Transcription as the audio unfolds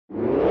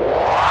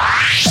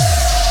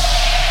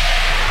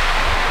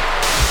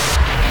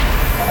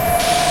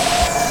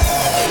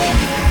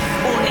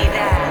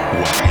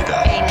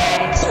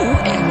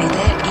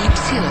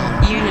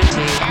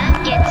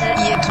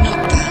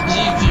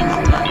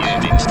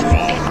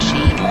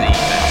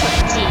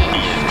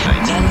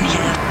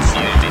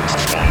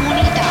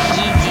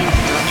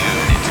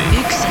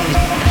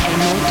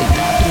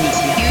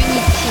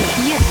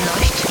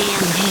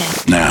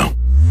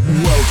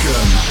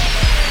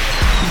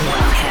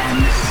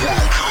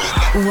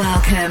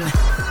Welcome.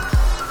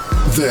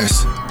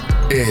 This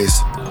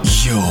is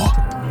your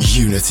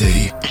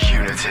Unity.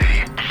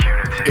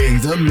 In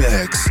the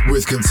mix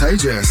with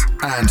Contagious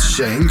and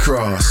Shane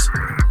Cross.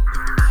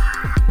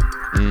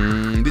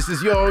 This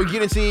is your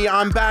Unity.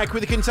 I'm back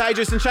with the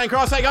Contagious and Shane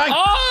Cross. How you going?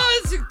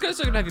 Oh, it's good.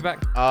 So good to have you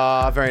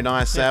back. Very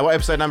nice. Yeah. What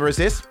episode number is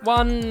this?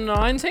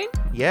 119?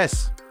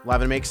 Yes.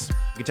 Live in the mix.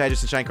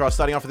 Contagious and Shane Cross.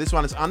 Starting off with this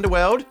one, it's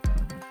Underworld.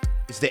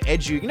 It's the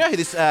Edu. You know who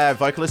this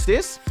vocalist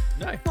is?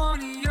 No.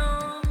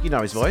 You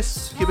know his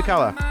voice.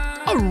 Cubicolor.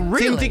 Oh,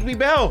 really? Tim Digby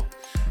Bell.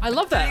 I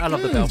love that. I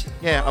love the bell.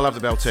 Yeah, I love the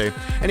bell too.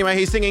 Anyway,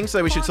 he's singing,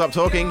 so we should stop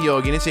talking.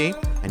 Your Unity.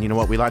 And you know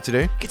what we like to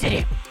do?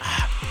 Continue.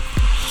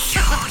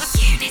 Your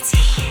Unity.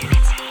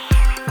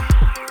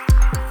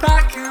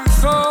 Back and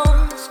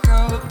forth,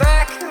 go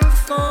back and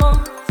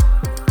forth.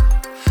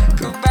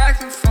 Go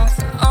back and forth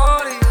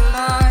all your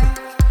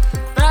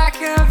life.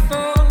 Back and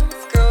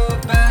forth, go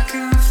back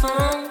and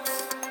forth.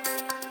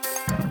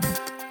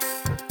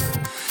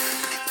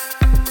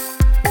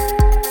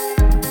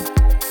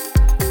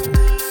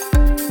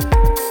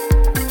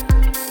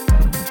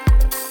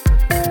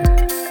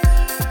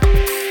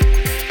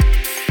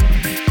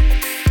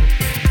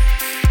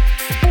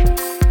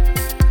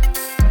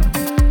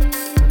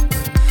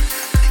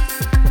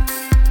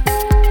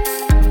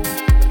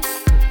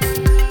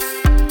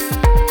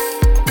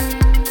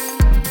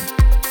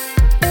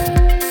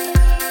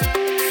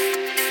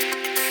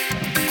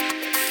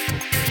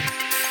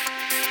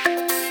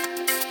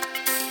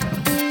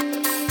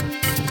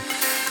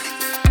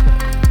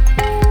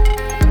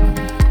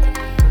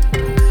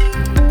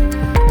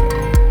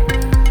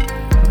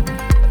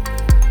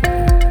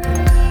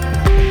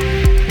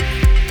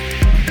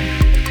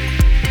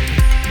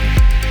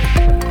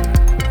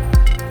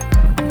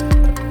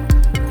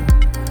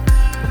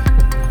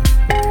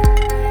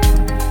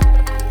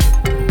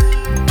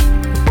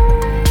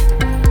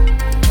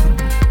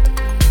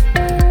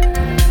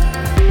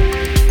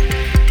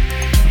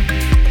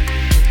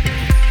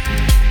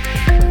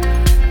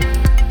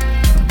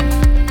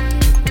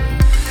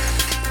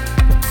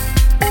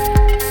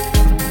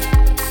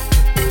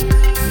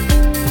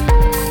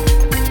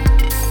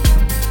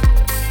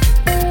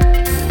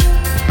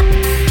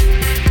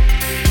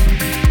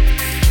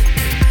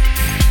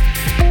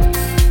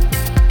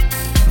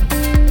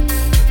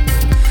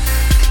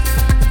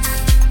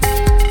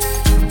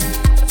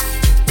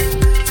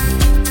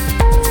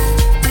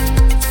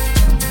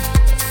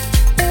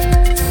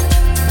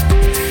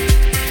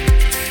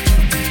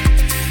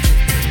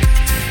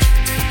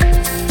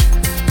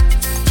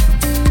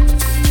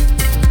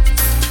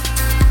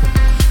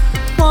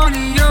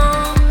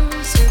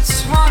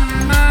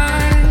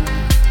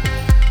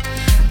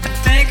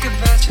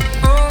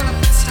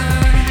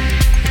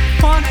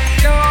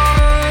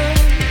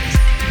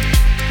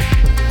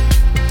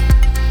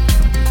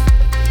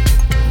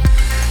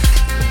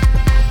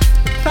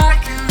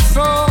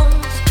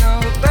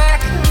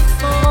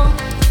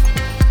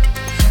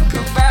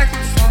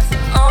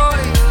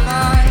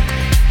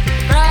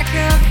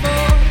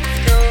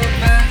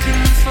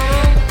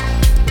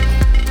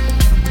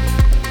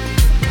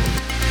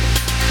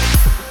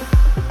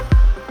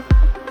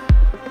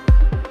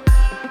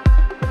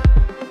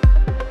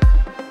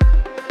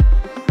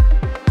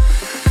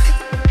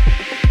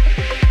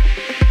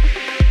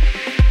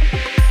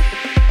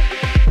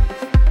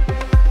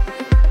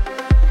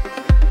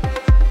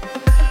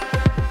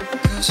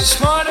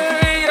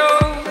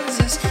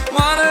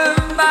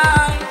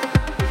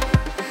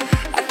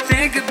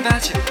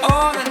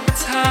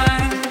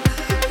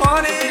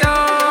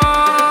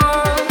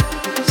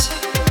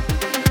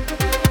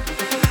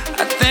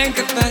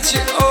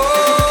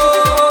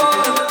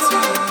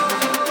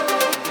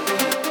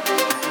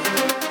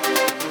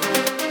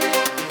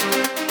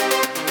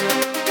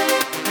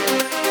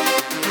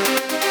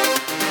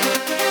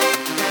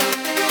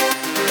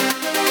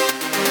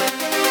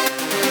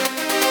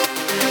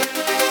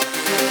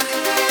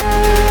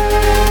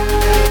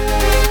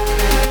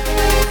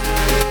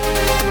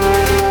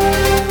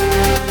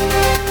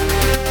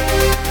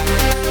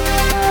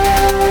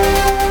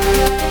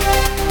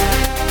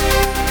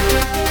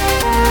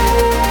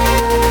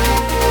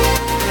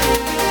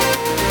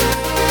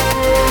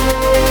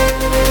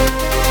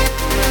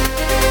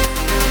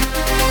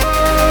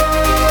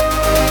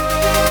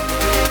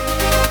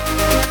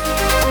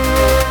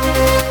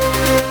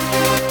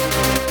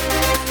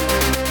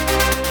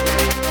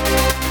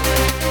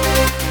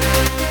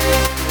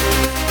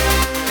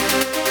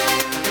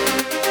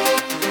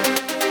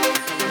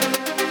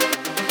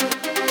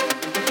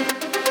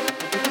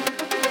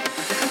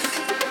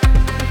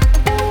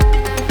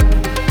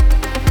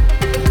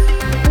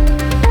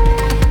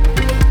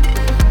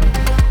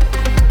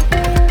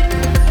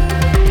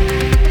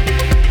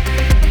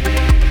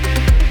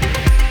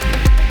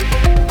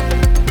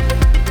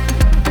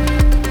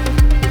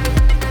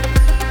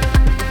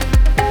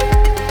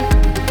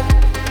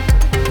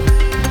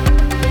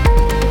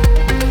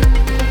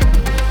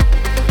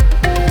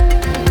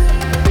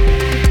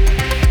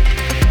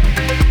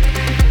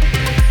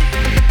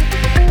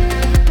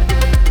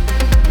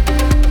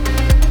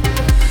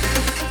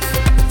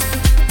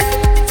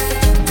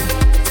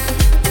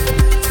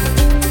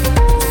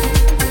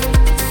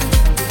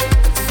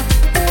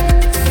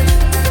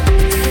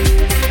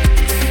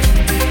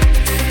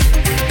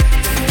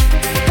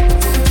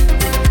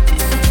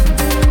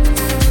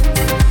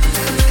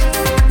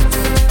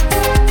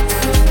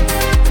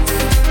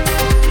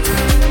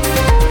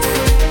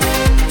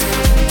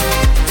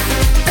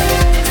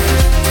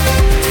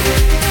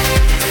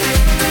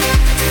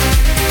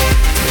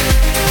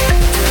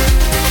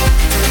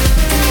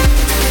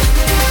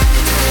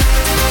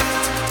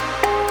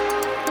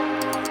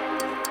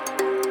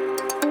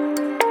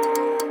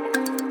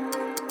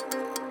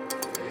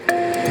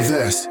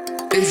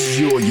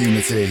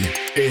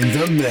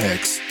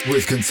 mix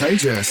with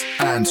Contagious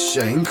and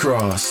Shane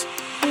Cross.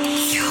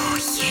 Your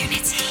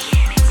unity.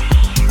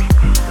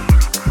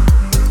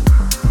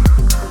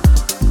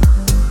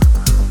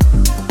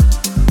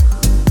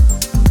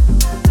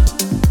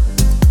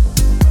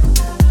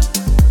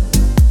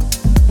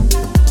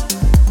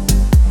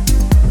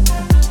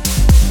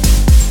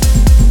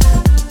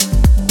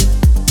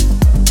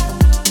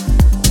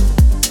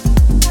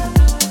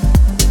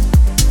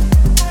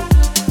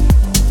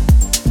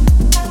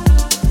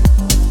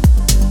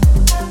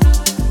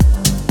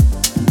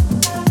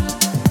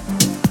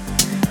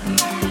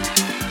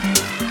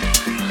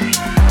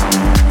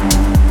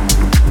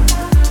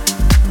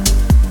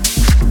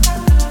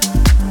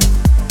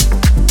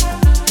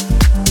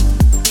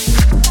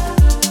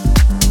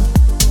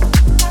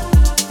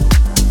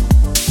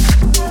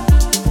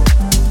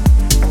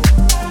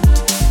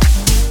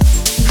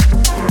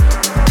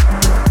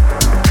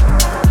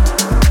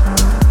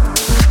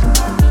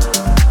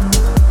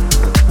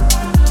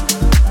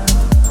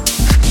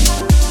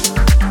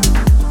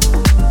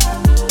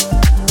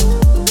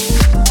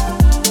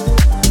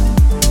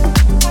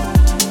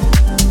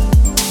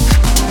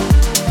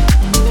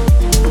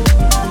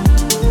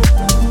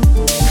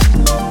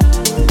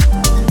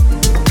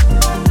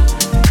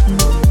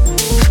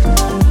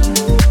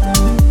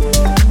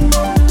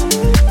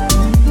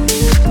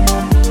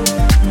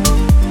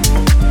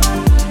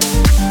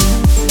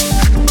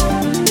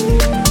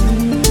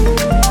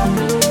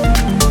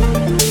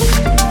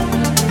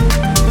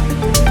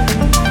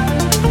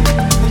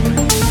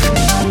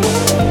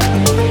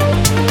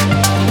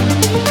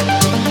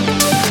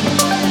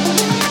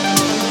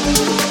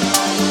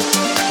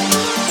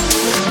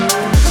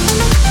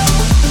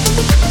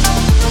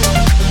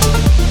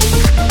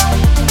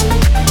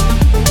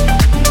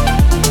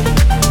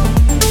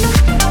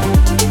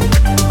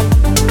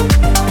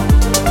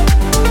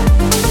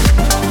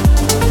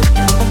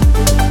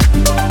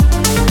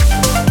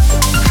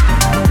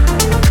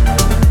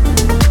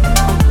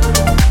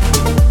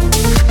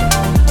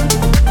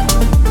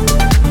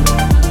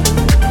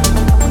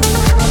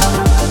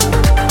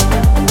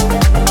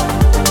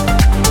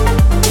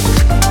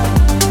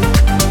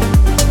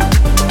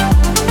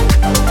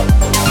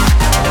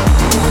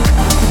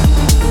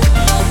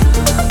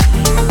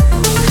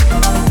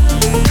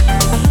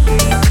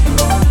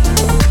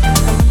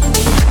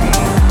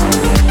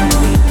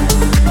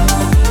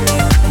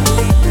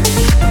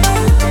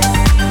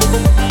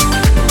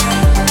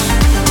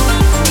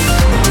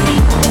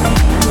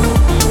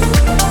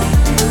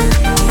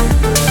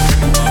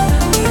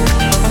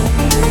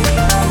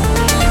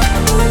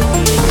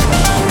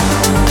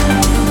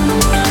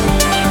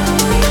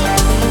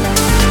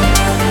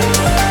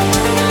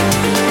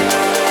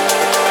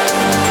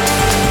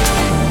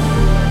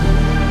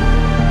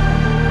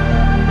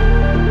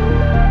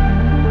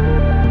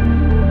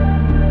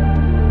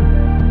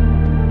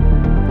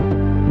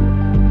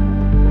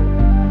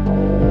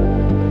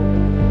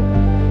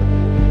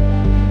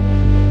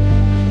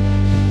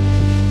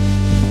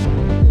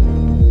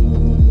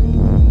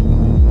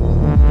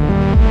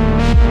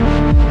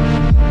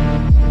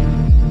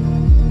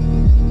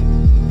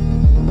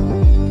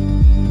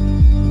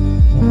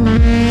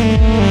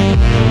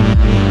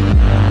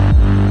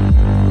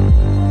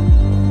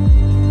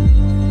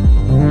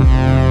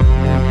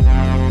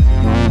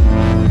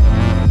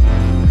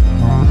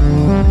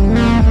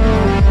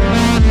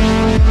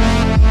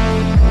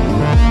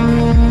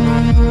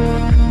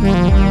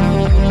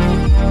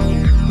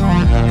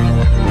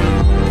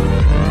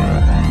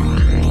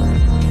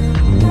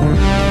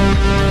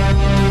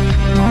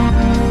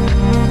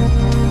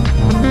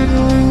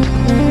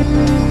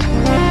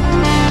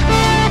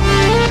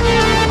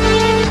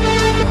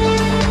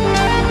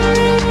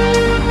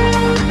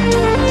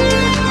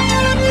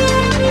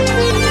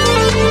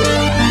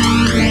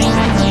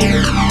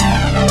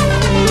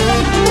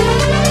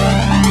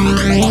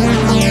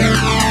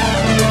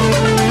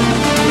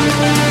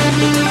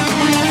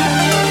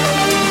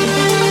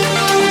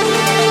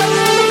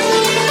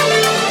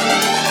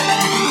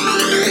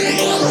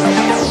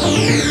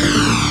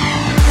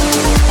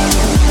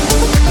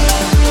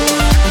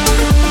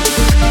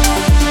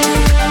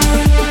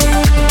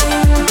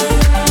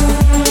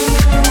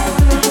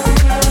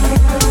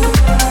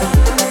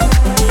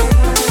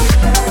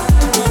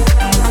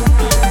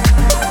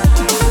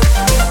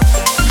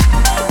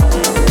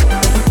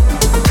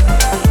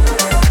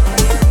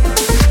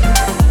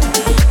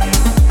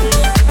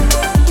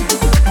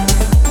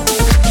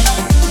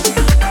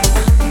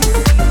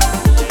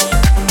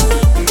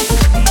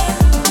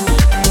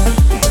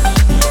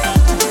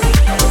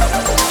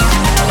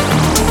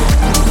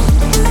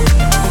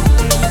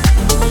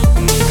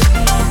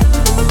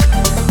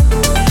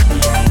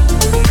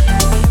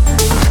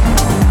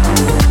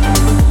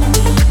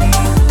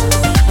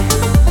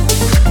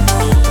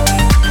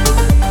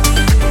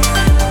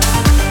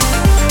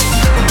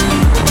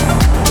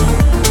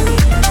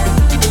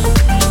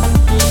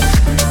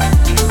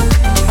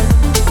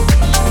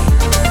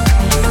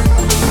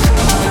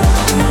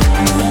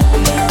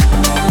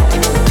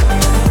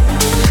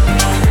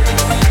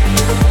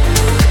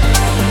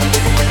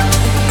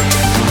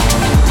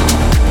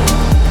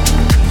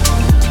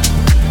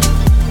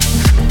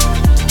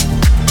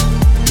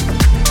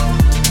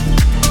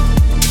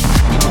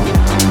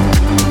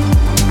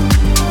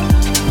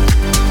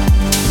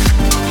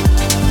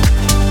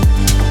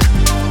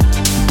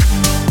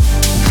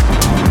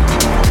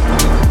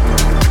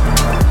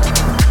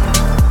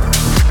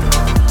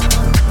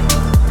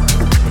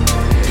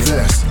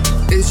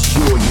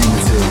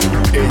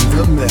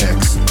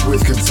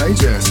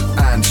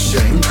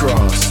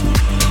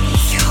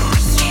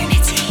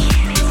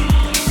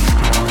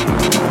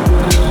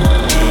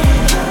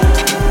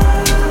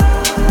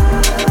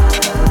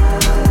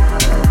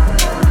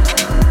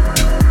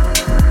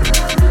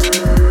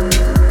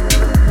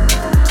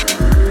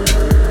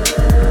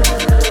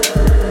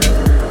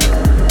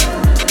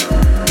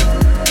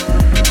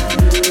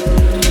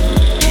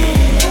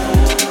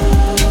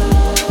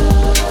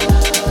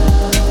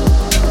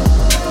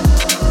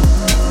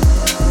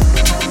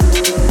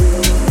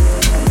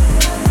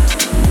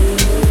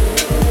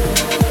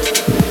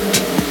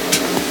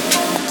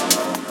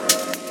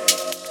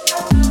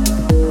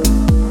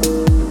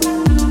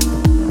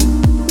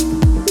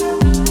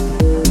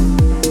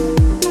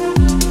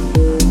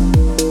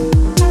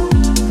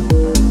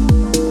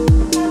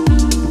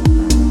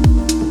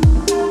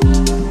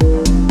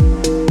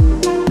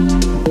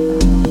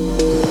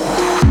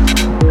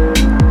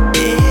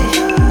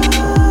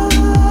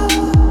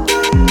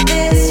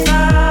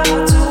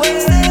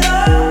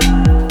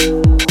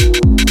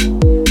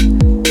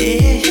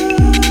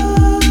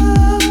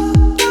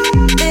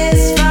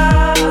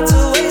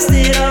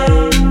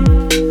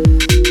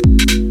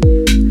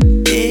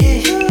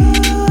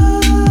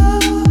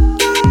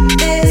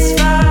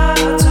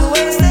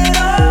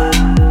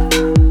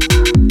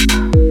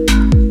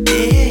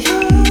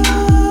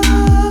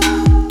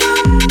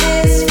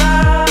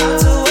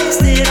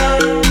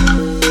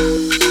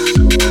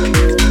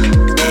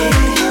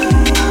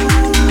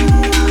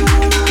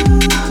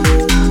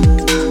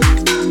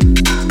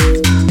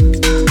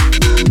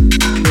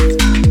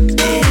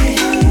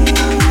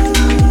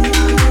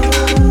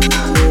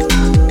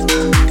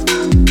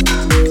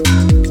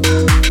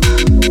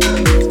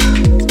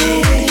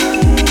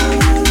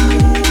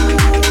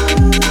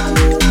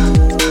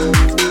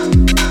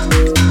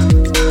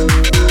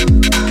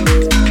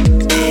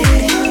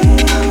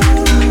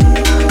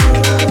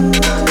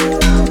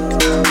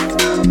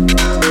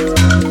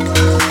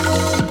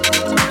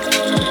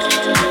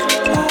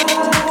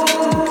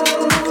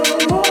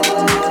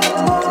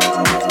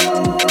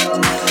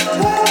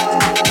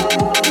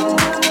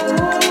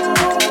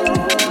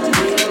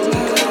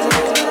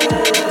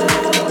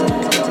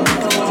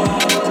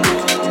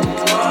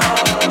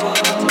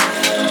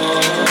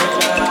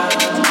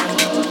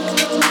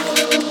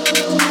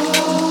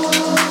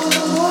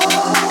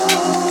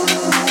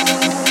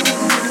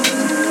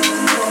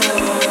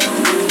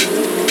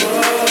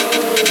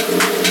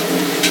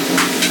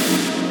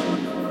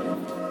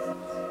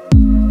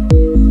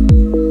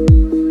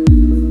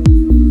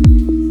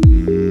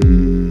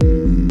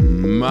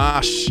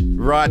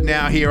 right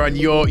now here on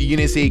your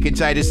Unity,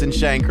 Contagious and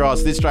Shane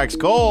Cross. This track's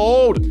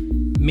called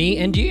Me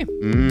and You.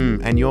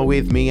 And you're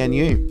with me and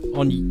you.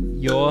 On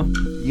your...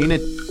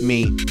 Unit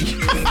me.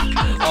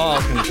 Oh, I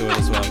was going to do it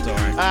as well,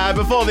 don't worry.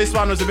 Before this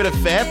one was a bit of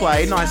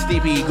Fehrplay. Nice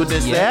deepy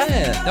goodness there.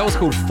 Yeah, that was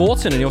called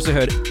Fortan, and you also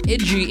heard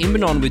Edgy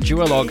Imbernon with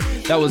Duologue.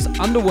 That was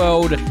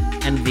Underworld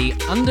and the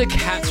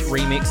Undercatt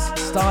remix,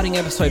 starting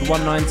episode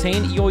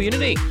 119, Your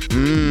Unity.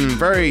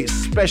 Very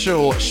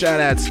special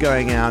shout-outs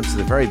going out to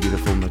the very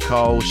beautiful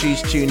Nicole.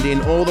 She's tuned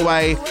in all the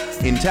way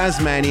in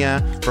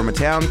Tasmania from a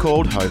town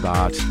called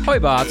Hobart.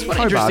 Hobart, what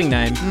an interesting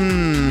name.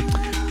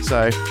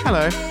 So,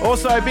 hello.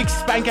 Also, big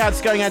spank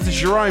outs going out to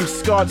Jerome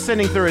Scott,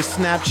 sending through a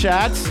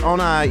Snapchat on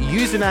a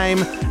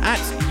username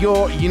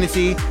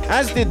 @YourUnity.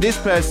 As did this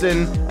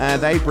person.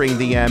 They bring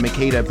the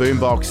Makita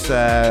boombox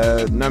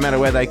no matter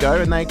where they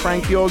go, and they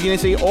crank Your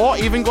Unity or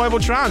even Global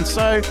Trance.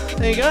 So,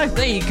 there you go.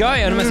 There you go.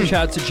 And a message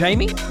shout out to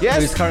Jamie,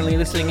 who's currently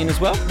listening in as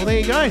well. Well, there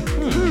you go.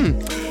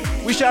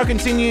 We shall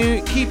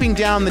continue keeping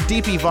down the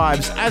deepy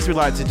vibes as we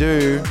like to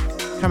do.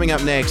 Coming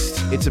up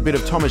next, it's a bit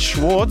of Thomas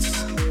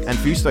Schwartz and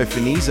Fausto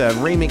Fanizza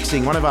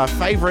remixing one of our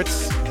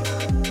favourites.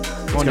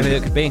 I wonder who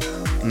it could be.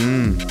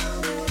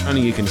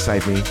 Only you can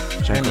save me,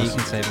 Jake. Only you can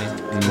save me.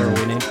 We're all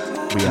winning.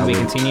 We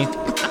continue.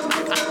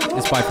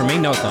 It's bye from me?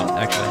 No, it's not,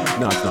 actually.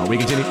 No, it's not. We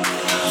continue.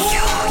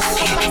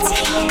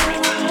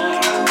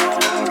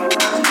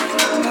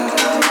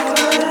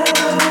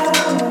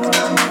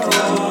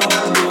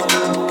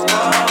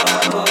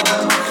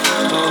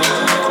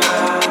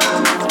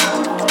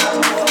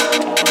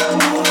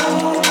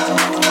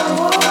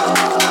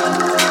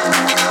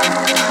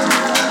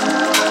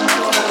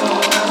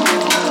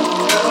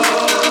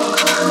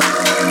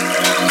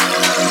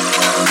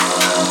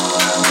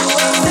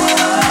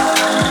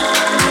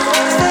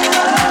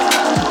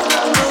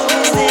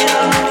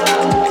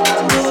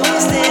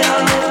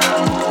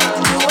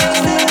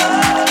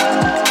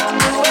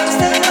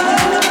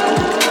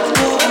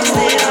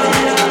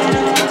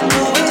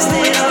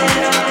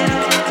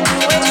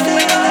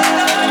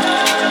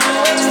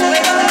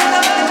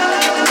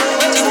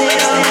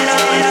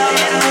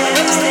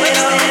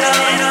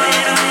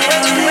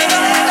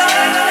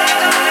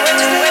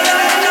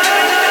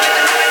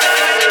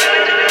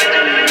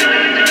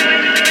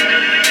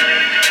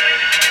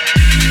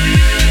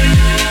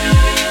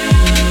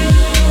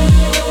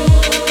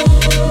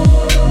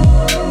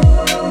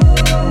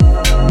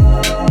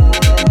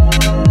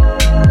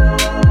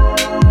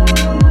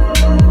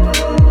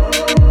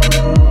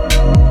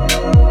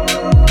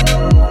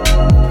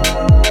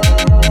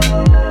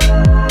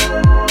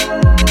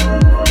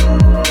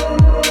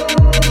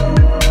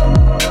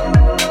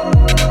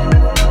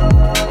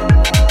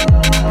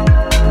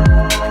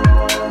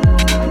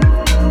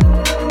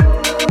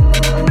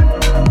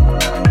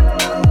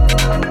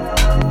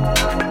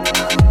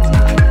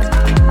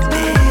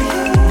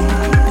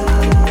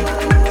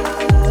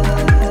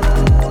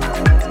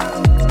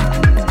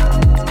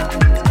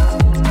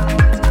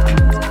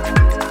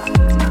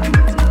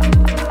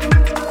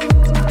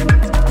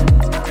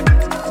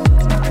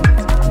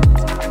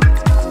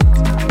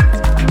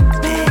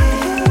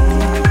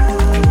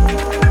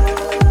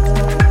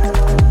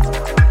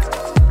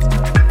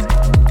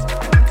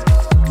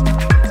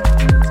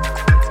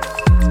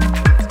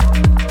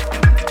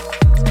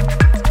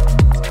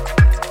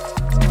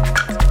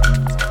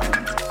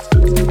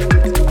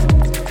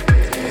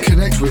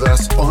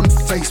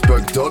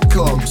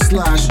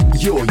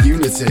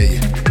 Facebook.com/YourUnity.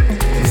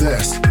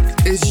 This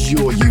is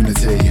Your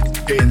Unity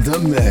in the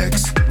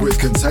mix with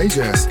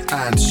Contagious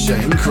and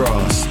Shane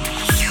Cross.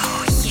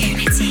 Your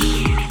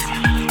Unity.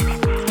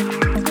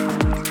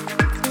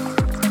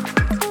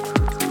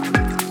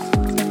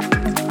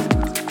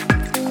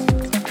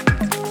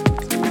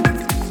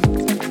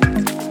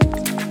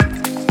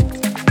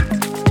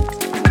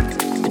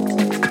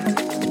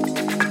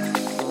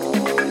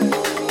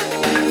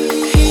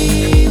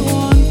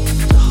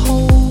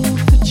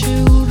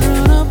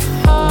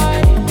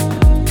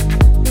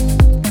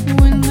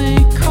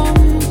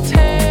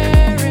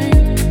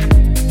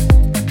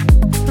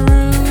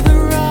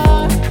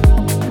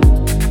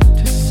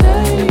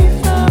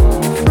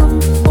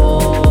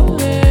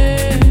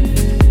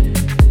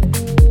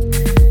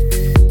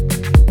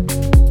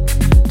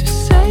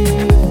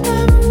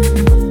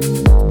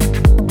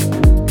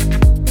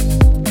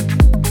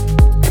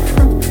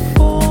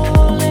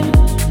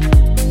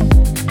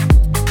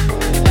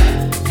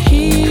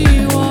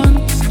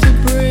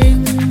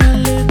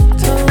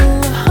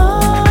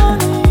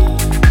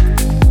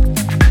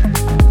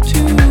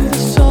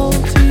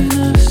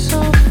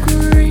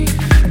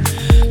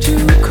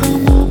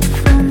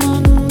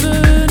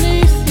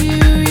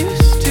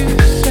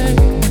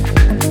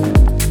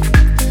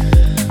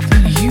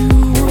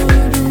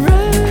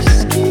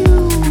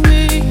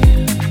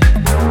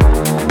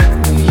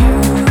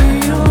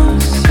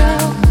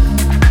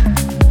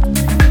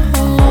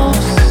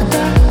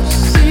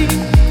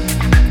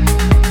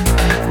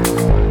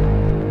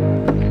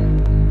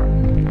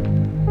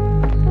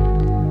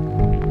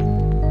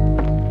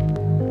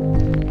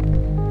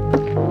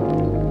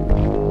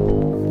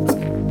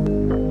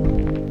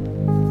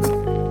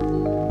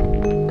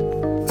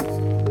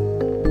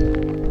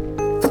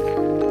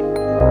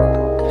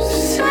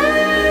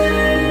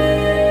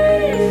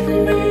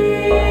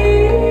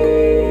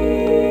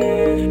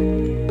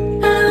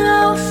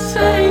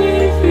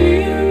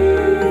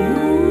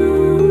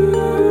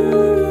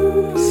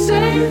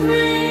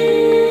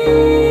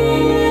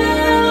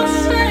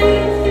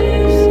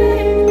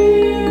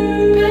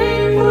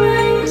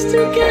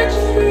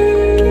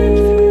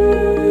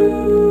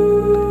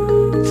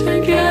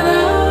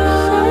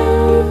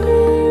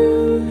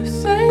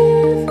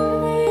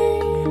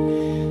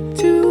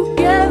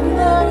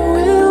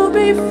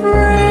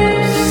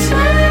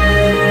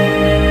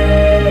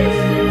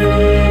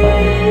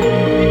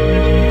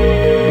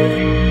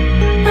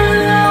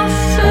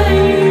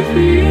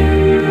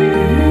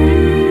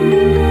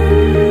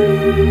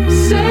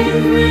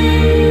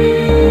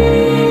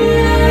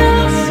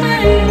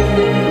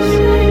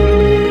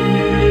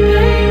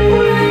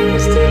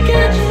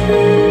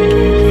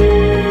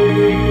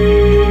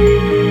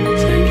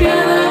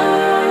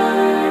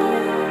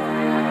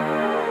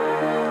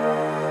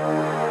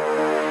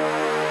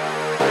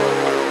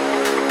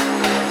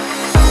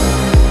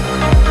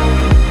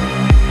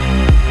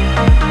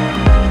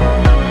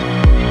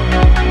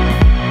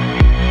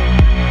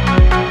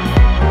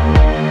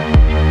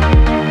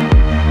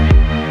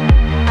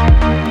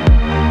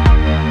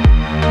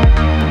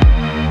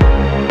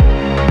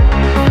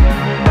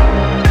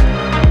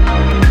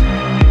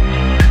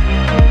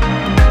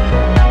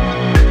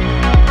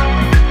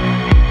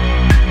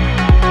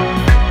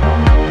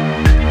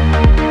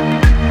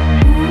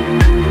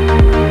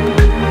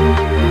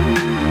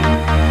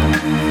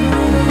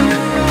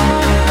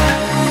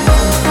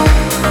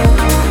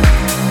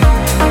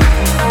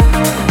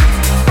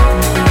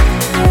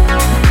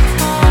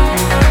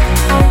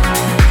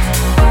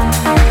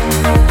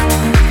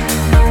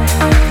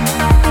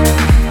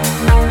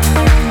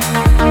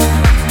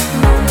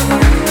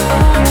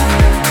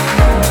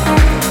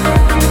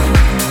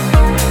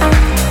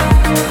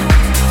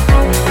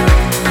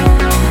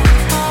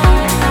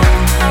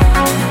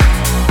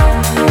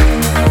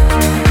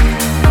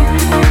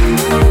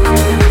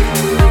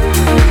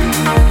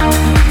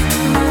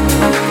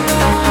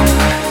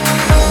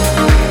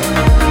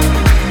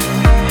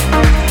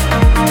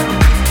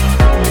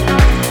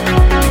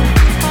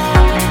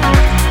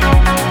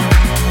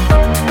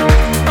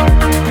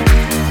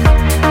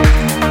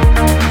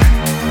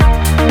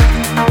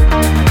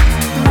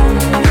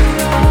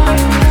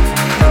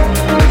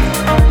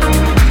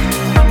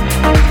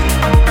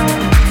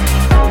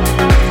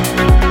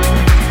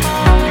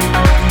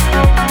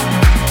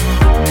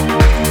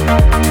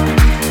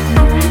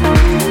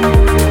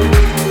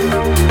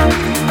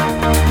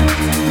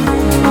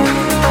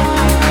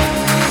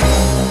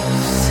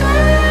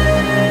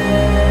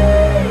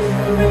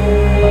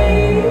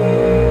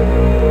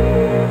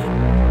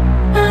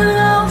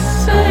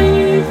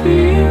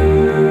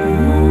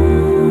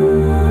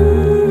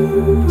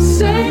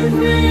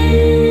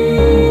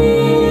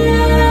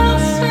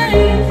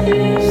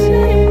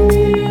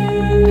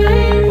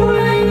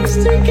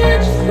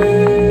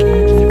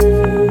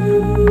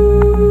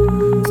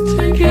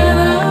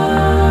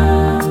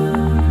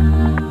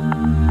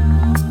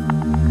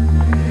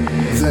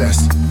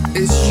 This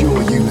is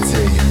your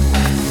Unity.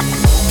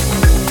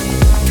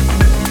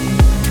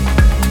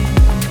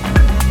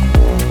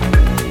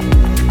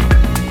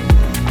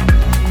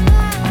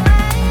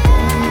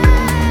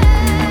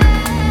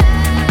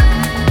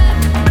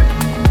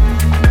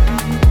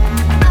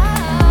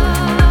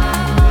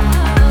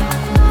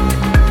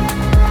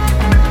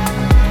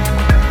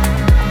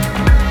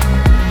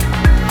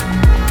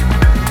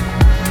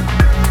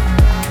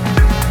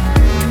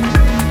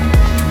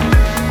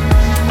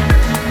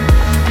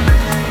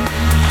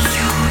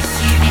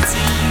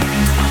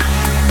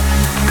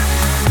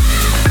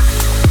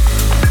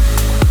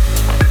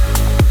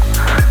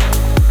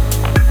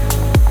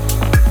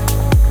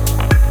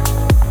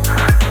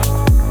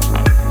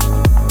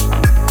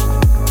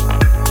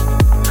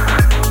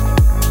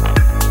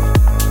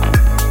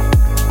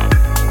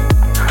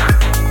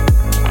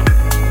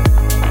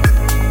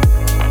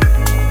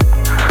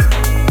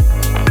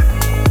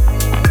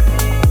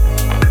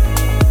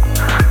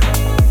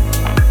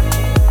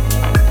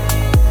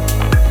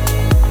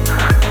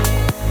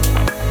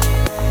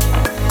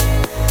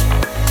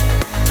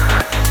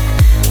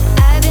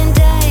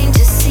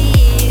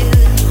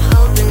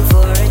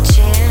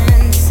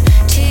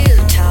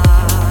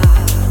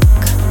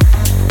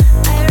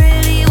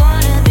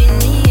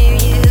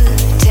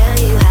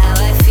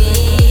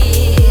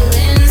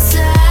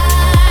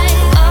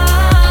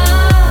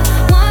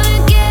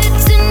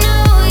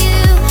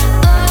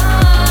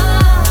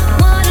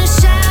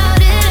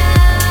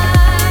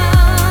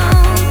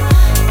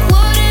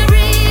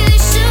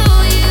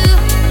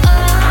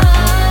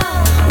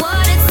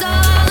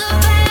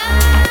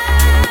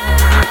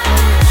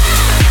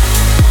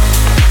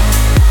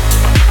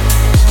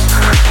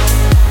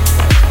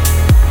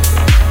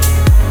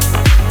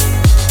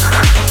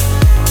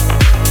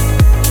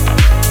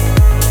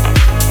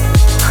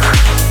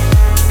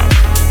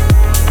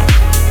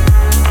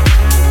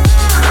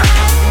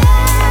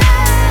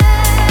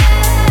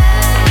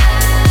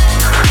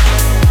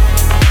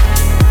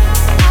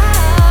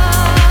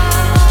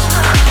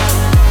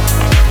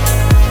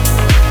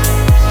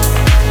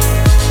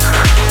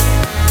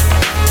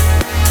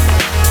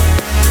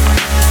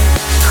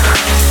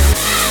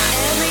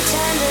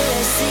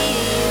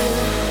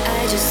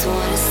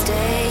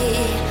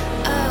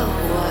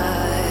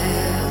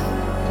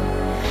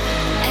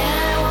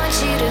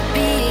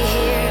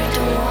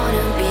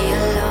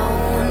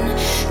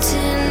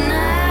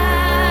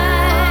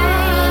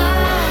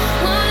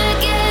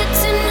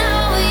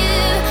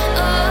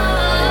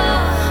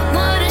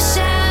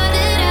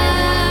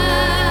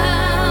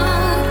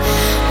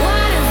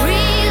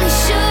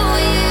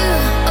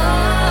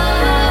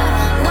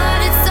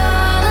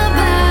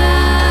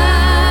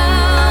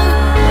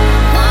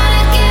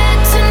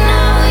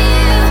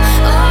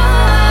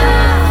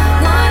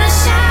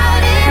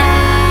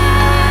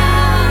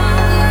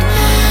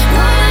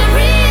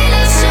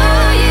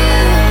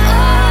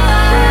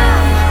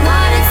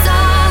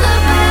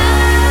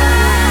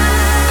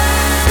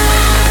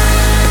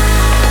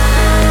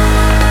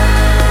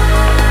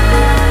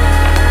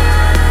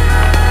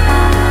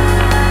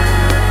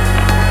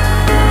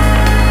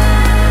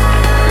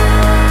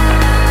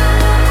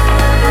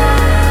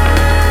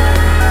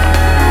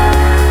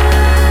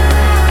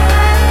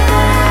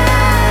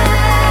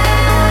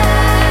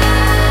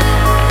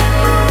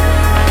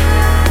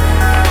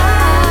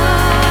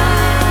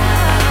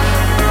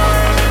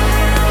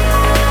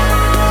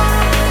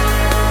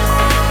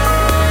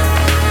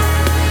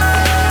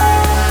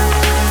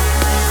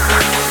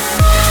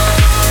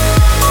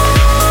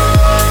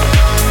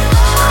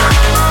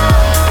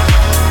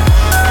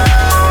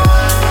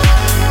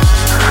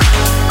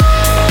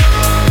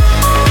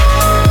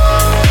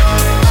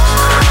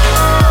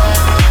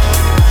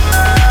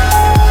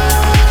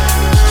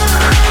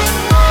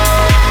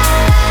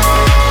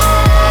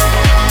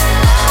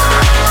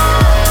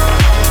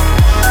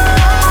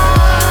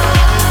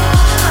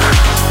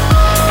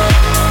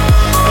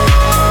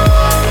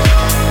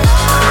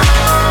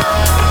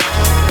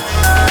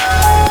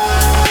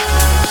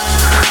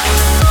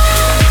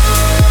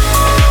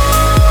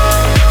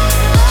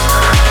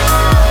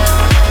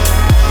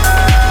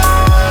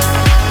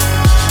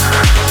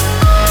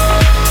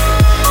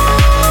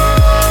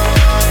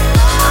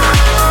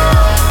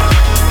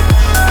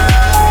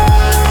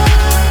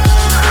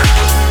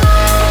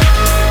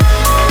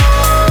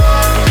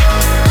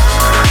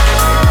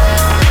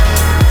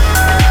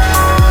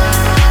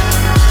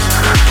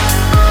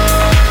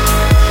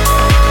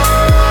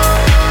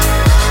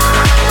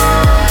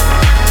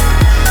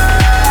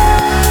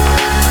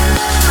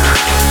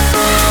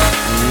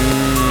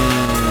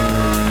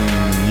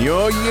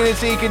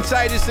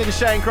 Contagious and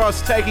Shane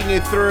Cross taking you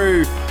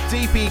through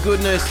deepy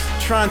goodness,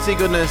 trancey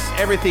goodness,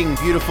 everything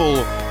beautiful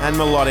and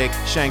melodic.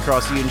 Shane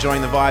Cross, are you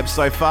enjoying the vibes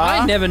so far?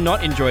 I never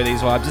not enjoy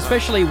these vibes,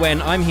 especially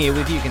when I'm here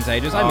with you,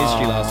 Contagious. I missed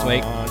you last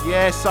week.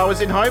 Yes, I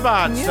was in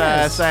Hobart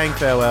Yes. saying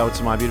farewell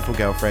to my beautiful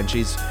girlfriend.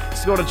 She's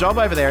got a job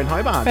over there in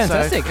Hobart.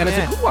 Fantastic, so, and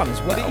yeah. it's a good one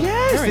as well.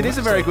 Yes, it is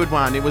a very much good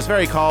one. It was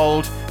very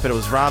cold, but it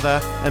was rather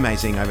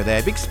amazing over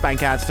there. Big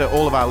spank outs to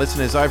all of our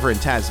listeners over in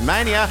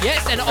Tasmania. so.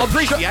 Yes, and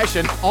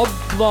Appreciation.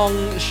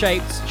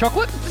 oblong-shaped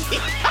chocolate.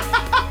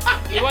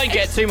 You won't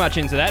get too much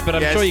into that, but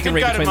I'm sure you can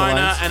read did go between to the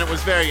Mona, lines. and it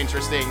was very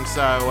interesting.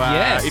 So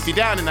Yes. if you're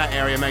down in that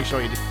area, make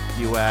sure you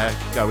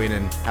go in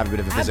and have a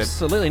bit of a visit.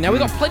 Absolutely. Now, we've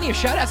got plenty of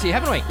shout-outs here,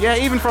 haven't we? Yeah,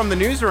 even from the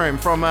newsroom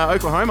from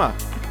Oklahoma.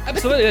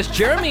 Absolutely. That's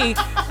Jeremy.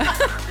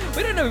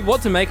 We don't know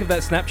what to make of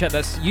that Snapchat.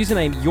 That's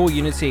username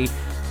YourUnity.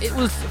 It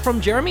was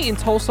from Jeremy in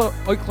Tulsa,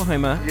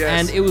 Oklahoma,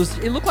 Yes. and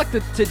it looked like the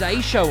Today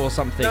Show or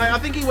something. No, I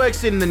think he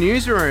works in the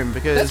newsroom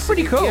because... That's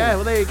pretty cool. Yeah,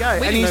 well, there you go. We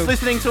And didn't he's know-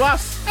 listening to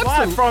us live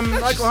Absolutely. from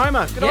That's just-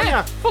 Oklahoma. Good on yeah,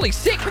 ya. fully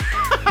sick.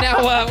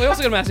 Now, we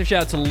also got a massive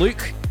shout out to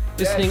Luke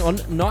listening Yes.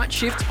 on night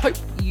shift. Hope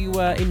you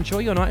enjoy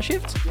your night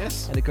shift.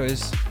 Yes. And it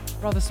goes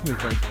rather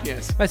smoothly.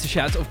 Yes. Massive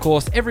shouts, of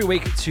course, every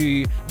week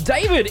to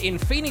David in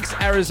Phoenix,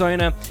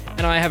 Arizona.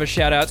 And I have a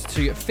shout out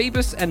to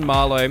Phoebus and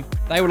Marlo.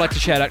 They would like to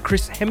shout out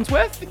Chris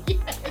Hemsworth.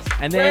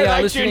 And Where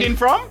are they tuned in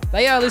from?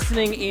 They are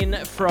listening in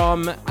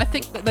from, I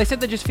think they said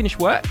they just finished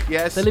work.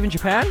 Yes. They live in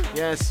Japan.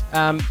 Yes.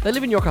 They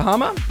live in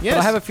Yokohama. Yes. But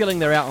I have a feeling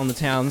they're out on the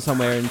town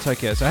somewhere in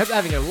Tokyo. So I hope they're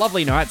having a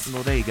lovely night.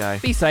 Well, there you go.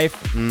 Be safe.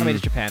 I mean,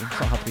 it's Japan. It's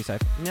not hard to be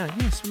safe. No,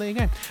 yes, well, there you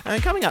go.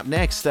 Coming up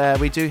next,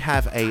 we do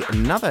have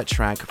another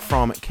track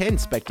from Ken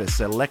Spector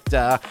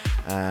Selector,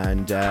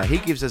 and he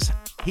gives us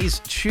his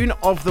tune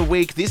of the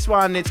week. This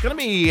one, it's going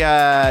to be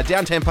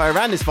down tempo,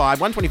 around this vibe,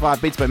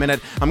 125 beats per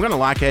minute. I'm going to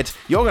like it,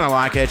 you're going to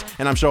like it,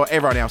 and I'm sure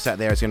everyone else out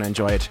there is going to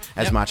enjoy it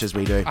as much as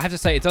we do. I have to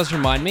say, it does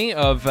remind me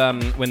of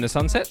when the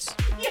sun sets.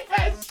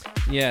 Yes!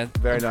 Yeah.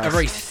 Very nice. A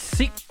very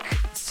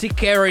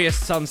Sicarious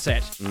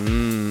sunset.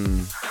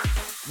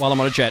 While I'm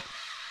on a jet.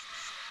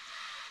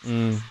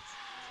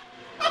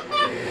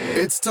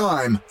 It's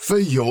time for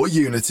your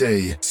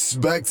Unity.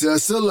 Spector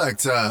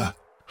Selector.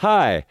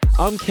 Hi,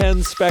 I'm Ken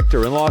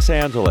Spector in Los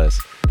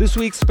Angeles. This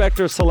week's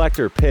Spector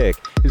Selector pick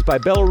is by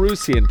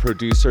Belarusian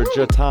producer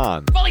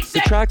Jettan. The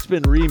track's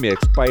been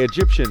remixed by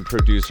Egyptian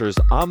producers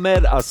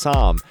Ahmed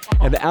Assam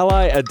and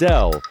Ally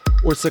Adele,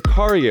 or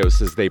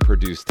Sicarious as they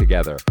produced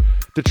together.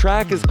 The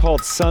track is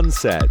called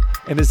Sunset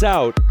and is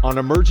out on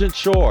Emergent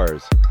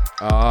Shores.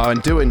 Oh,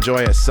 and do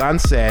enjoy a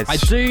sunset. I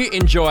do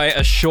enjoy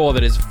a shore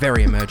that is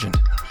very emergent.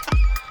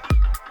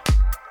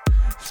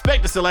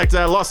 Spector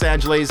Selector, Los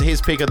Angeles, his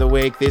pick of the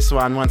week. This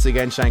one, once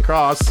again, Shane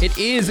Cross. It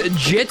is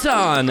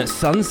Jettan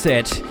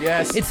Sunset.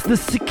 Yes. It's the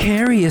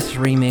Sicarious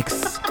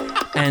remix.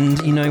 And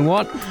you know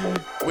what?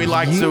 We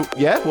like to...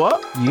 Yeah,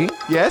 what? You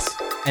Yes?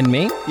 and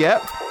me,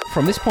 Yep.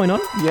 from this point on,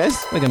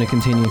 Yes? we're going to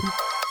continue.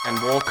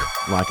 And walk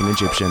like an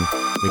Egyptian.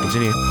 We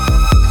continue.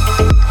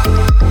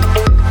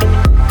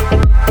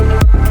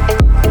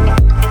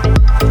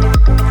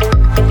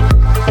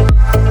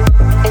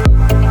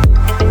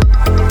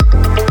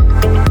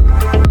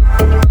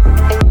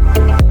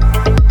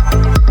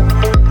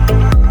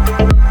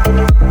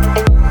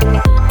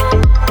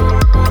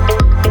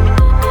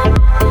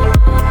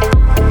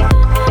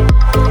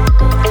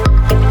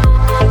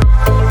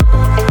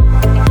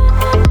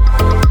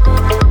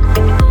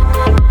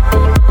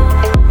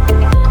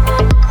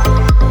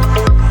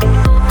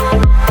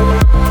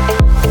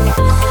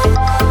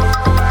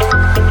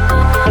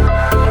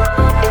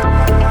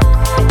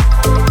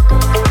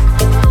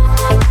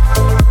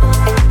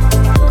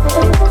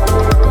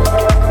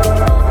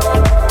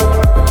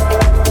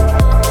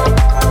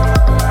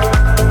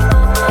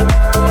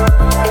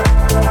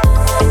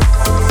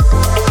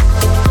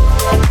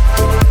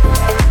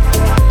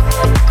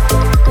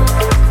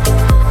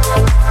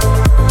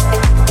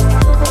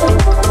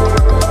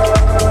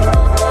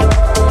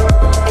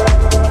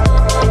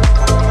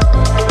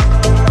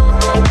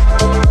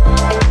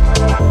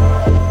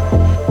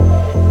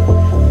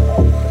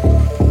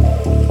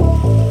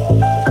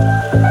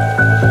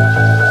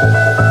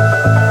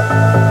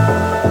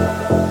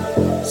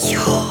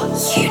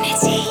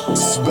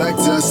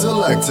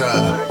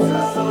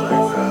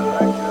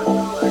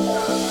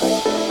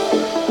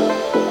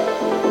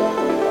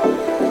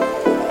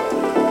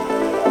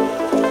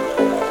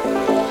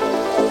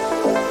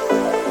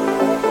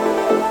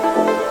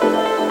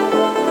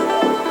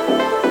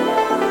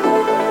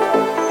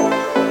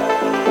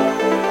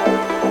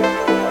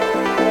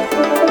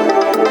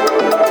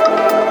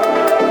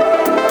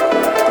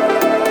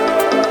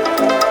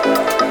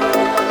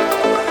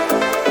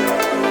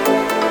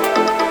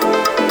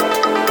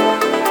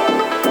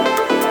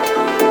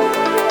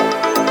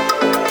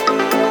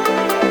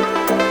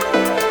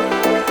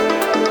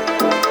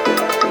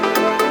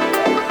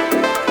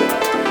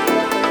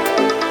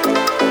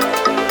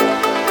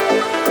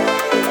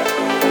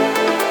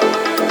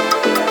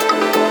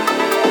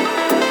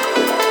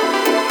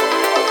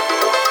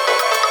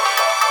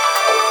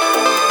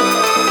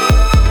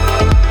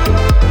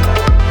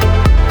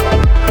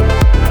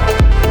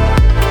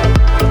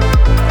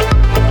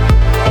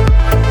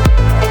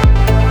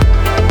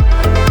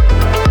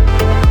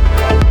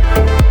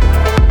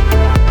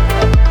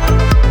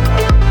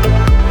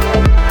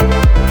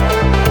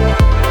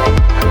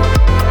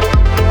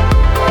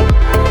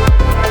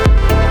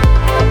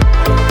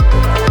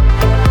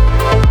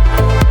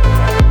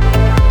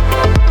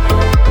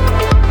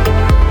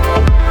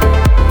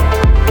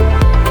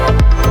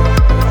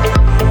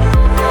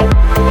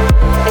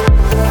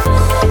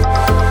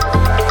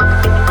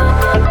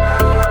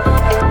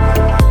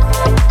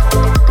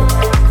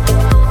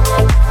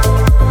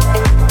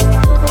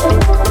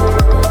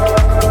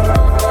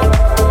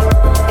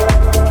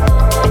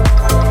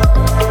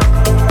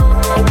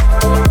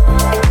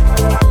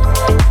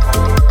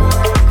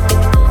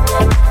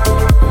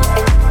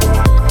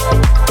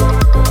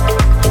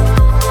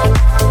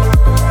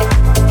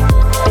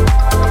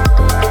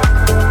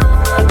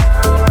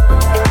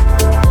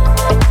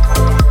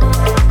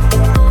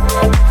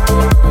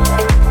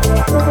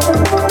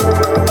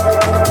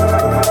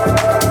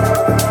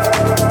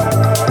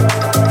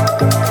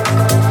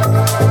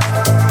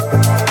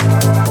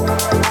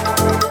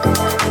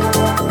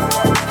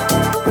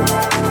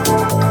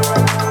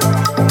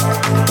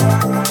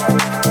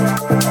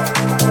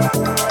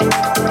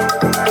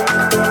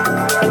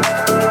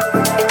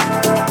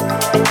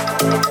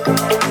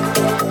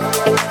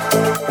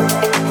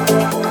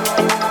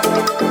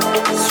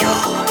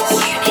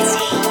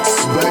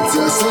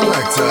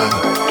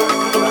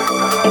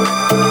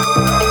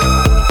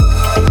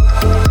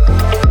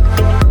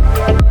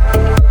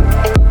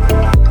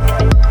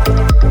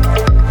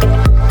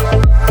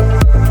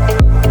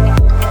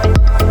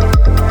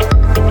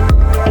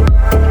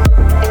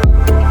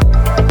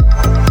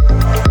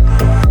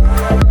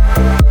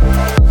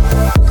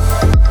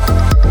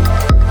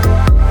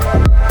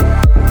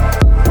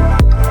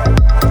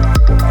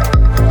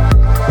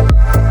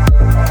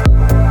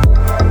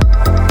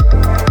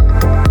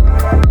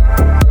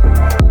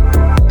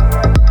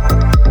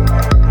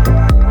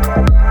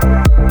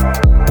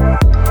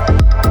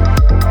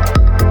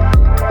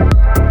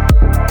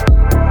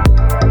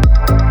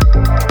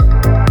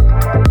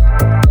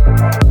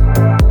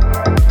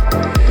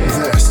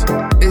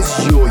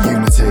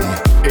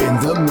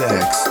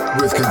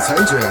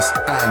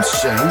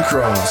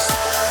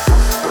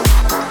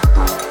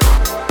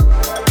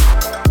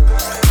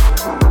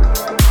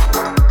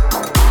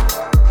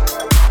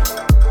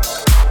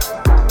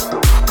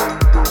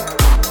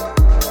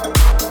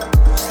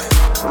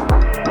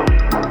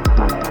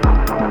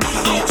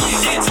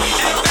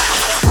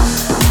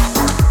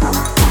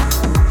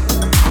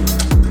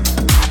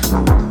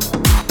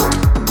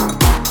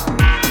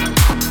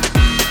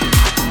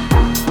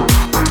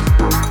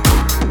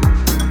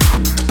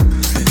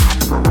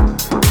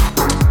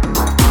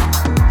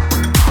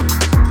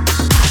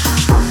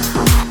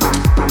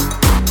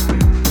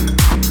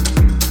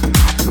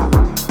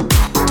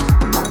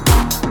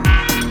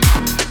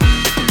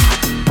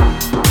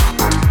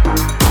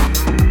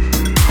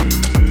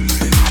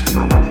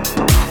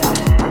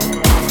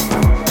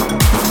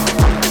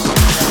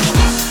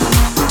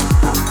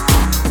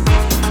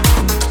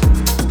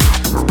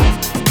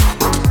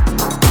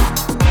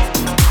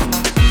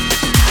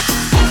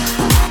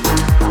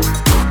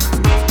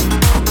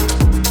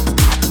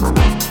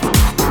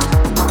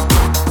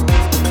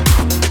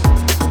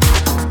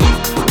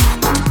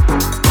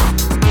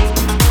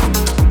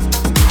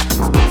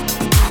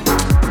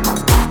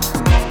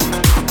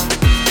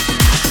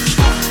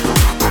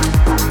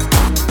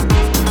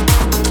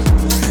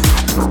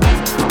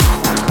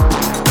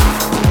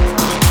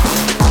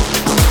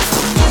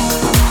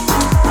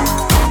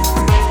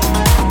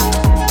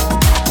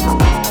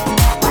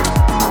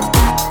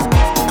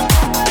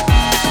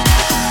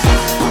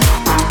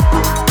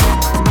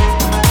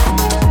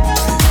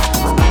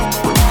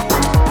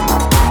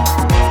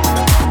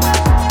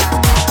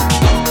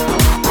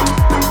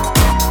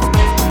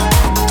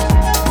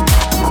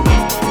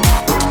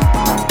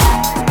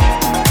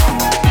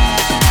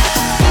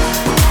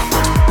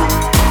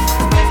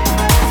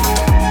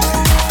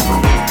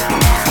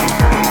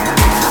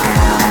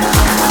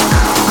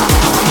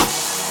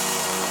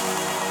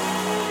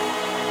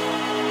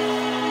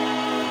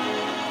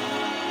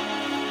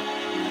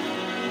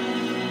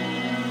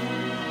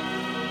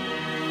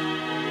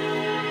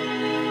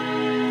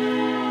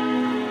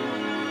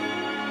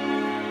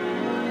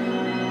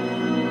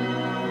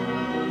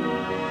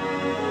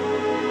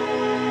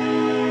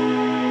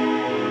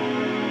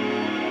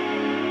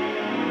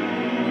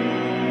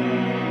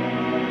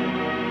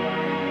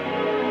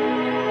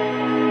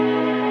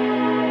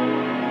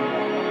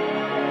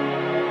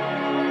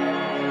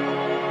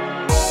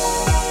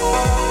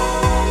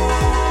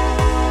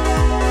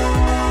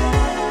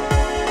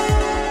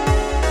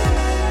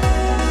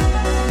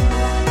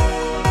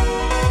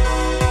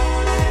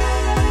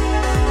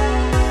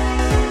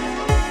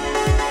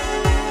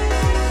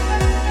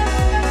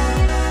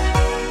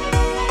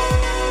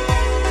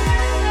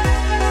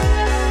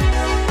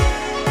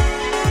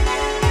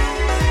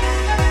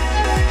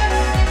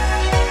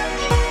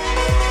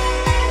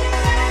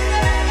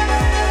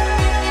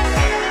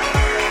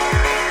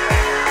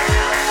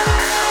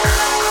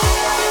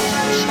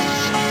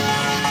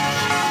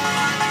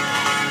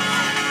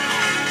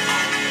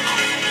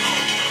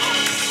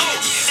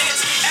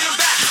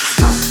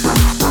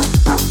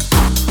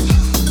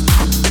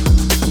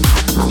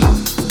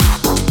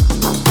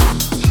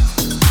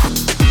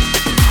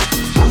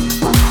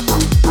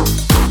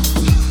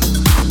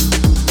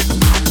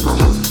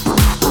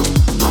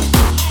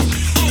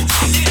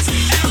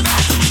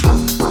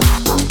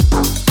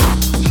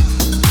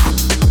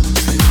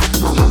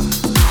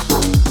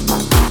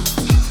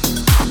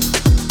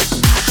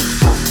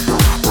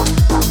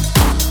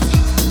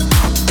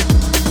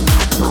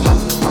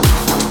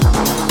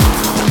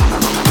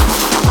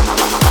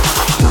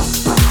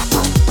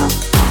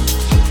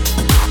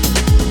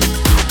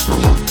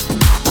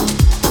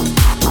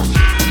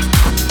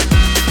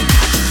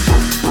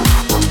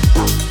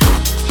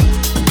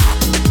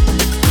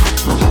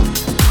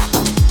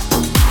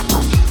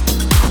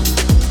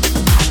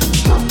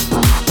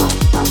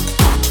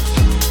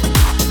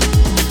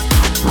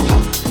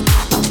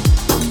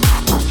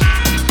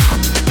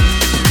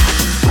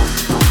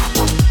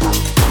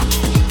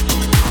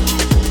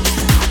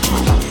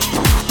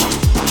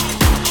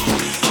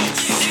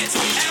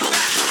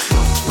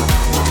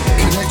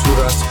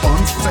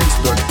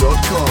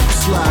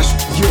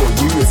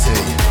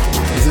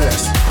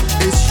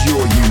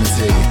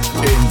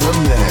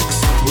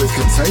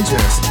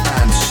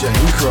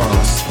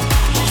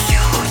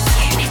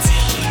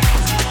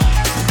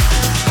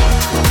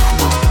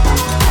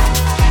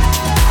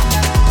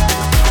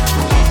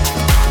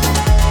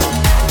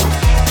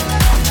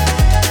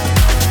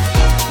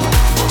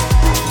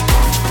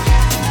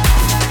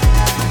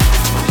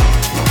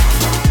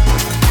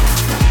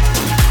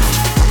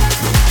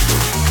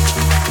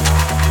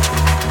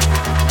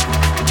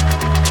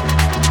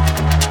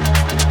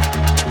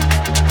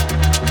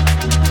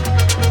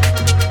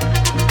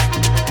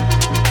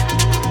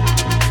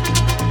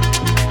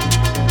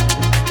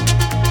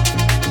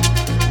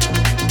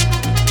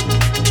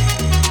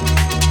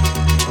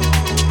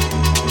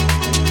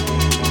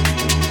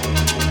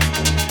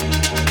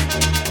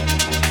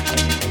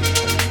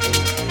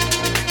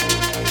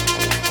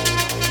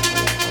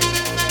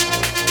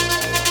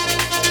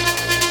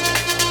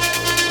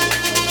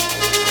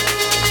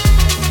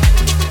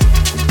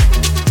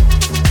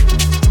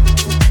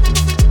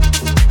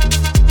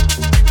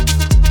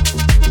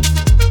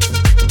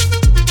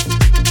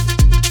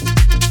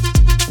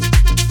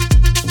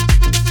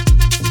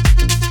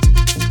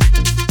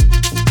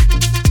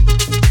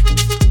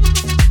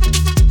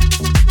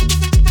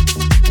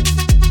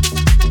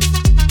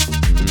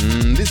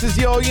 This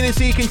is your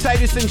Unity,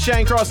 Contagious and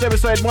Shane Cross,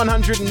 episode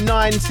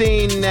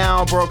 119,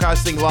 now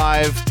broadcasting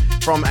live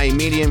from a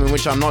medium in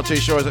which I'm not too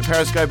sure. Is it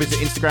Periscope? Is it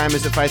Instagram?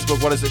 Is it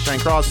Facebook? What is it, Shane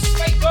Cross?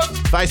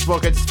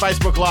 Facebook. It's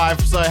Facebook Live.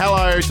 So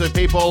hello to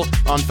people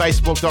on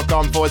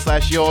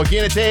facebook.com/your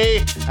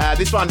Unity.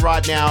 This one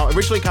right now,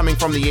 originally coming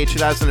from the year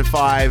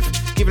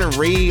 2005, given a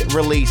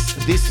re-release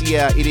this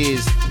year. It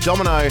is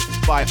Domino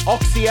by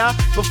Oxia.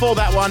 Before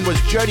that one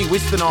was Jody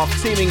Wisternoff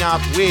teaming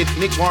up with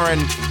Nick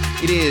Warren.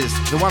 It is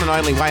the one and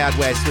only Way Out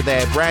West with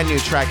their brand new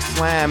track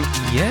Slam.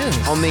 Yes.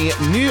 On the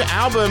new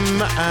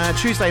album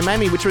Tuesday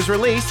Maybe, which was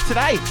released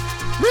today.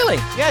 Really?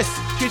 Yes,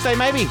 Tuesday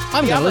Maybe.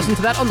 I'm going to listen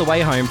to that on the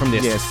way home from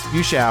this. Yes,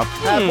 you shall.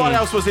 What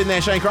else was in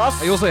there, Shane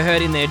Cross? I also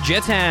heard in there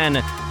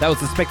Jettan. That was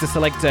the Spector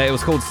Selector. It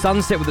was called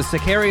Sunset with the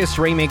Sicarious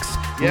remix.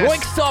 Yes.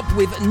 Royksopp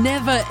with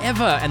Never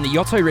Ever and the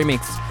Yotto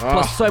remix.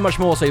 Plus so much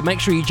more. So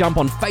make sure you jump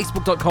on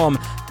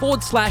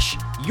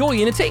facebook.com/your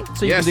Unity.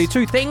 So you can do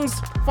two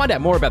things. Find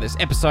out more about this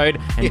episode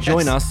and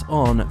join us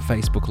on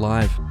Facebook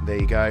Live. There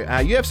you go.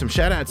 You have some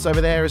shout-outs over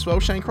there as well,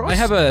 Shane Cross. I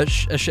have a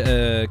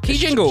key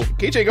jingle.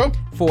 Key jingle.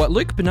 For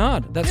Luke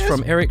Bernard. That's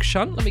from Eric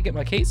Shun. Let me get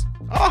my keys.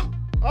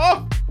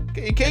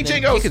 Key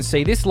jingles. You can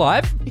see this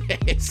live.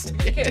 Yes.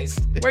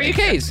 Where are your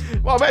keys?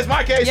 Well, where's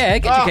my keys? Yeah,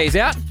 get your keys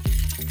out.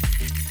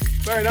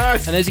 Very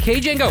nice. And there's your key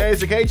jingle.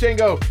 There's the key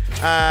jingle.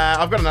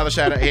 I've got another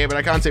shout out here, but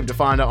I can't seem to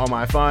find it on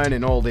my phone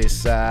in all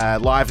this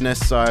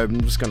liveness, so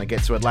I'm just going to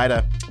get to it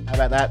later. How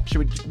about that? Should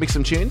we mix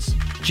some tunes?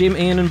 Jim,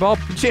 Ian, and Bob.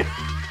 Jim.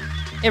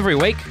 Every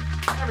week.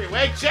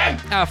 Jim.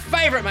 Our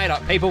favourite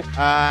made-up people. Do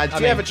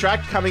you have a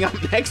track coming up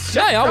next?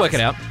 Yeah, I'll work it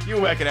out.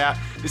 You'll work it out.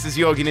 This is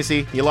Your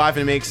Unity. You're live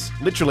in a mix.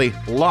 Literally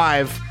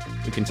live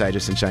with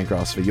Contagious and Shane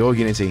Cross for Your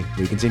Unity.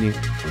 We continue.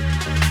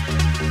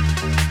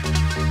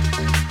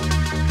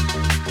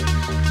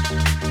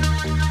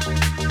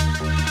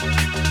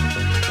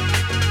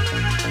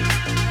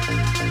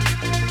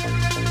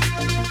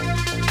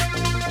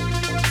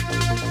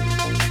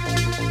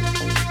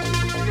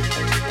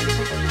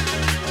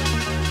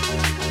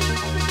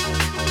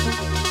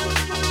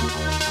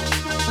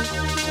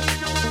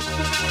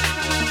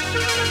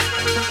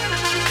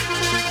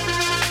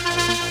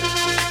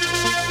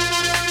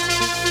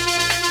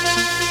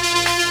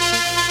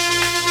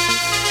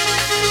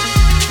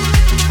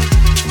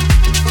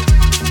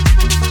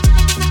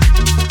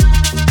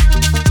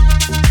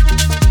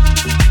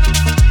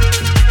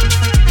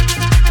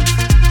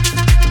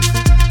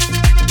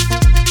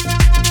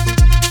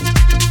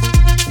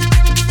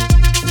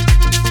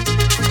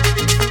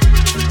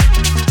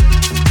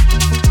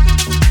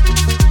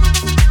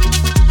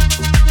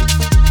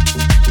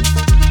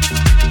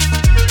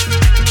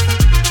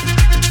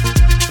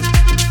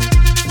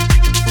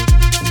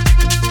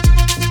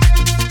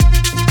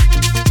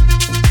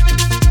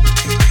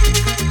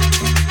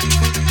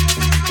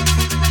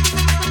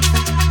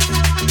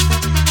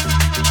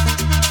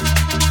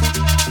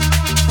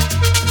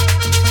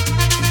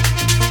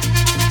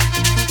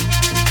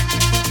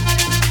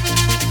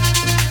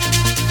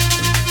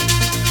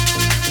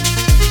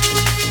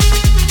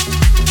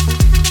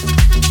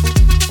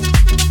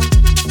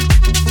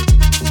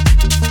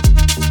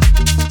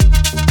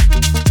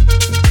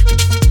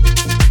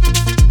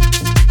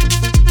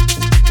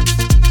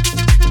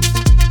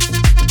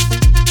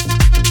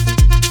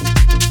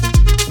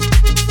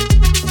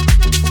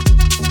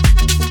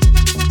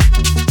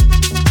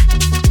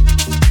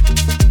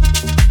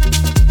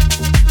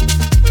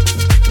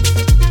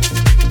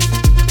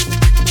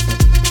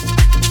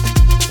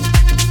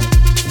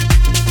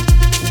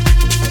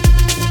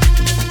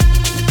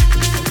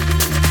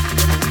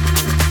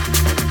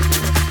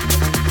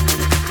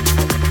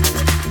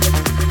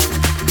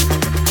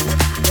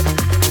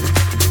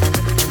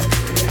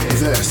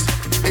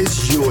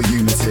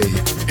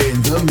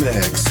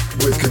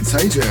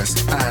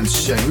 Contagious and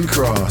Shane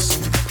Cross.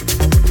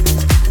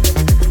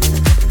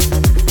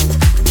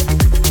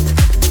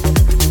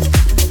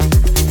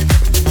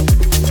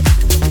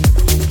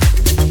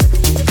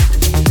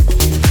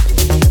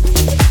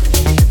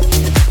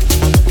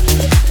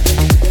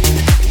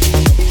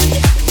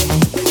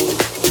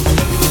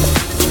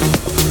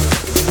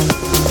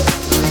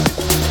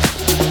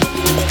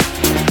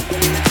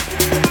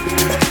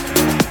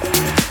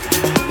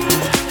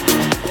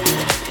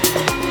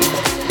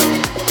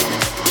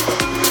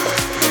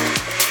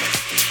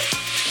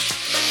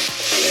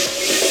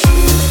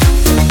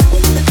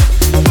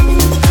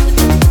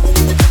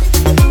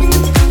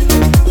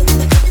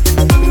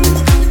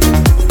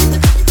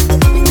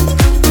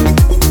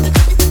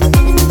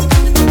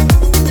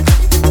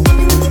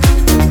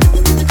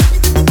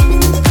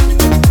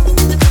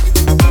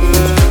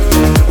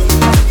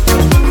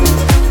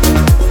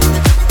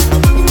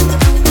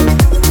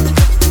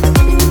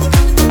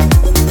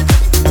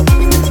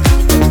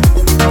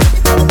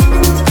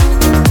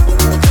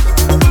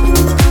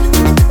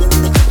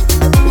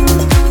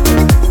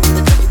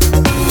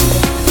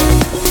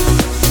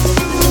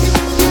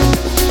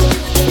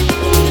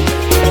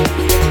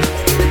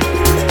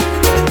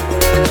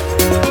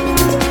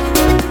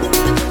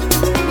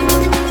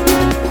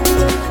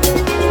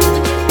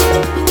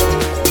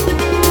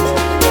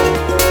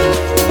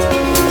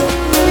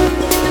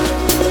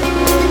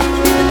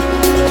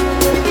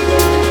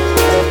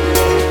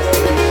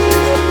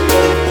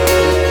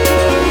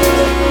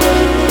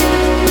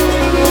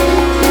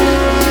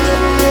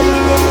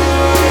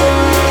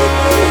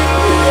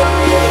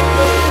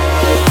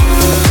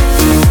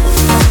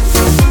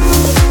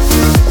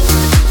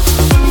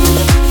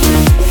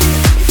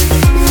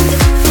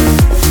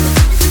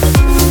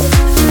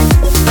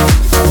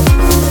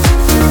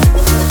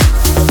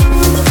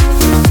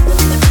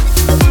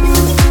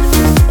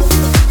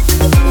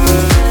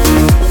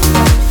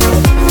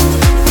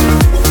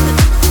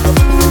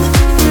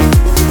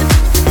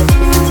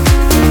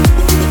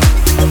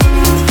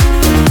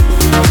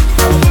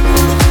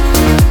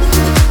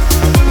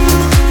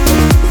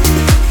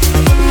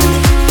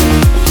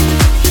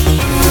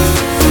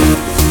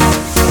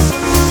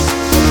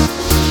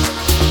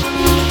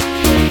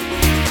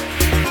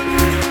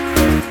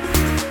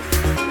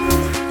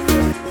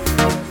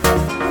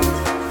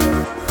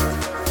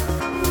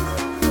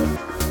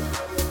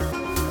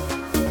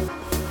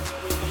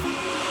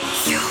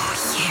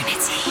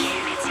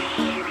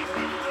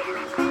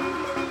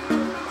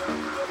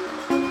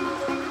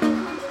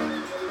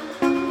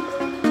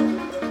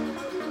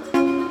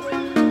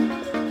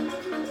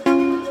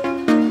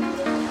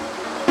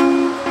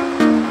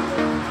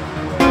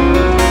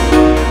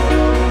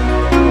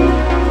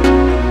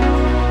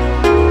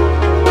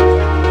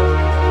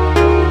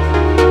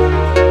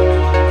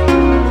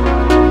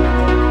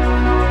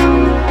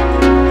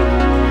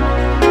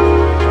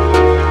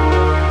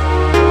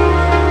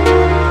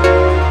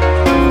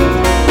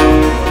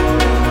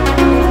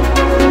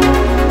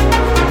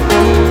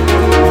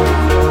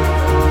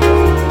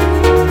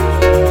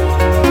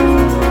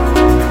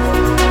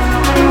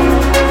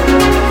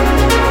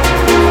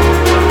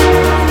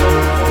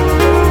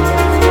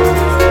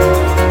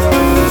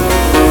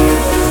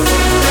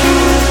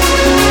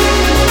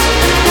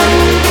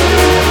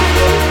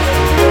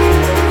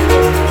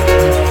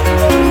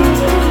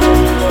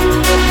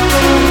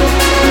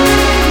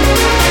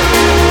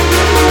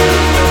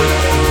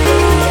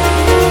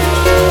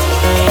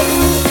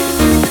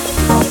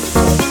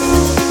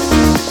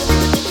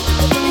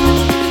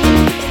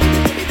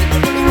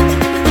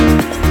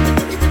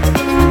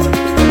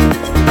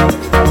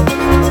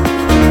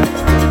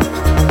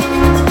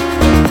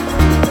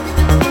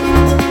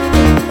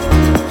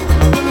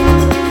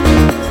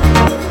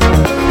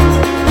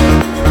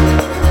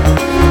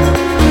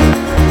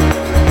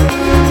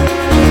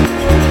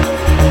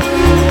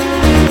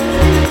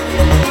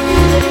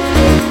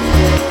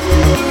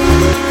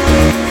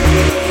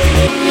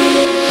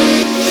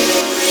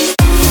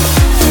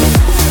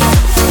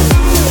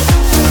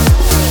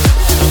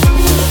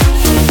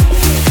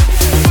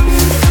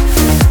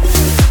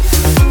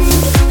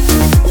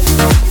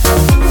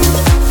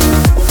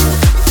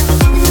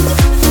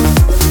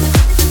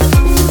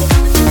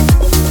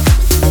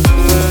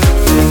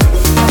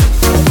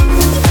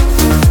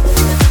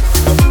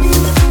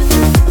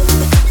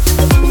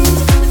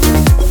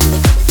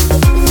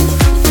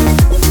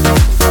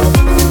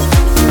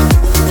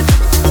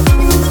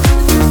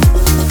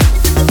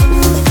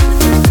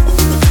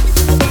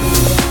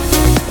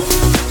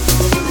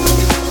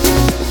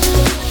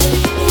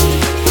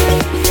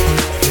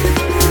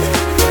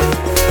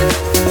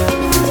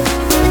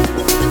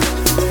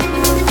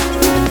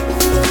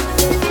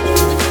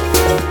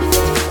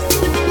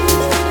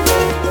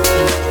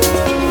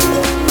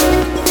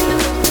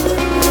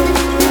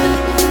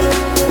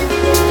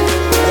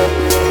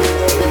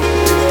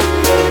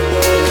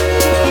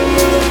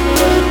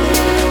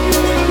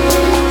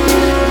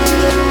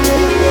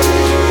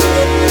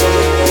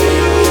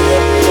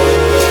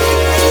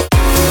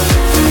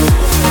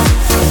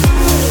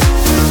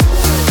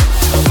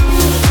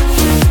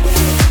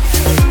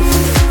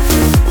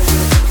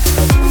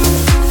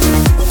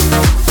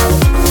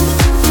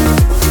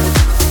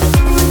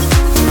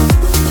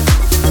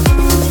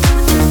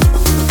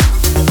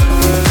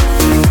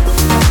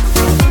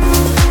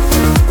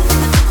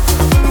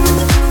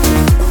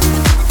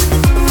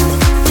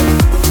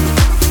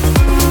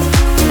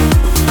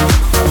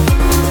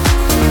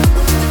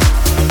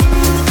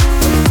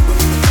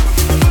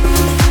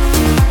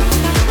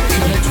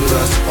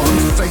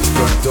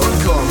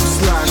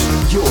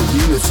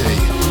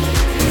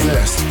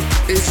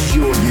 is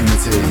your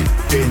Unity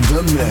in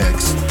the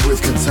mix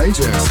with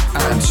Contagious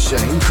and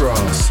Shane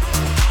Cross.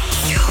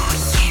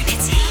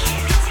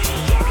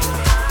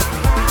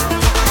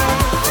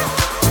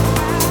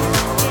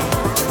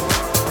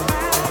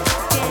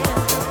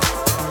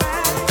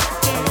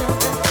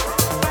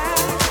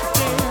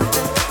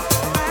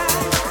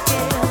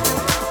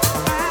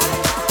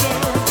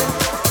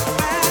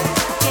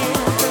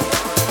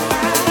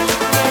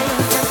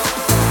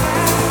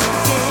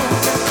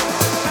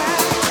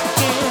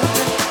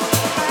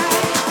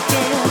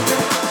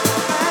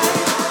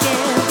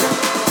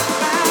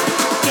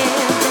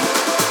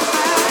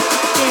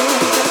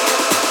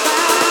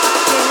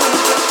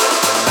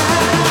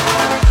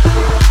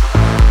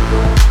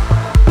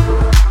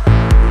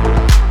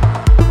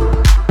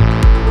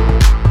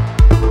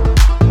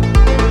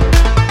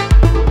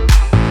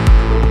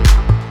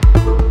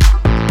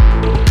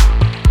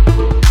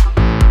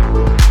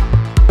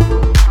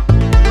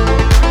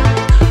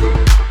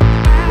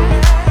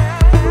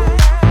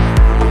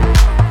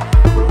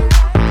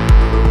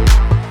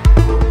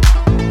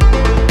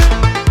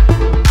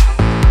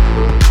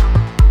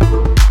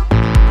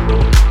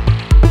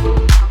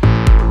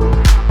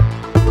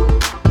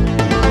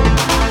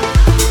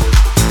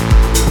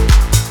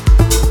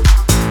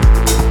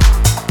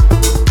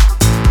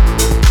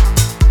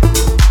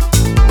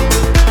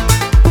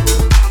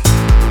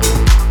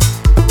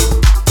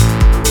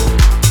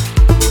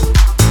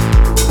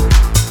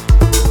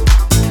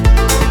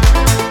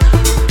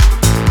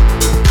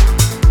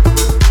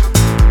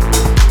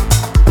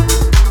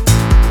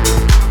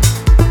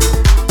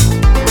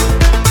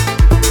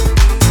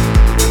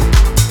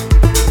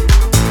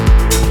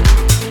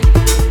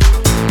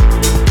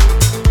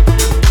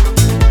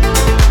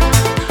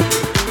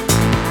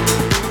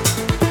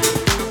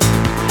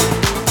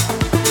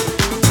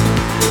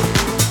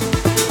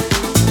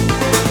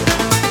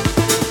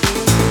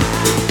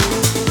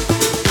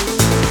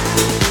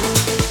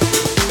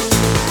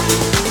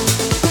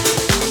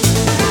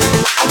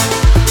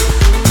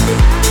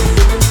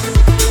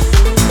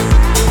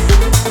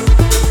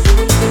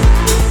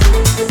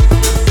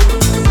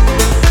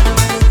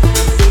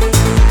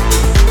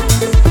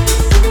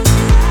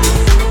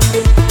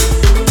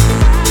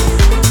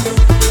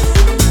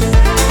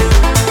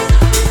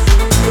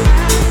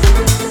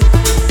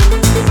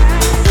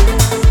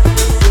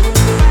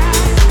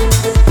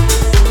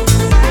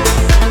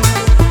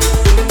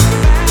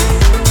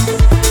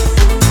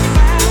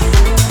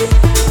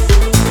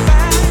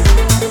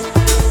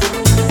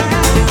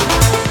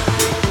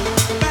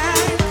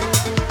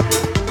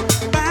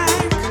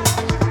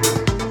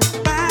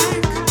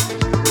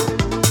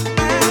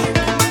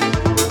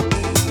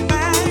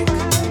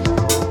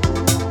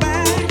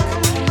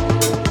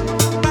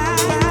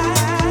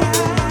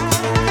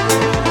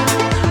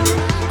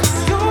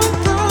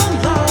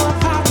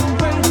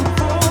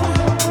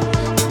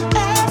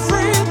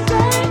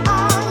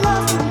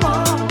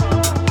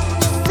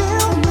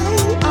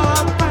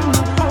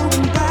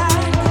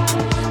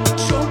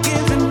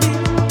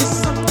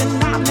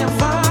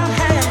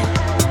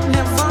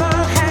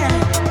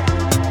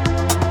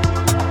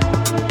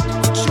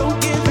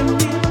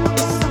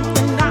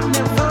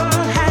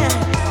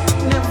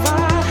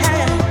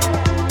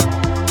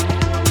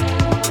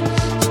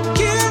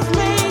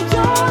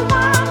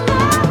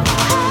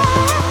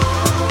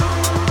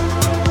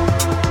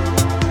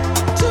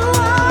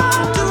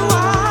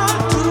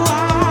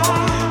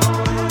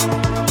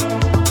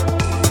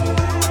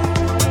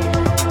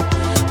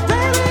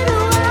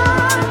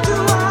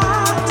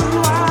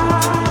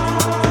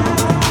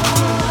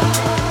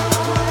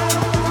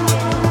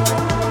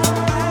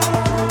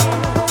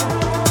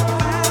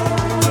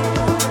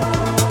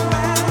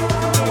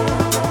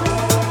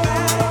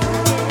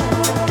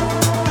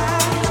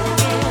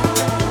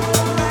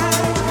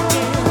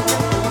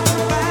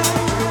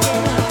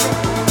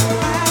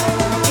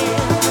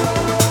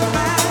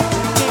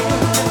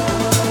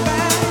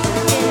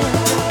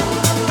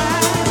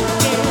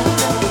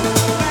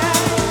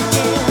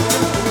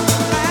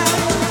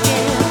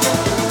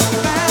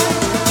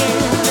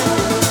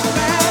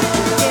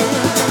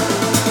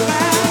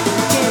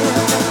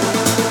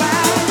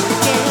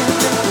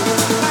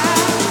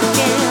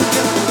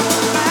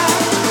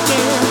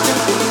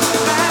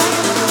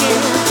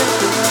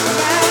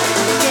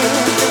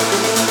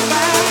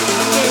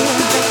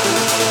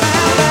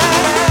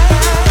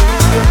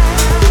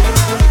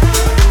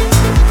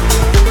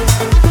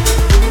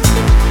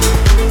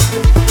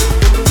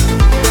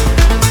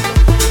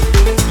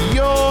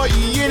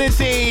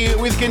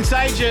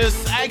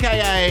 Contagious,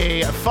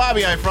 aka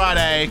Fabio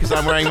Friday, because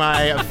I'm wearing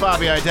my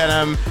Fabio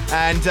denim.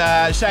 And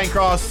Shane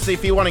Cross,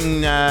 if you're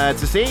wanting to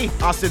see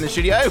us in the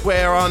studio,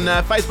 we're on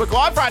Facebook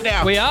Live right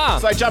now. We are.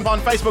 So jump on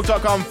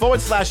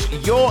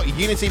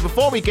facebook.com/YourUnity.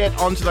 Before we get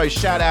onto those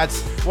shout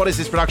outs, what is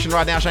this production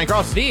right now, Shane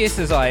Cross? This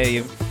is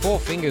a Four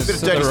Fingers Bit of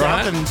to the Dirty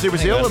right. South and Zoo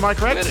Brazil, am I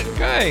correct? Let it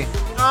go.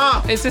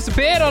 Ah, It's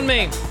disappeared on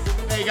me.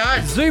 there you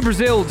go. Zoo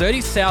Brazil, Dirty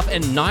South,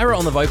 and Naira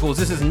on the vocals.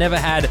 This is Never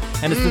Had,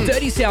 and it's the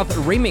Dirty South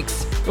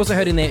remix. You also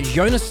heard in there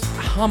Joonas,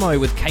 Hahmo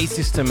with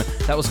K-System.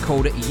 That was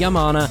called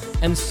Yamana,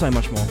 and so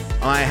much more.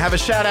 I have a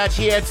shout out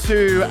here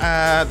to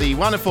the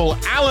wonderful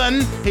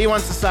Alan. He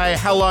wants to say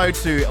hello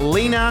to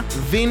Lena,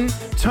 Vin,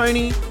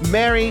 Tony,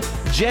 Mary,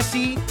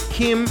 Jesse,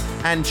 Kim,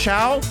 and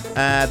Chow.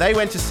 They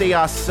went to see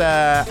us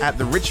at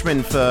the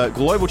Richmond for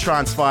Global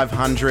Trance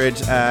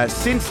 500.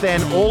 Since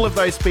then, all of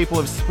those people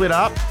have split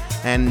up,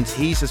 and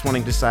he's just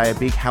wanting to say a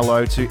big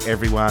hello to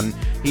everyone.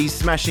 He's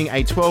smashing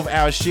a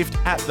 12-hour shift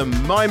at the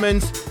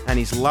moment, and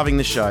he's loving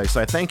the show.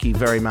 So thank you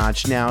very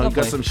much. Now, we've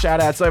got some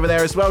shout-outs over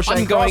there as well, Shane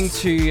I'm going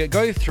Cross. to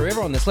go through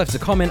everyone that's left a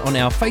comment on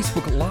our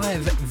Facebook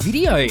Live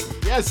video.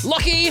 Yes.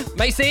 Lockie,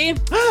 Macy,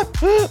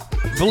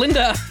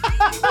 Belinda,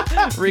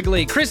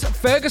 Wrigley, Chris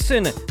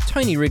Ferguson,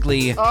 Tony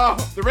Wrigley. Oh,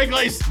 the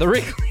Wrigleys. The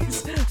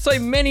Wrigleys. So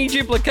many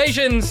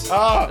duplications.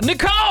 Oh.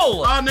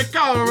 Nicole. Oh,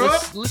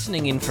 Nicole.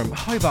 Listening in from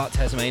Hobart,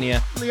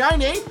 Tasmania.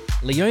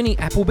 Leonie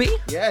Appleby.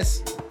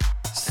 Yes.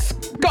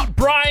 Scott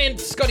Bryant,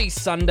 Scotty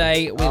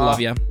Sunday. We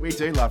love you. We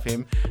do love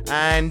him.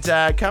 And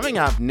coming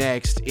up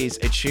next is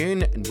a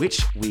tune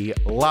which we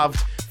loved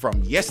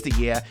from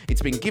yesteryear.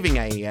 It's been giving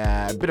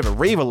a bit of a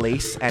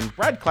re-release, and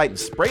Brad Clayton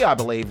Spree, I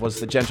believe, was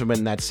the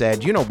gentleman that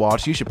said, you know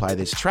what, you should play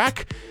this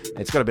track.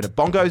 It's got a bit of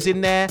bongos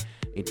in there.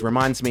 It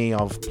reminds me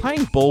of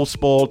playing ball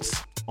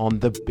sports on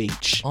the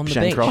beach. On the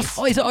Shane beach. Cross.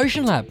 Oh, is it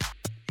Ocean Lab?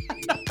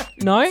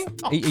 No?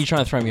 Are you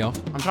trying to throw me off?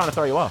 I'm trying to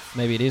throw you off.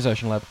 Maybe it is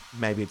Ocean Lab.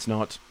 Maybe it's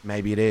not.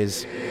 Maybe it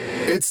is.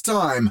 It's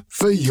time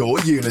for your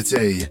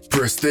Unity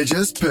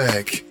Prestigious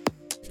Pick.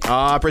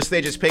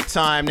 Prestigious pick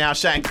time now,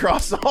 Shane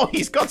Cross. Oh,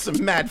 he's got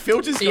some mad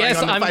filters going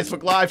on the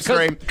Facebook live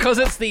stream. Because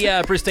it's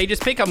the prestigious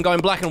pick, I'm going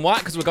black and white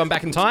because we're going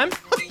back in time.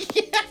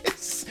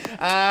 Yes.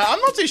 I'm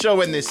not too sure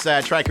when this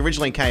track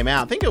originally came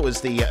out. I think it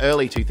was the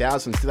early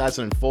 2000s,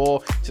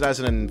 2004,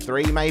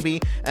 2003 maybe.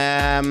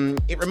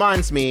 It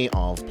reminds me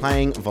of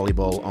playing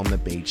volleyball on the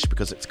beach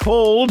because it's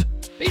called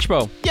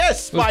Beachball.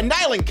 Yes, by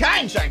Nalin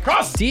Kane, Shane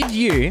Cross. Did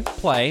you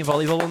play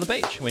volleyball on the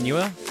beach when you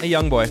were a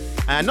young boy?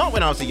 Not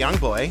when I was a young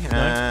boy.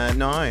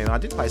 No, I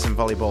did play some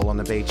volleyball on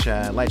the beach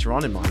later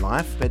on in my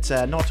life, but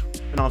not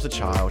when I was a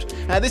child.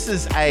 This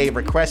is a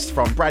request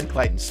from Brad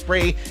Clayton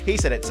Spree. He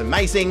said it's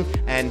amazing,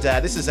 and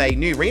this is a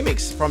new remix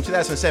from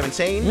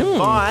 2017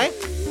 by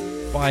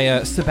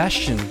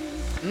Sebastien.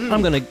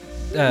 I'm going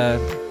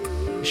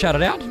to shout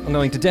it out. I'm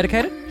going to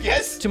dedicate it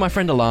Yes. to my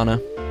friend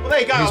Alana, Well, there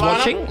you go, who's Alana.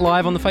 watching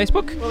live on the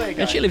Facebook. Well, there you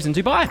go. And she lives in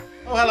Dubai.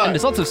 Oh, hello. And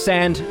there's lots of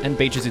sand and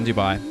beaches in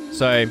Dubai.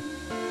 So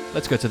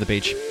let's go to the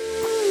beach.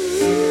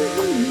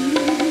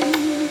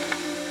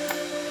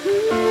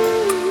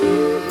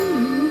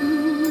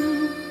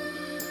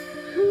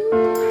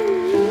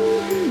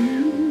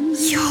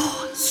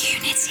 Your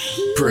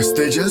Unity.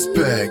 Prestigious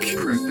Pick.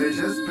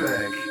 Prestigious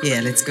Pick.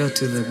 Yeah, let's go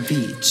to the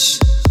beach.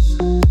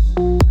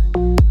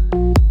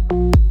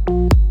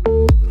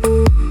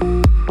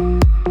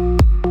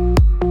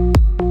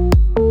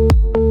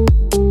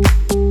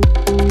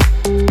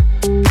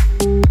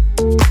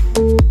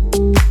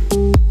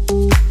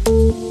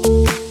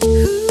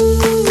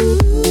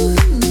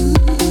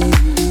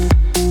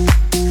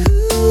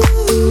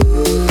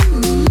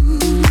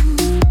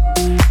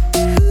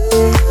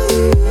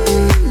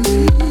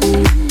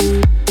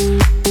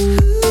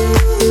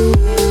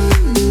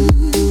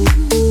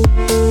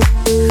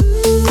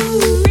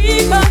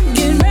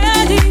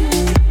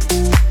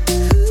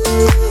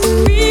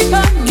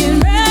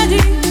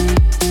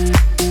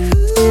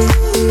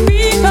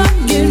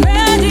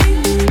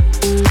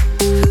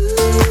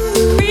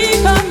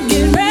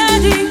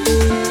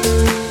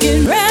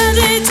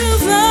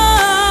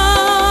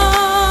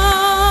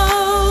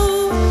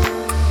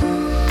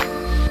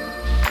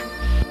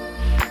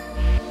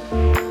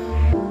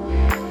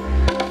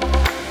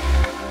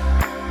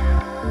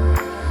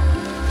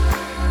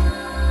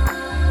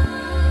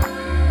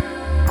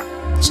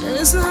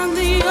 Just like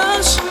the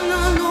ocean, I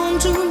long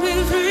to be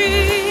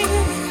free.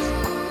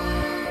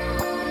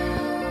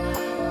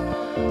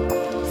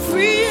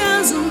 Free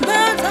as a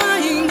bird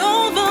flying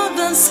over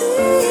the sea.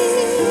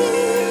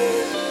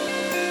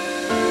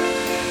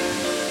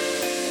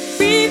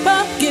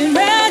 People get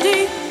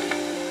ready.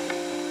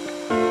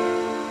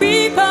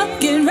 People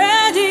get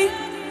ready.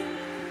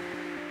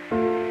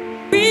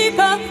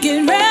 People get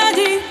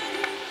ready.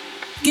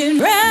 Get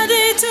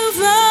ready to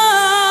fly.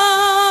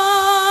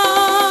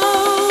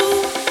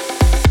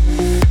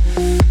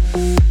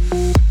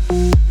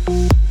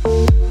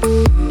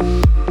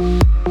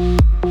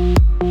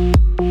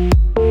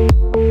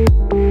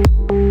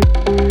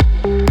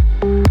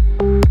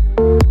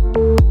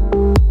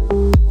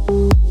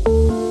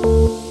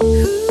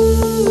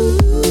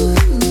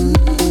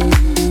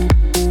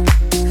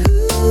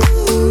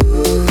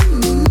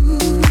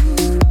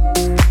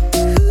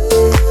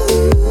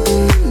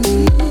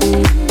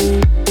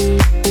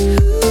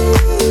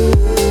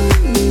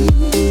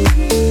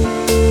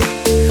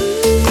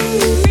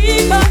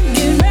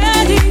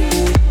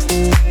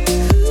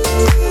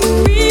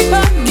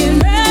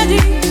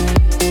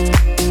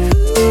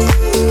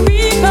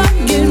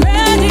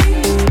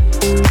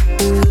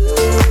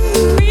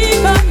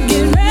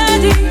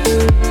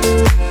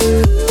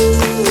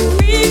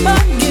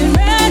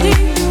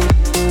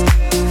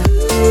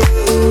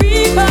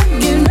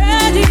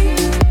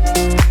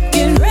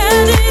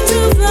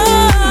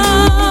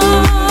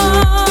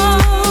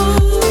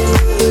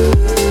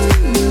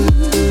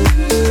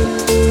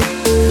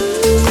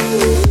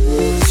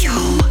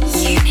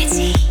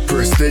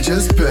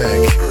 Prestigious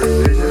pick.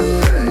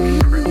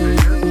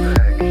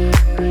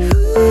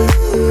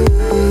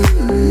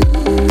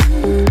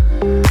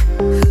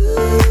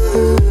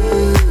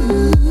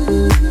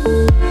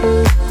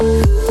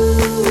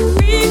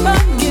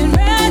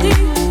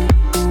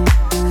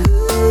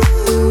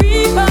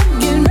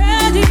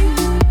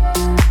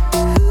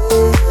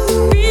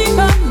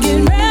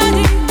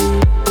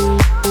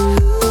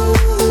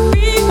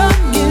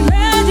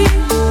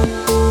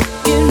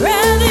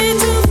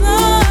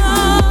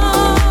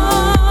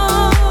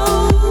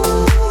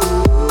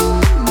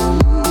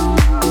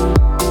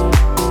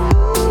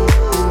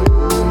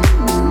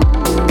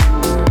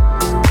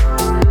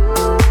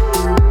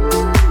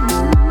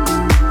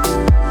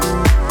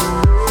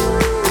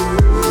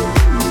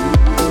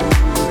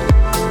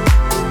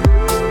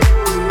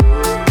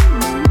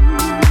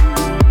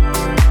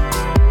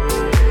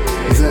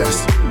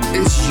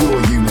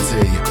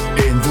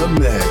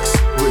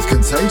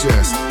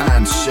 Contagious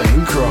and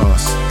Shane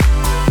Cross.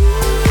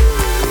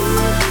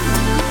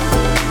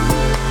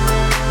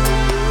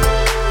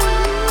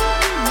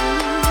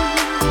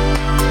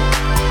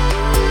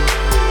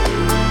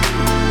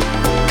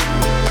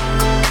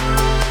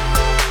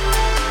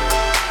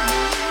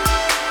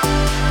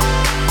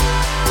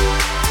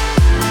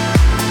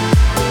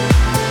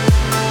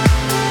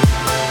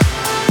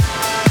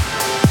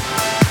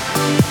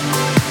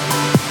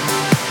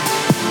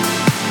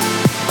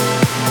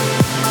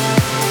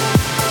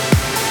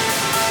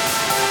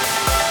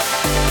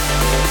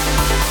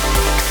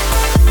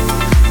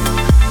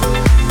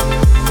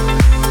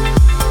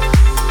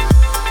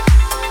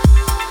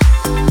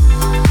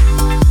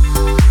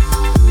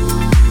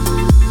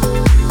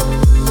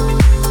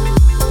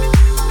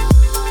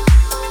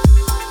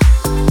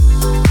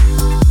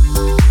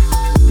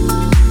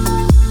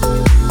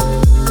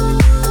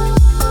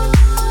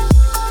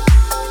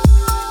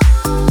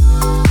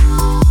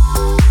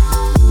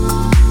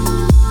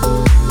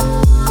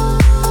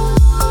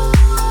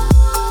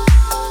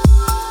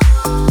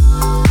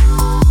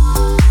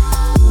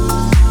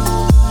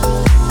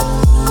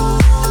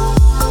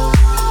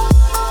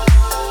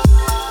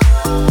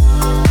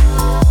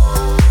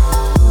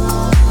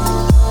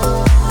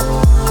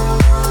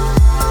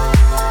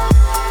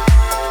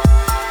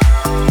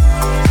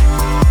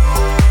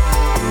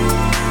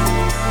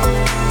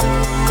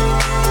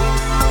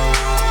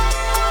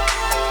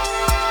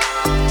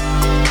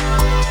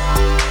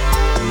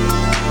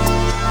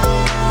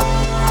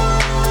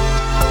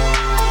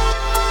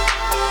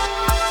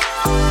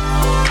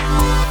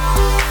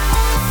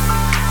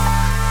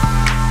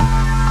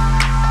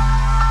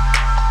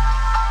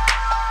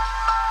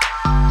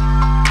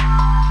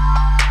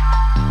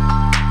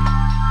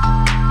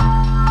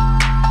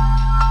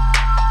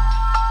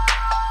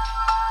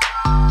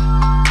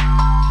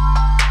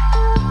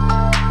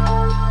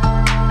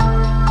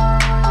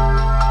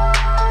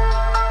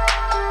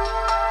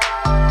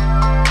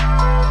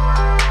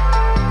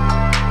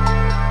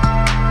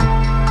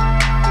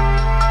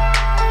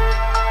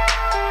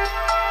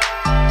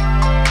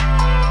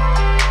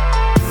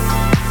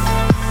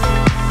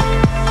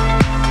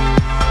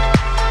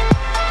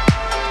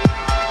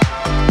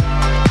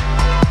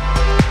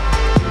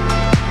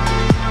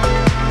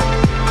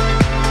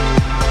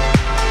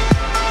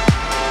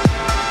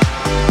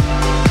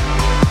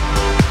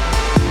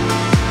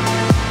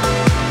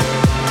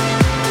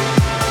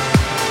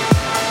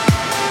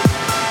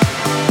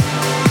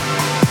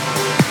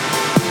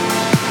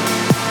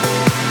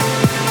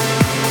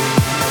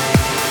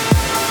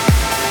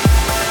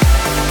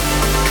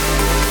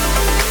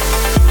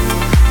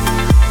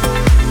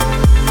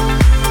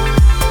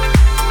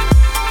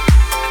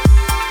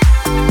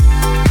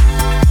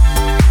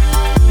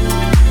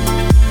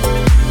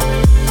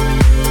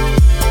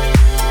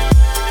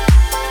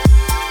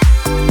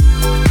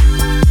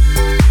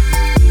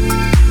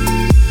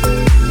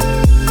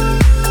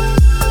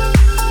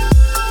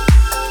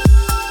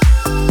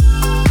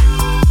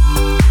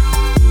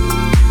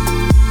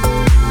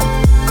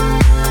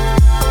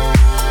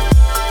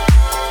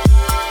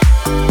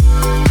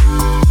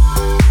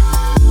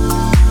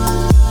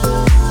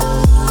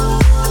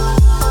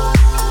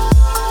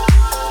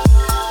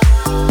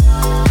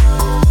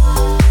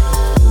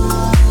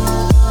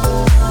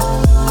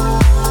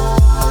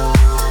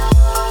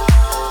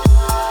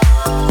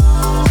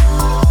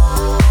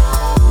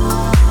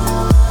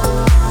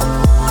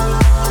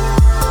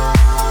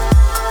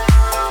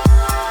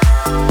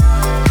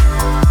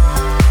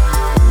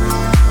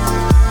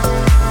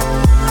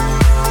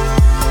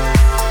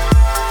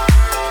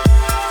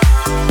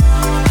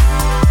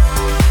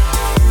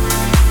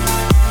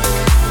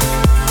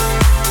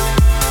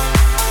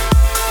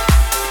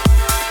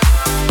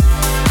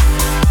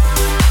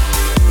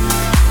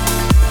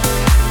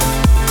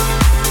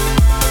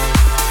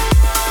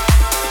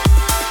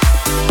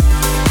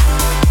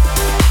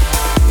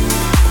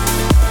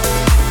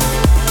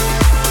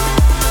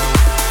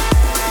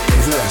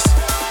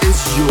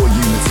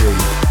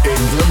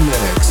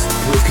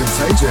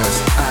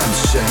 Contagious and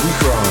Shane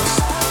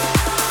Cross.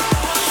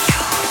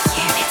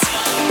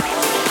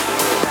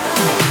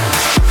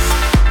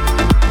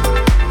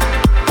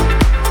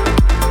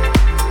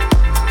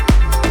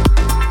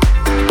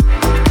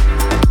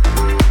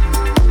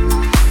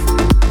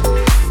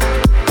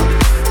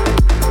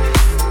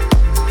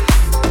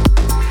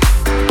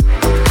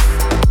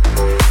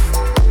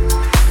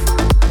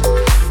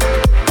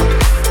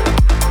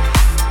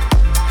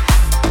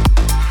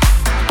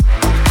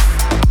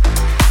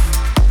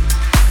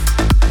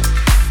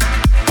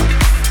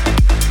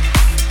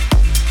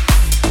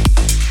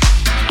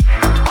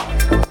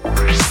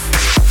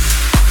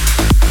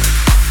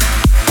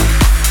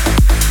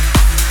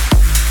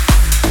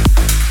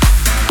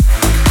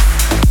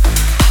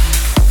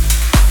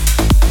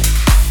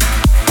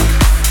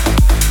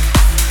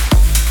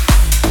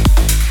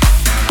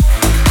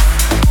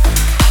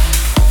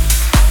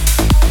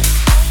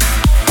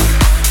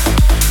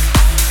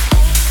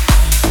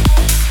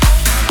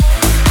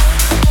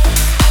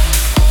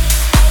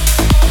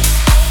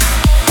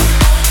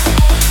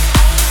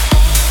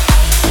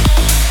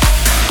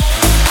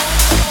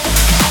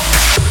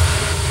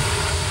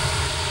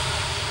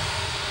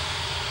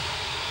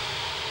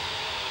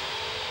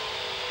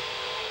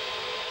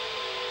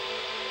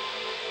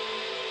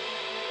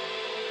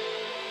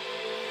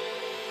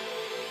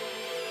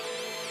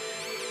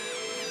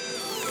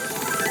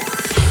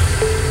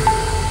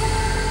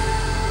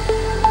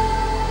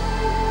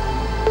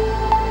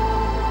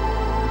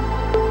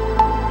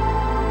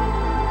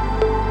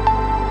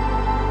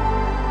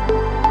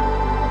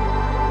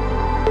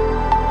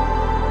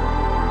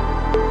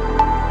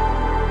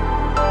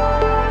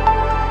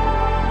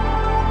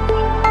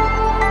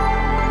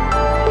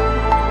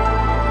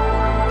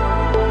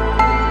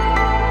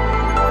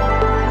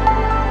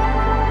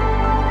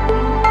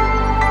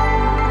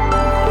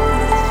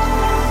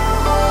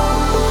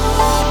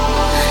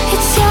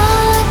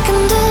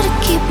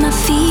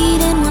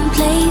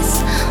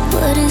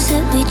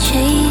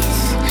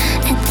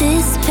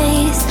 this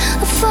pace.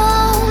 A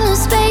fall of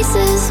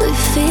spaces we're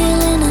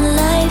feeling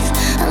alive.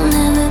 I'll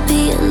never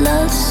be a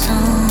love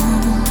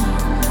song.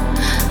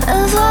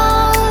 Of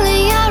all the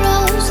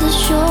arrows that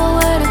show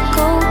where to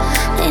go,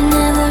 they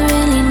never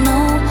really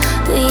know,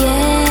 but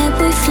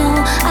yeah, we flow.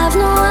 I've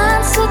no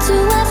answer to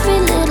every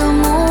little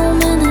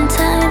moment in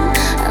time.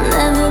 I'll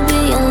never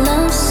be a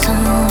love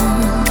song.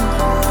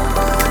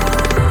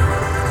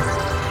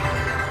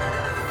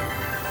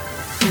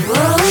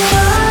 Whoa.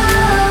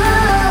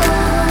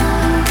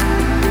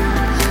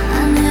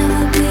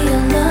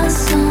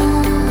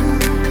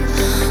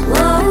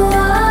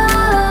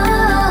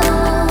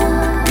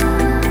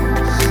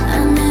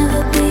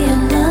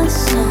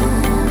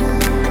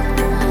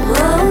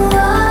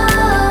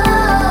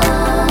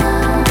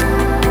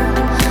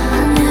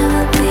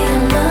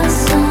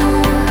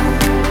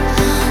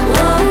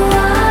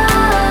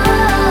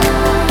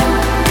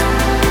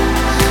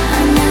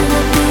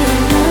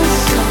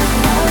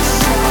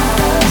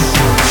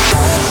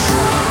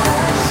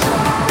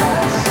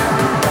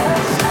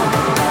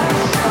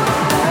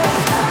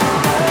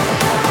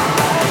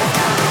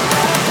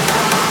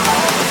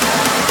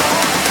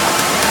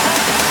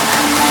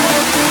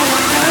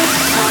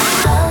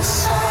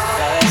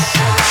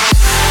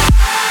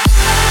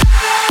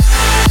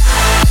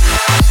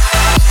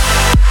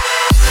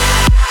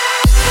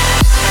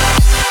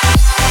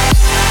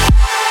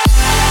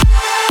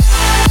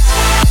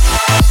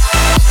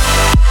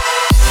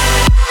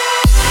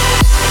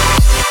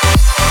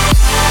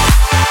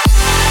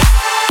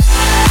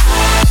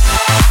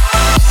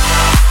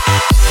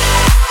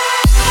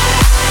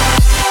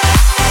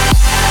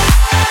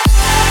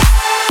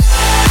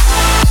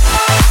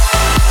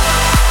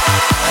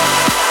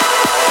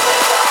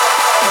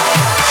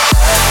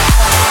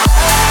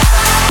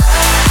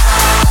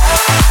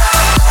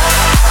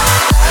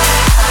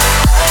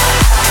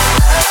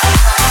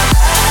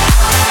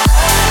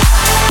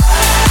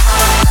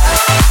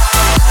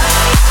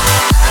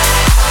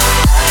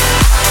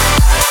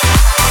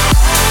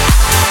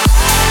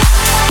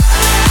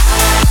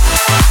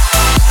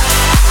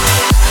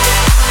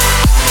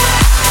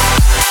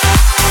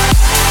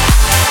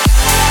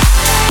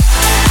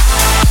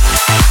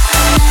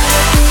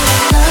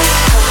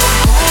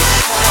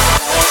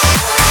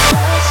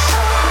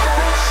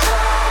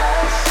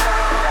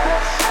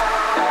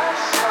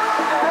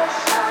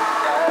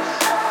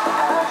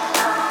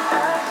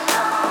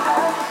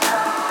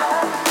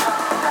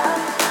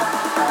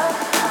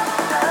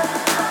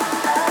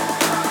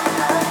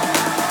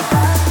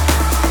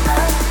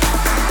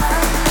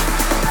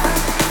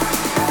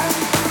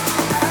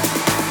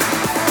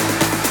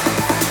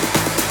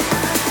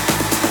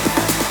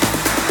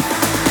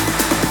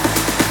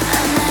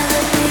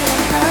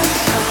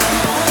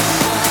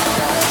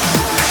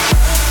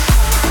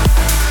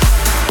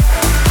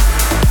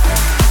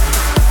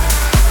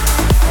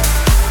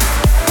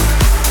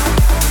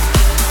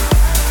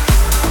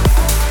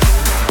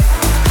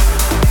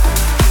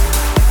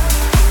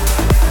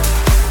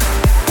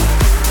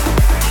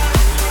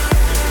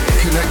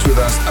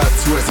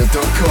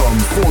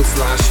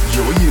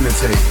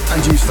 twitter.com/yourunity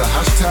and use the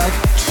hashtag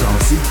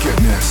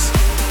TranceyGoodness.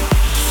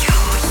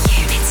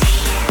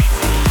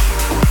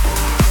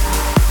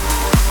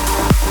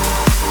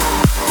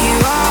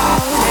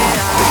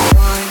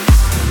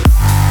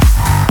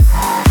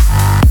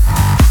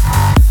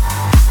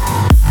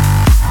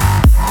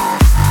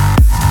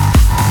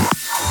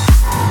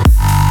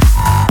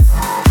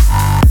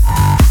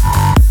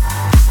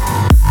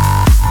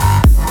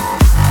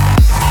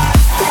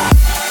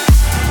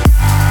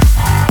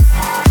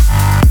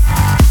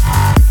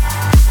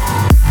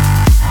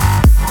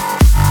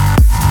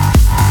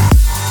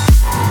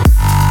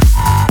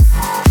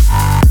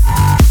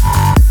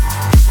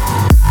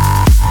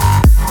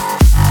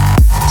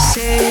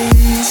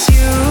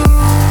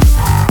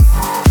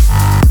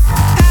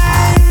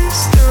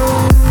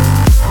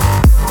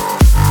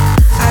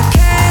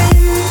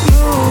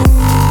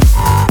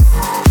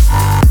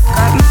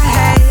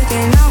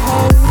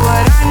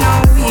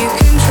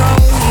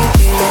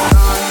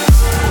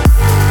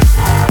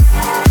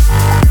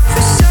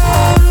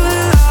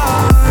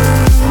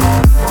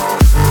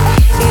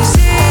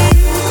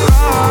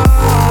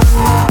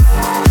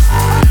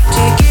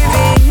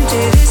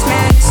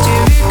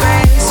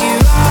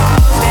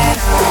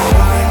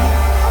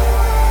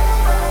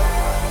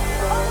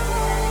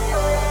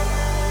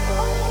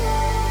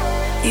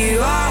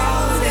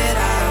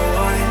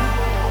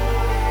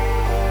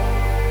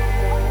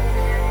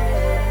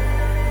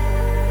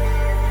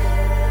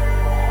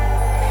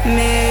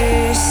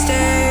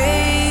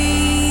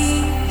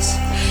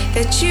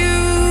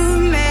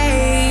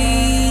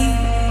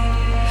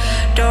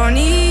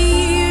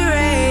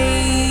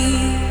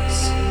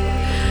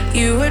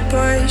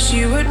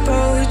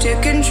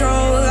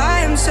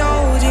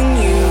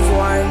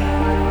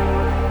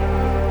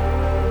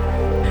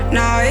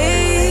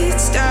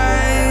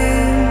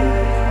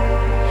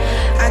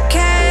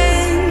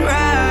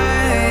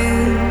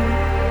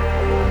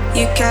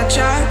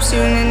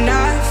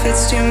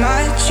 It's too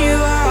much, you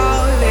are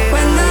all there.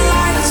 When the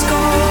lights go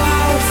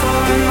out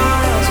for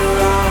miles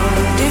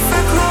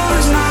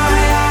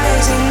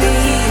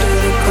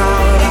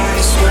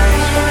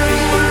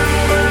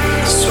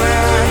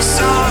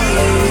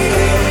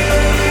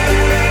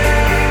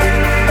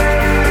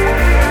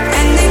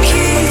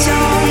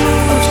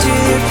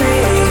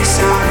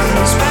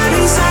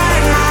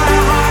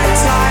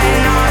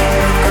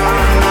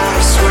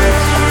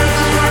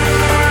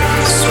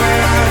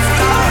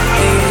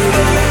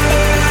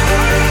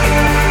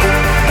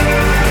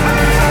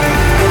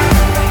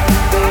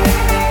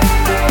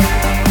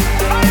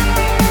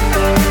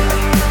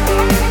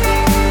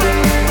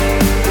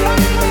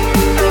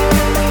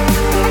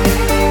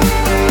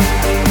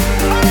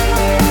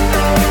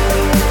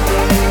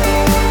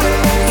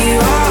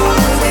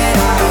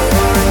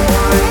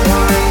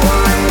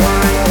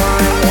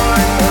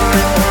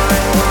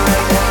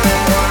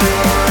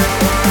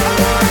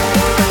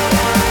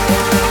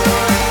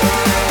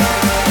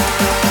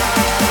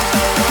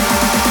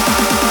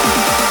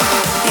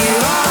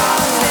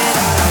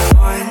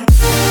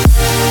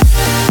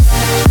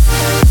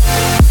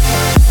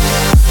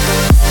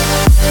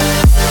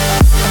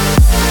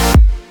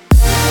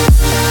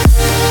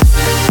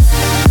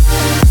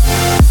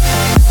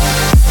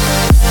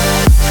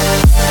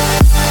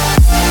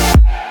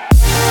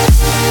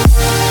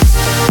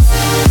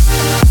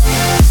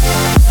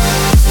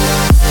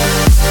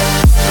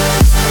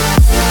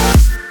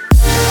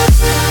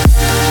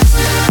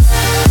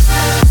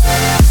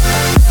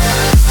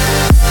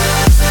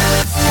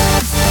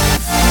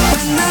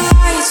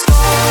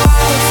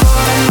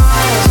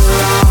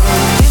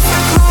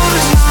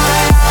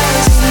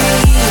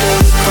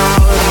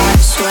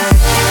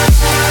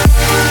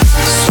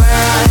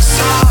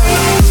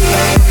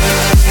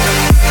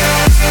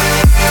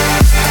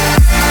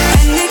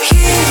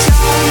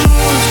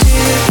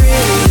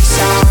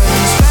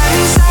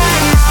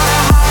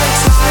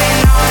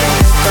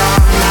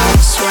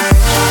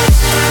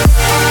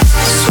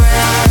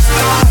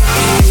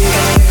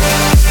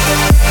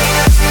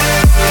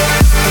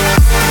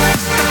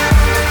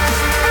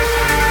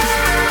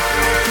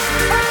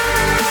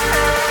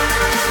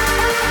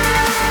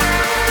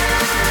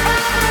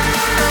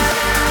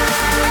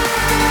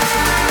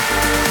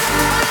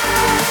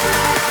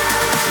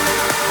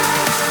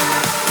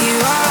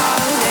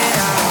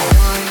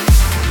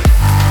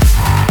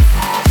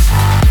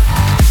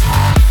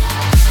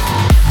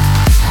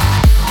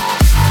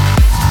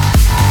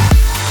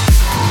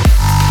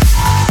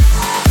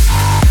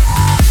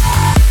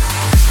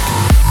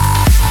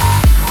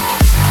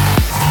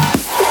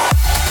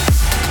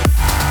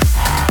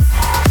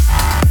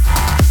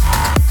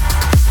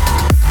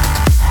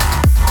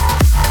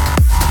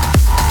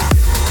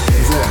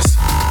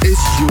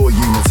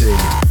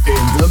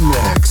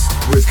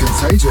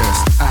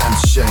Contagious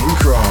and Shane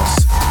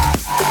Cross.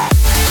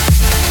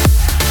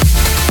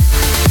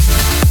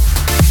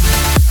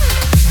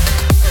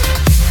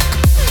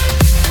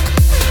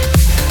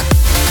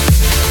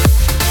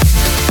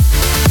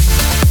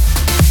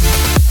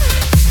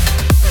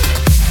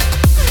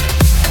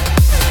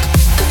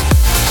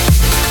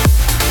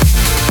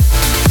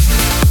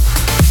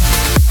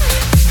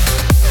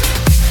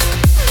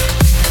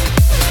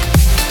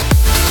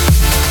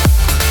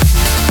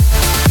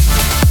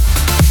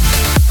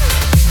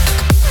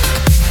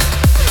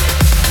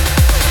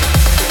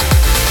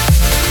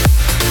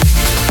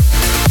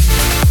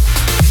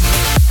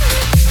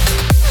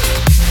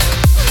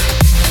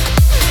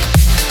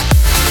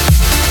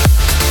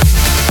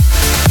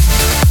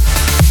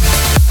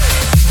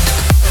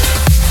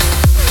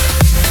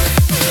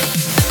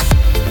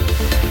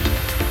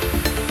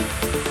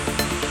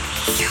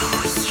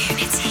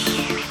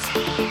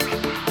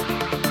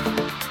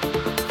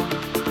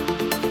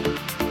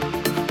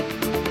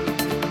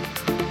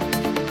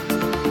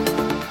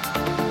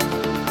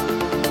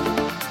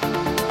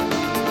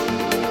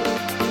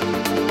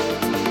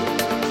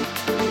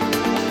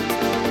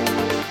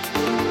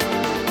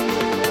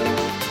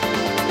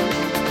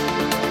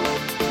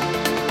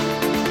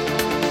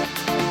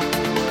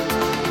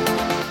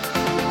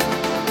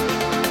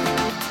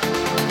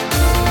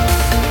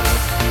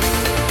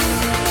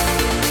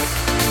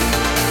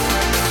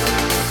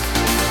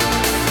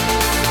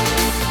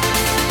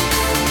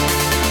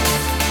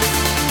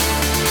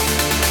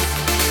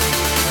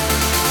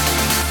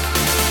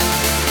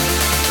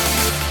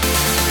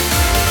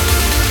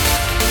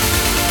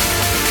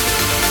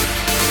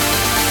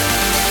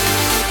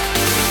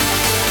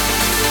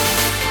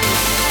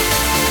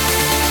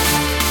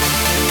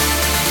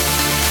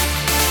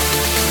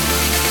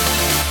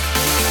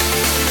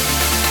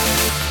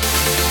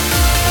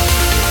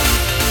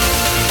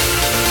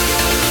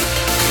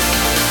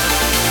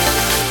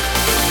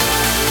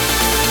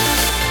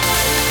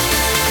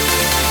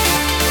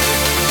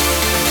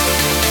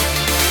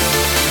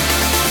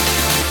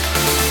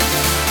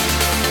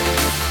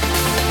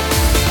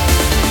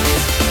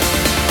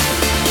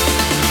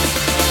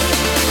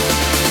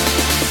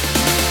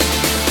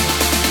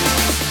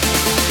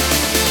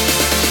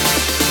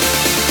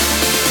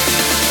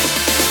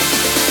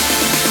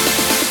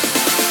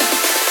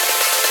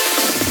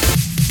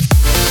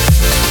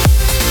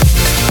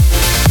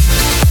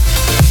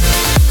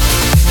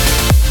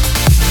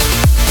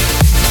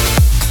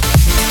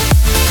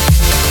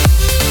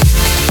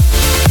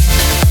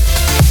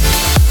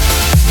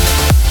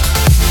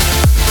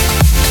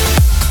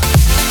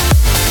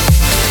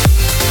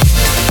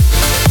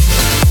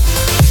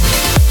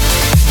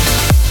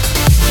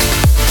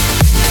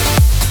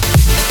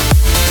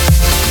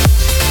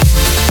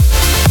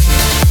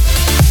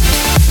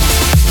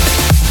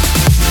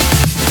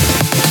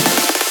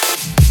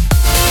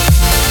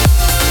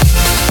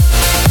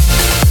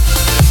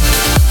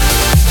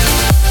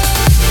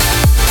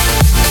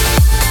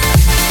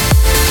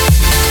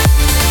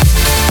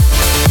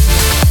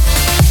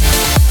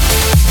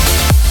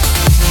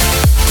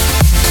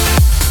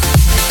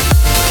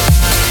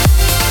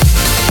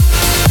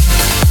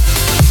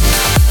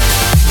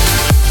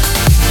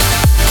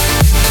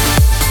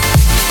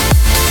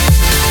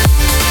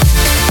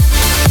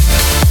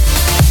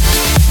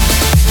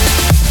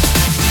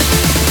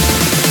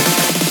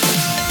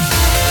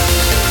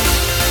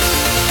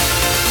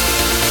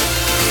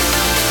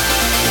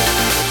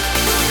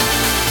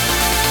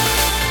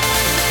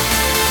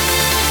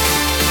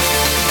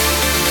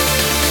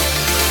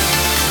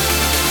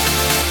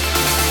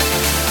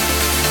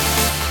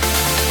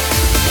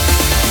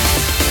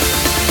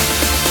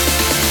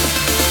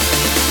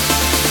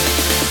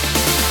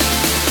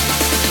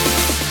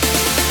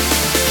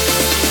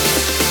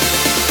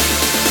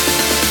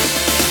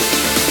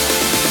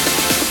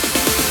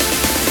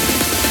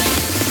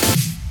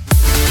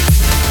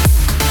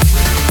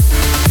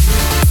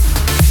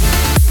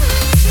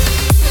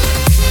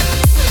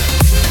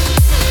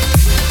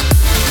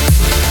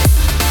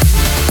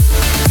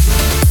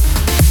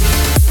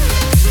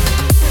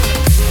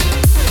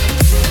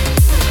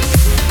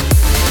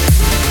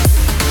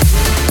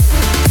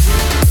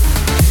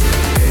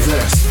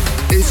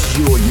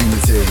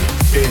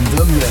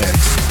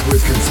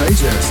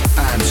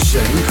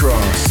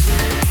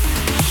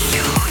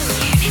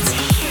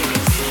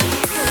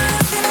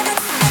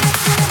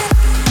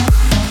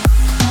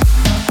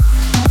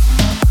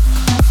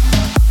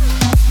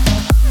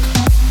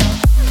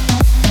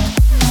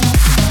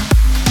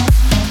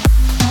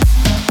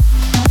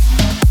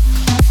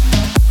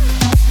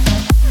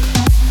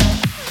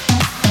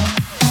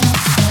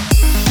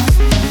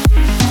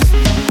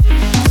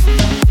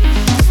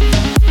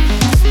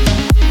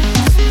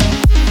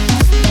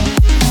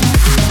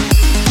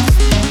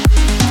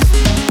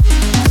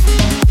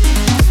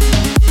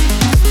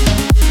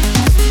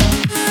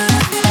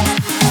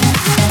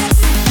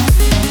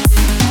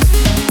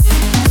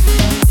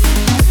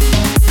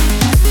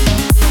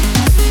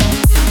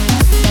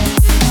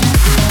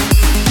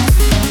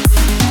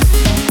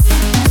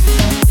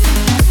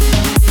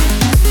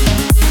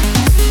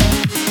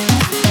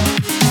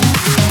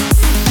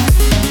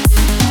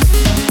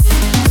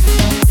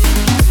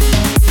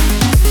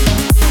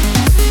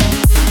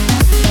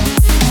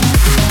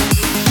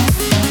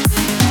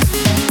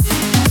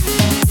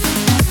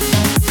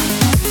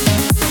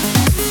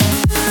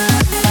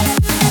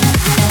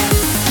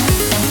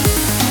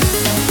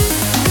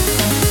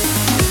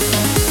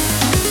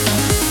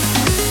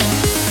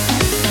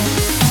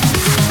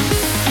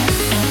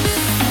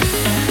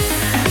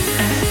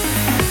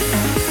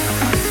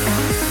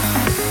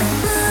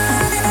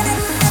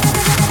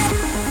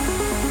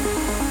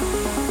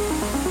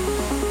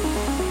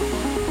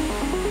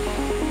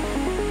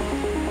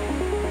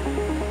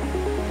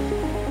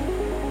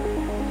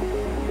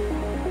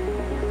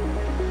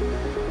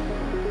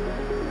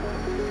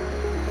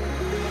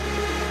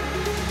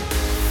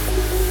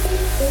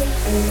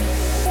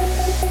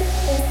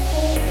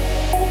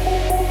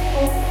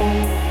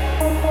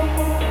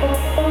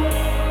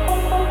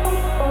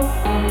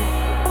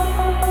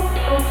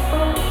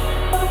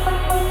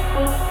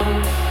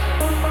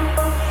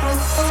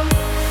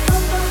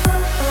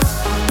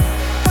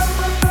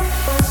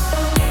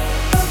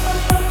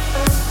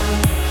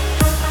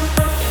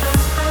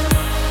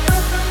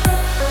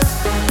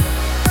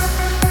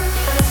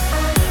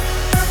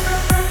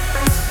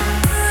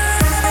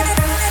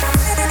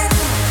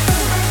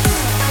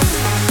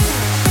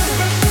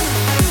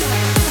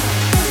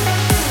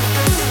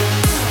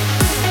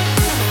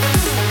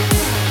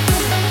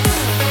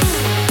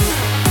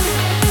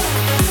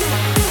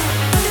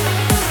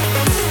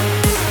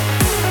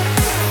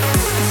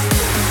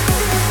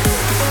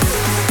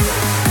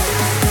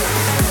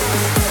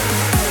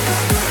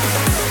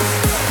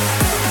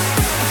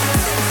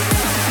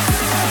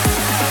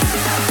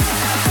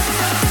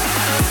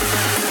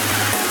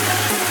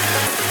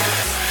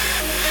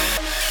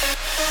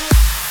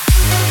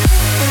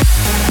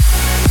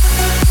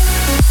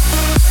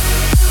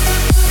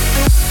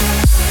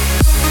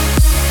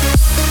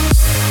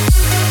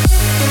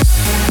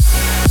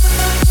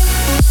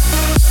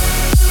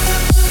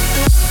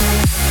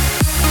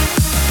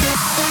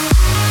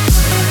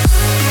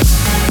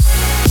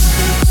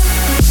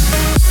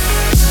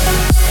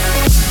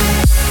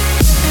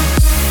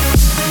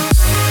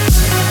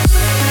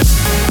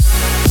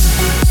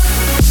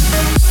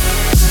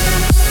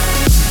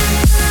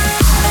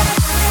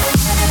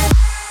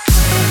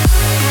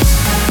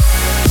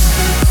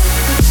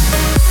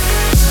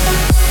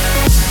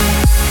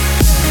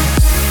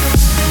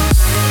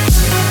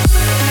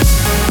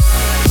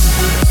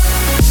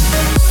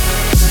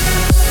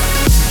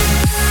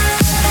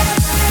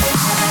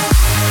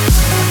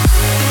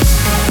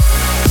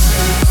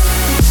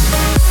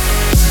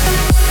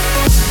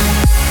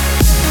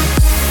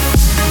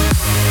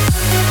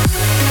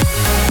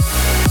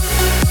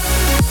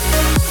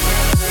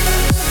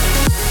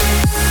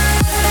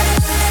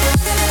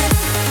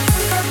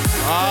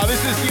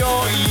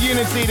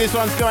 Obviously, this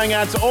one's going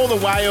out to all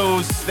the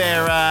whales.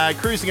 They're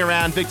cruising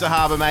around Victor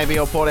Harbour, maybe,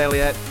 or Port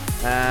Elliot.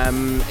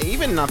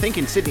 Even, I think,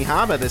 in Sydney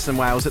Harbour, there's some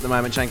whales at the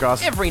moment, Shane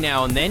Cross. Every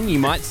now and then, you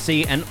might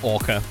see an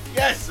orca.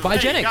 Yes! By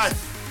Genix.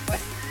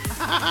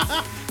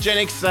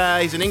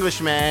 Genix, he's an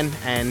Englishman,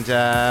 and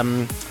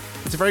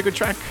it's a very good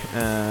track.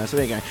 So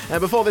there you go.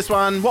 Before this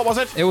one, what was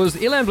it? It was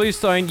Ilan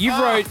Bluestone.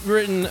 You've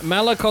written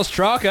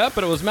Malacostraka,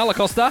 but it was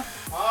Malacosta.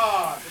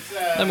 Oh,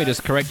 Let me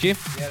just correct you.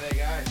 Yeah, there you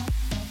go.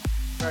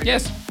 Very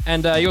Yes. good.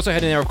 And you also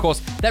had in there, of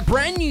course, that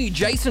brand new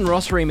Jason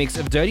Ross remix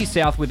of Dirty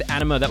South with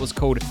Anima that was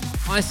called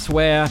I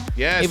Swear.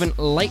 Yes. Even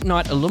Late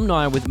Night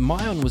Alumni with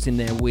Myon was in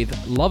there with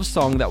Love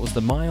Song. That was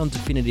the Myon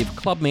Definitive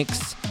Club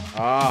Mix.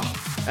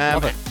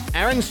 Love it.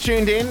 Aaron's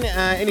tuned in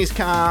his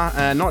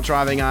car, not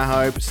driving, I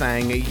hope,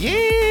 saying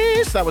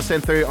yes. That was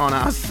sent through on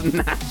our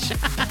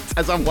Snapchat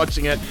as I'm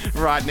watching it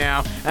right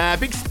now.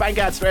 Big spank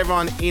outs to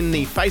everyone in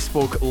the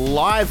Facebook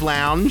Live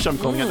Lounge. I'm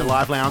calling it the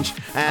Live Lounge.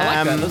 I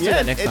like that. Let's do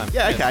that next time.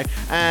 Yeah, okay.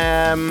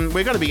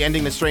 We're going to be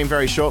ending the stream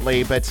very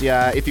shortly, but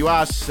if you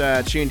are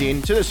tuned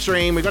in to the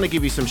stream, we're going to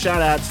give you some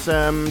shout outs. Do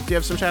you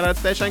have some shout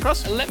outs there, Shane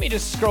Cross? Let me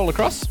just scroll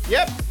across.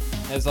 Yep.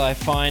 As I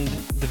find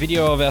the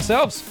video of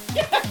ourselves.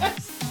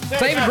 Yes.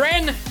 David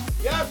Wren.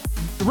 Yep.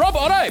 Rob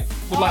Otto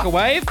would like a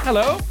wave.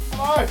 Hello.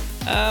 Hello.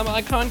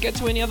 I can't get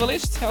to any other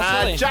list.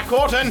 How silly. Jack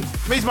Horton.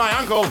 He's my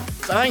uncle.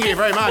 So thank you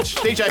very much.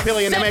 DJ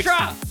Pilly in the mix.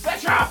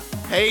 Cetra.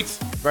 Pete.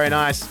 Very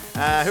nice.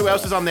 Who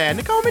else is on there?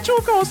 Nicole Mitchell,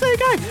 of course. There you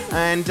go.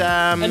 And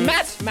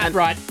Matt. Matt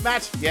Wright.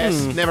 Matt. Yes.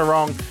 Never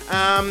wrong.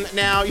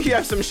 Now you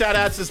have some shout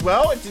outs as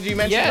well. Did you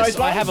mention those ones? Yes,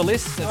 I have a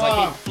list as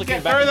I keep flicking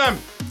Get back.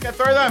 Get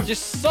through them.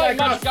 Just so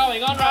much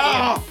going on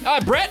right here.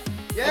 Oh, Brett.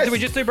 Yes. Did we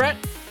just do Brett?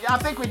 Yeah, I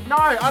think no,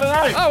 I don't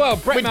know. Oh, well,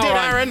 Brett We did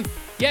Malrine. Aaron.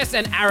 Yes,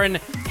 and Aaron,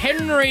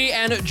 Henry,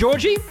 and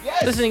Georgie.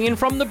 Yes. Listening in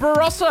from the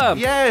Barossa.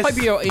 Yes.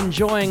 Hope you're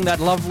enjoying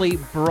that lovely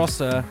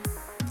Barossa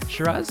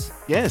Shiraz.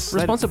 Yes.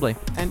 Responsibly.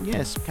 And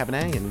yes,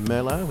 Cabernet and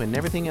Merlot and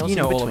everything else You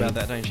know in all between. about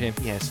that, don't you?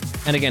 Yes.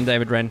 And again,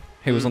 David Wren,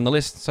 who was on the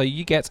list, so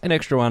you get an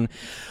extra one.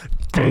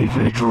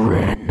 David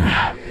Wren.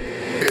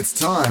 It's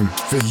time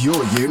for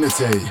your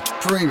Unity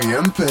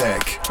Premium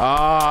Pick.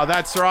 Oh,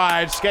 that's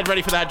right. Get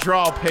ready for that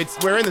drop.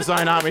 We're in the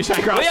zone, aren't we,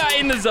 Shane Cross? We are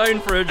in the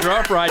zone for a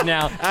drop right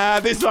now.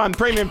 This one,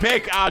 Premium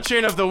Pick, our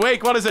tune of the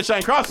week. What is it,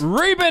 Shane Cross?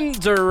 Ruben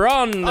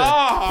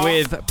Duron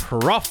with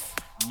Prof.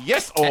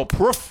 Yes, or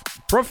Proof.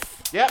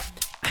 Yep.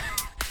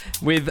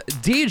 With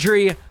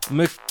Deirdre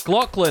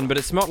McLaughlin, but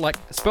it's spelt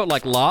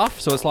like laugh,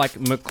 so it's like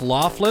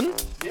McLaughlin.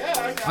 Yeah,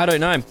 okay. I don't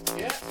know.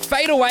 Yeah.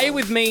 Fade Away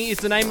With Me is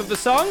the name of the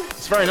song.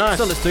 It's very nice.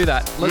 So let's do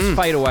that. Let's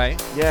fade away.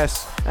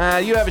 Yes.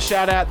 You have a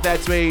shout out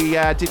that we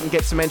didn't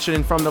get to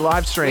mention from the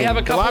live stream. We have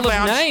a couple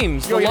of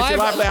names. Your Unity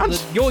Live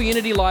Lounge. Your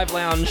Unity Live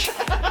Lounge.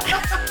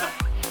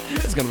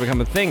 It's going to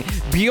become a thing.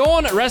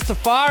 Bjorn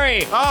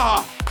Rastafari.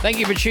 Thank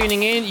you for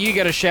tuning in. You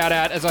get a shout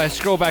out. As I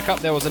scroll back up,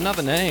 there was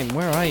another name.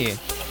 Where are you?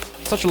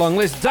 Such a long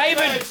list.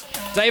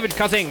 David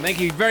Cutting. Thank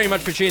you very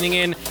much for tuning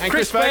in. And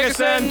Chris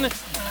Ferguson.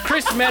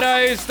 Chris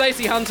Meadows.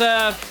 Stacey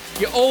Hunter.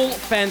 You're all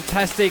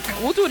fantastic.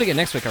 We'll do it again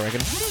next week, I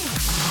reckon.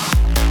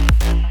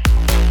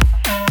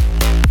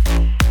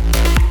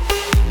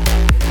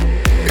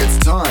 It's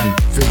time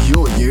for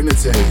your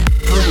Unity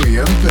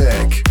Premium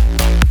Pick.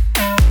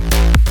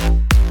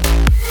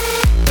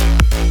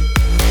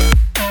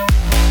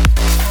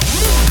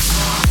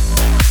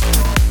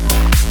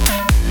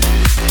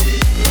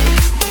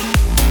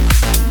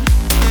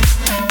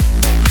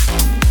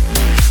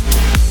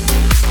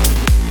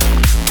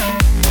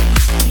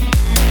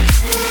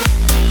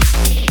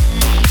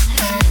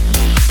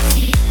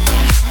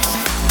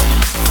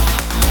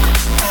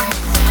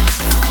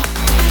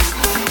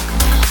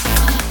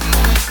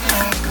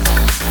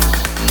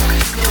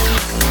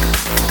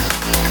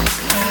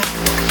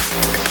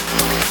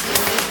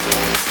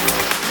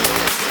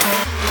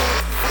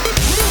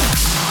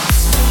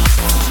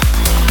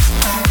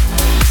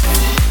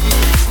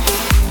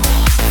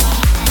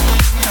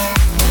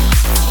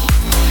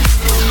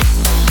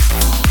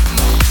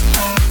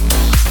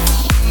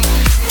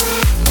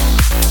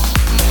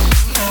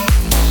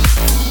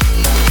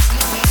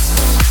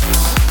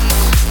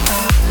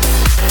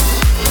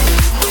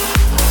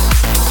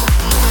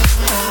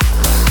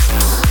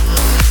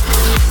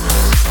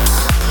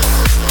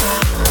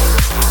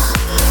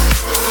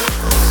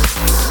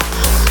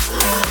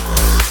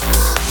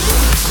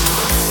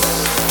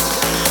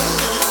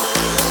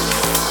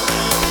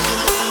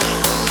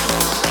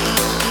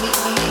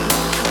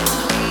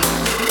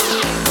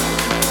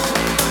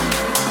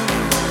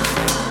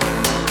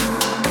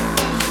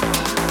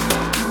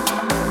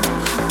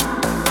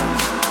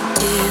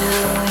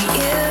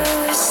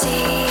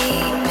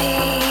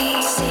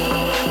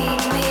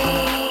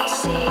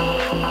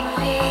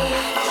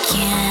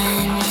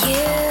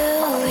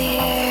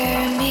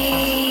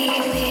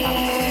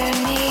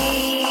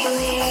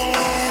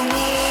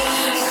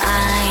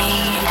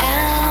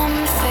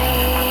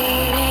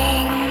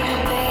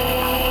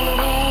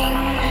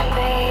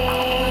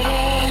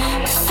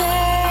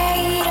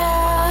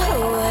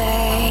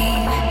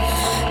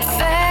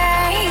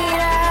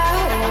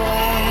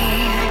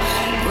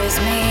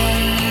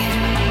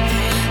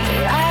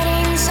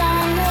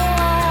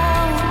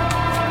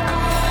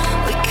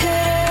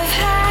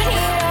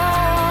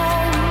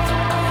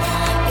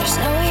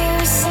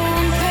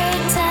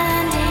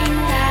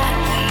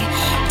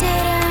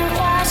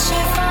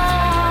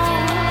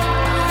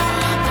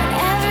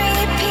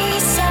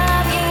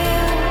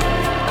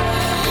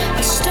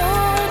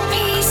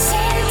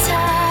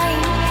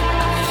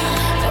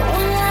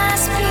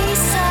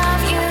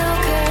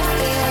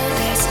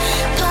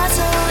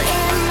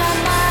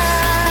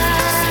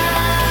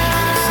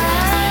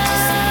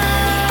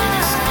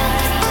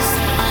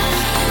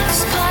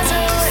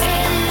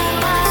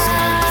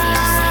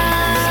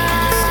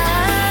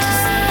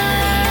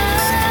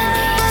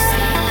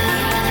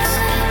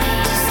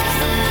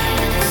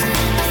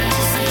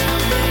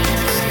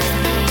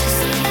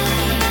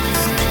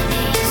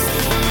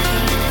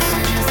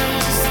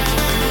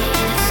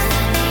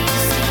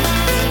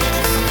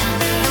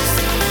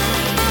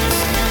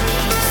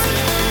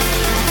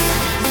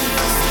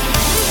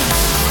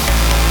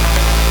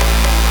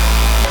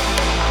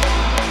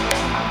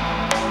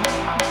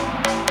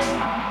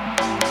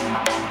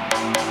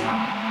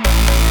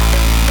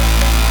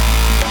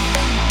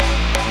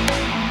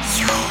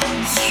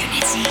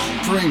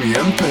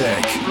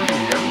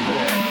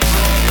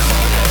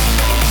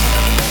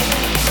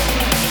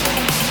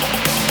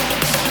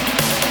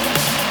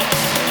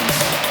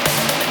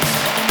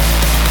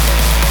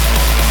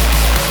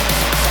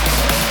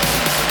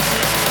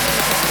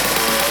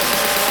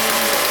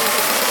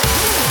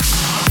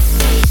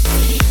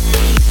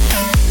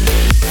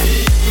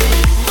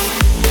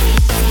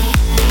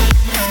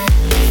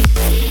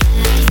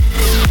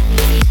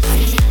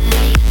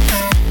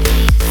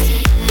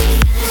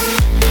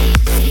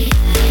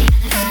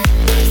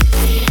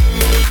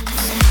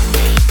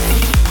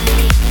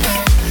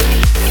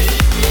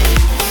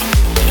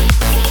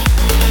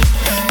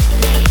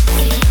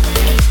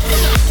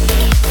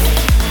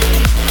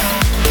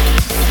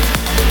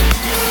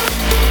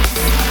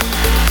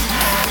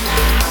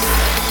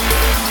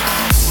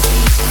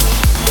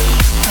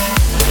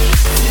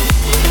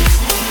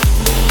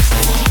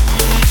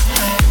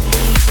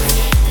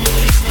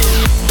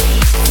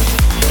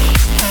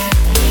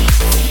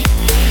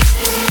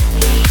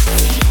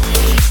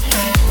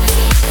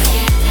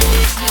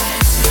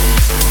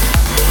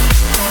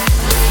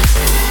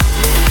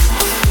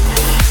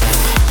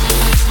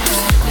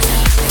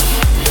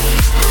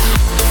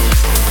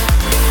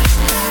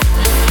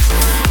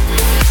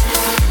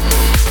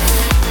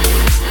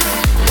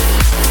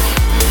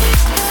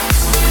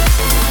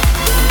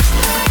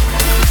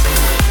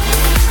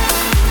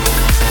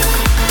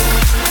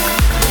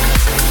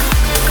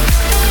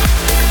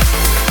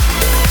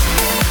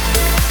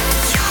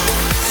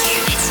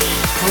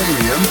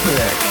 Premium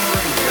Pick.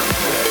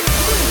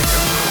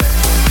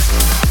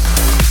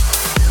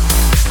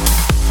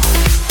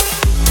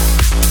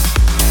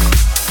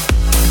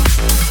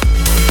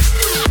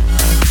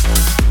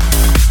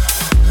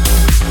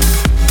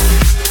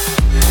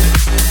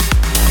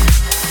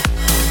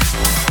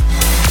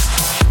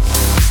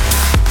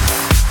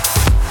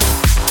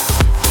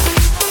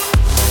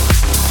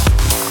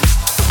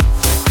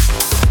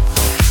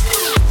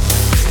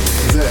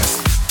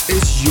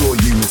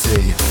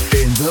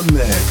 The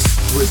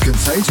Mix with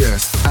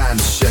Contagious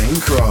and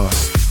Shane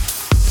Cross.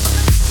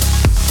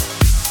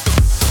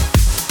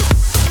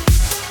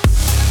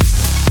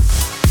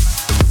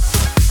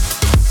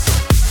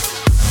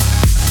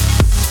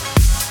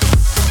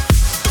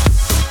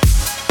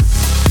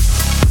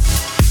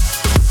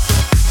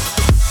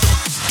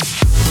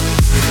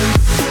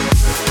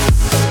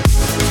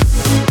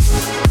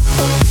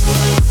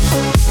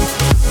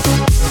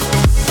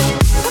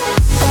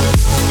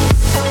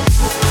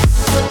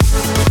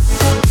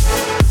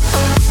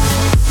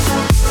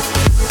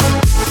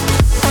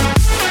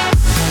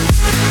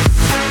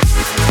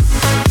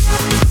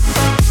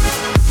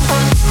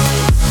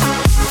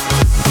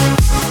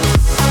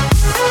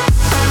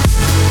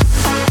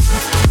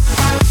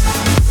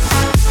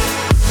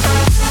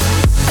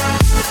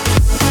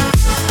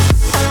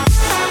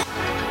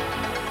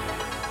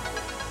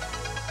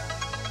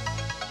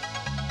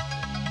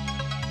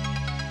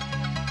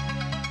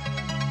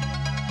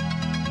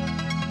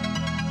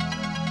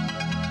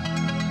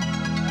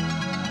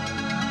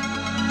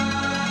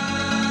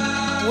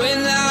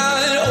 When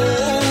that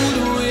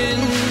old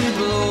wind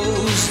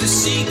blows, the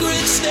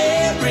secret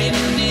staring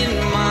in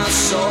my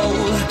soul,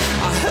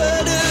 I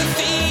heard a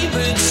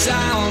fevered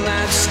sound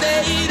that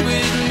stayed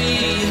with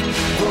me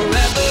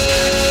forever.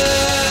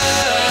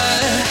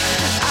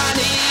 And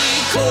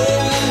it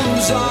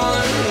calls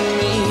on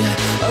me,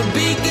 a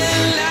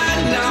beacon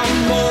light,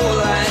 I'm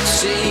all at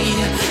sea.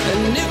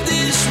 And if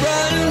this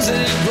runs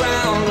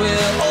aground,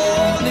 we're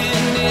all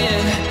in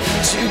it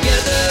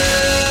together.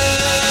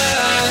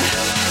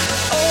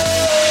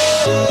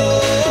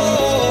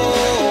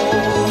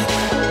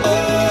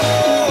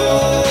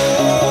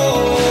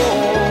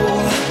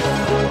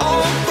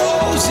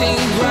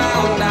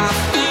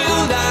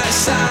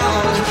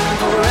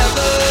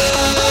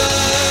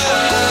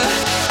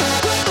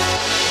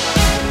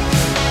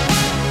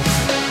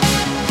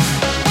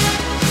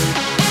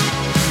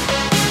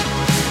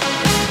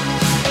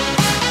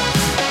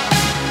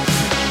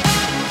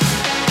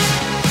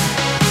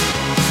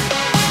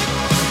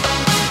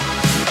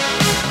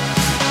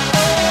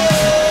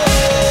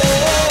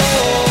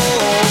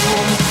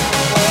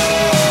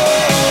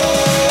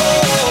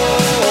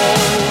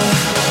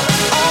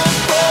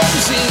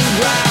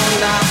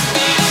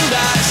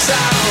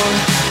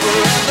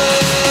 Forever.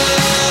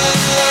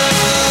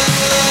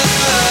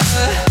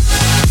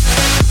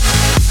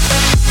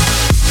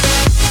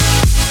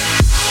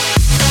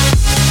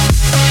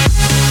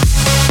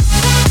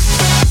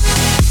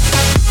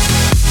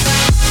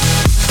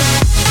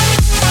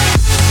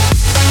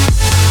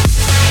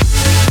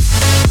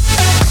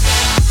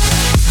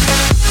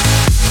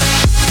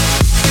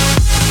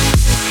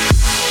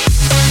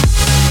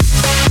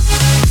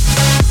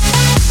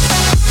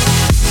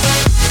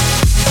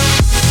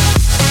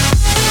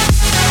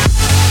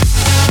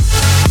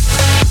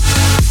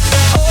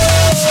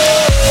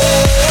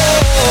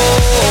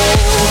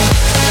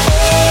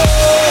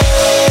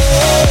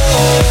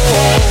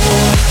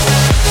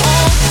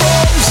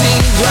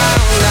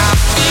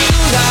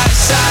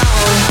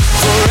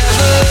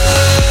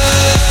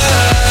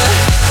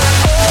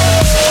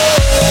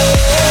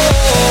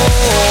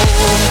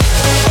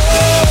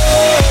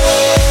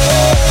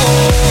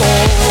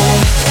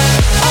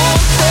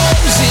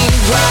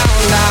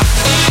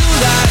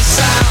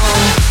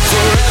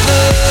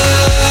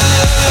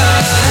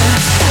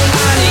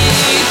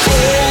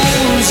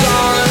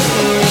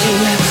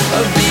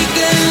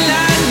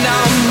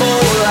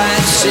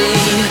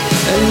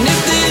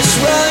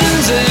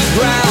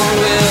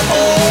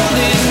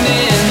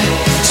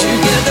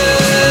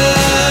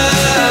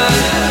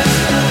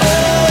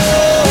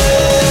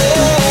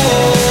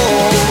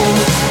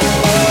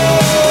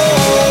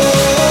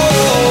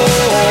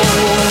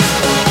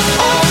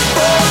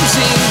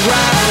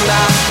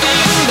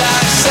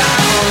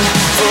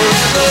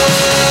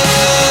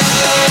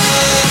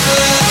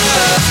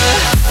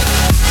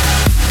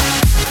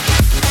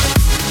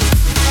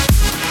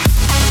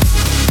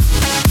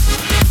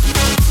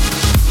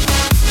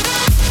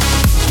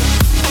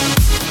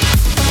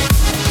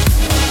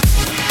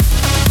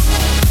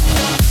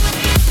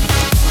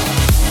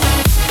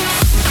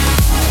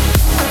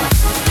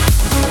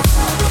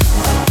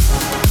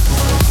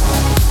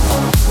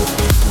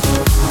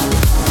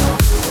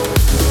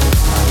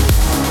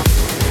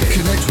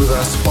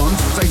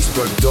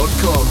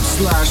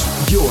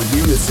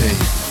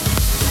 patreon.com/yourunity.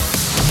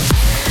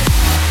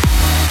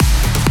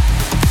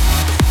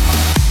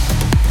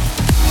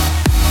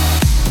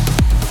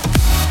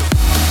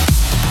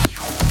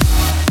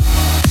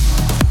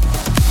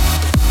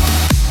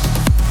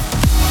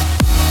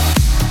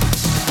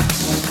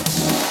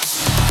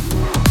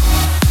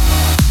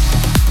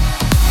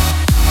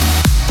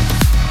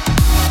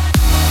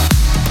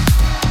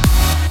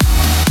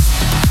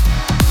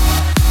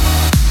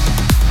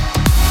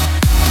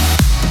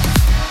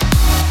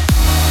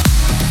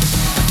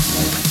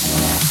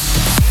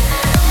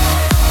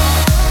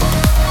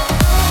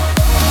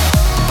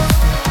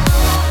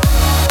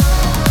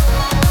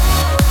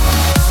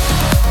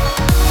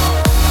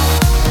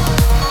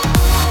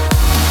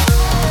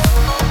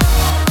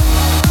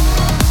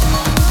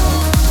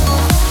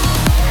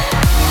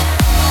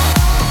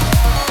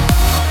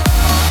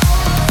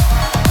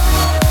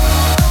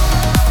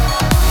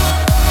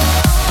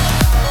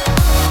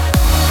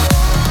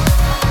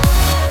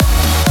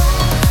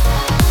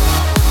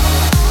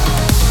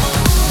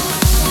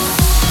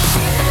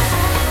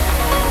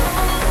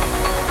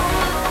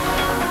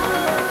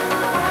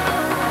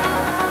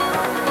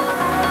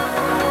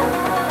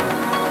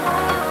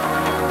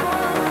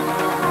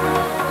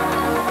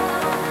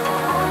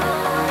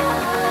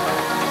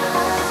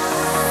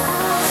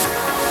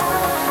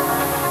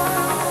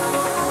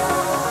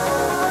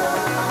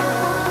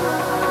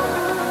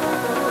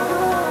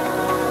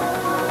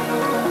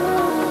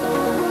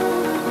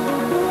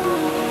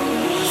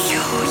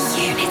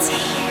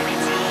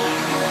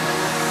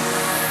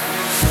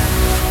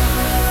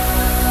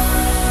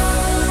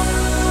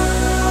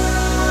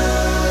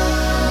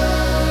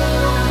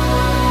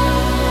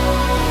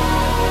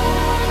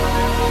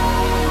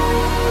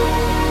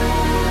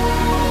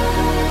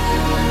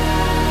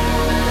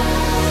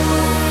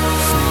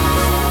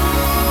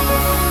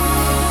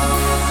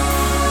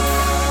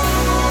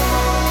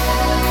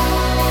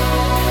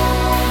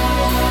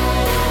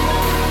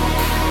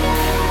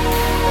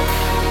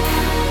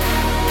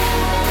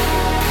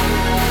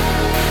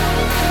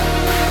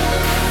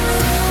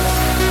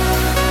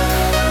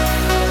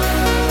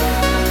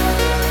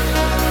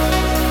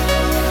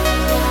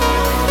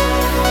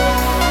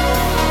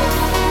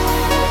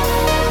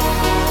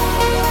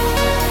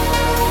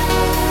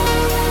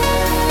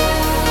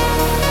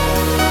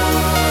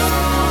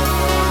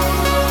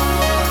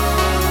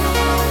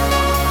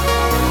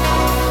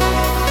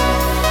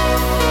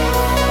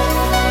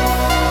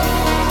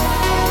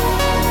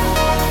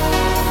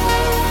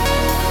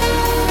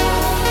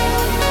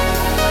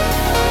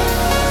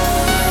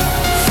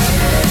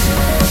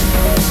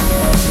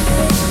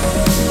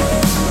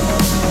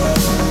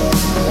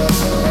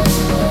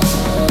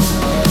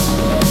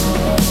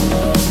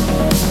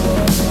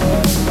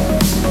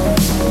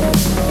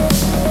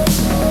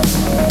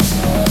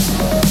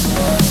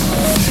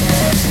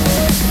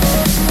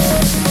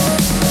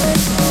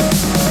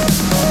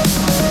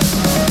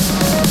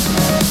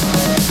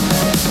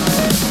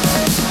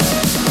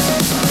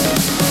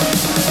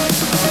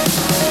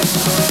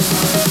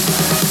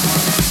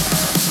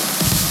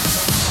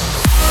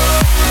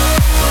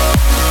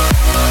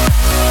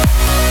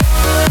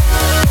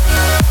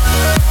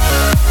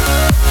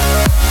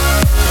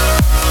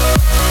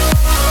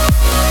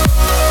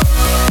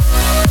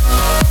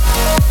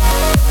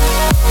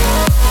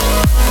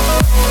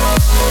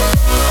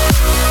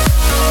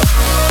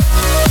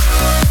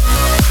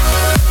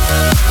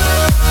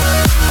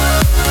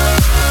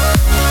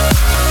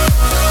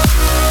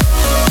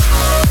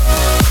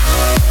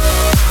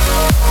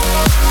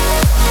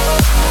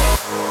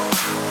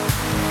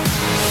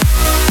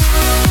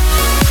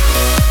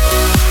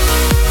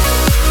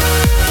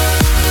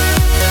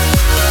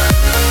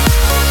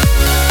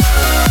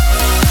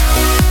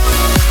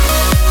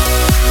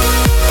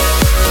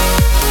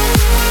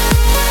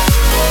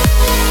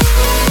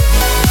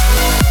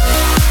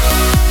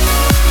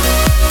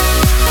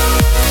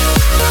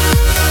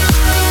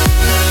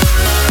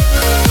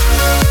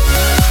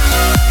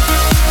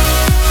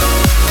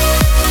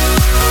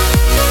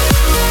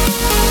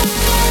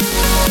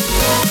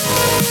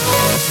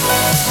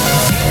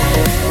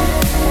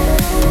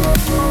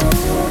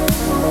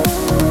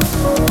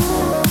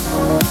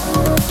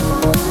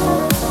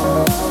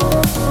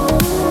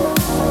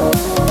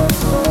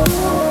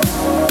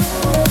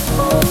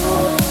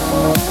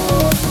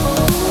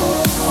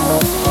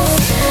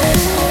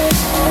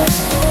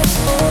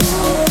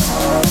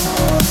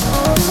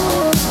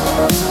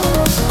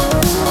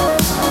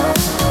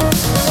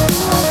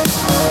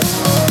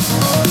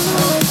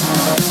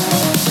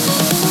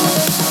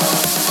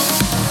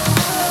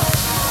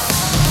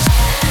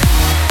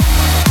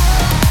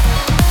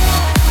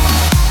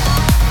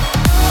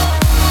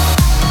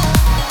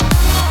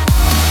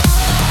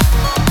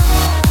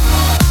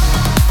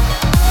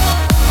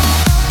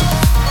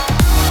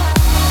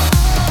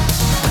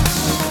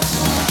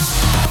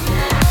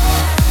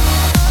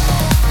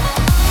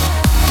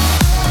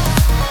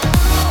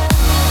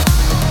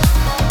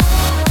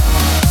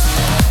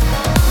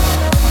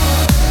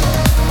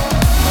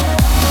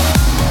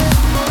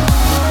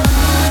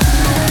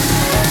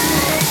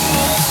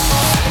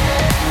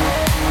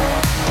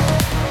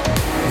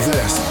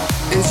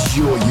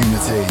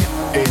 Unity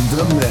in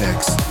the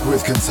mix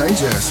with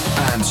Contagious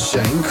and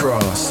Shane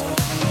Cross.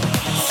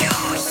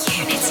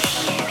 Your Unity.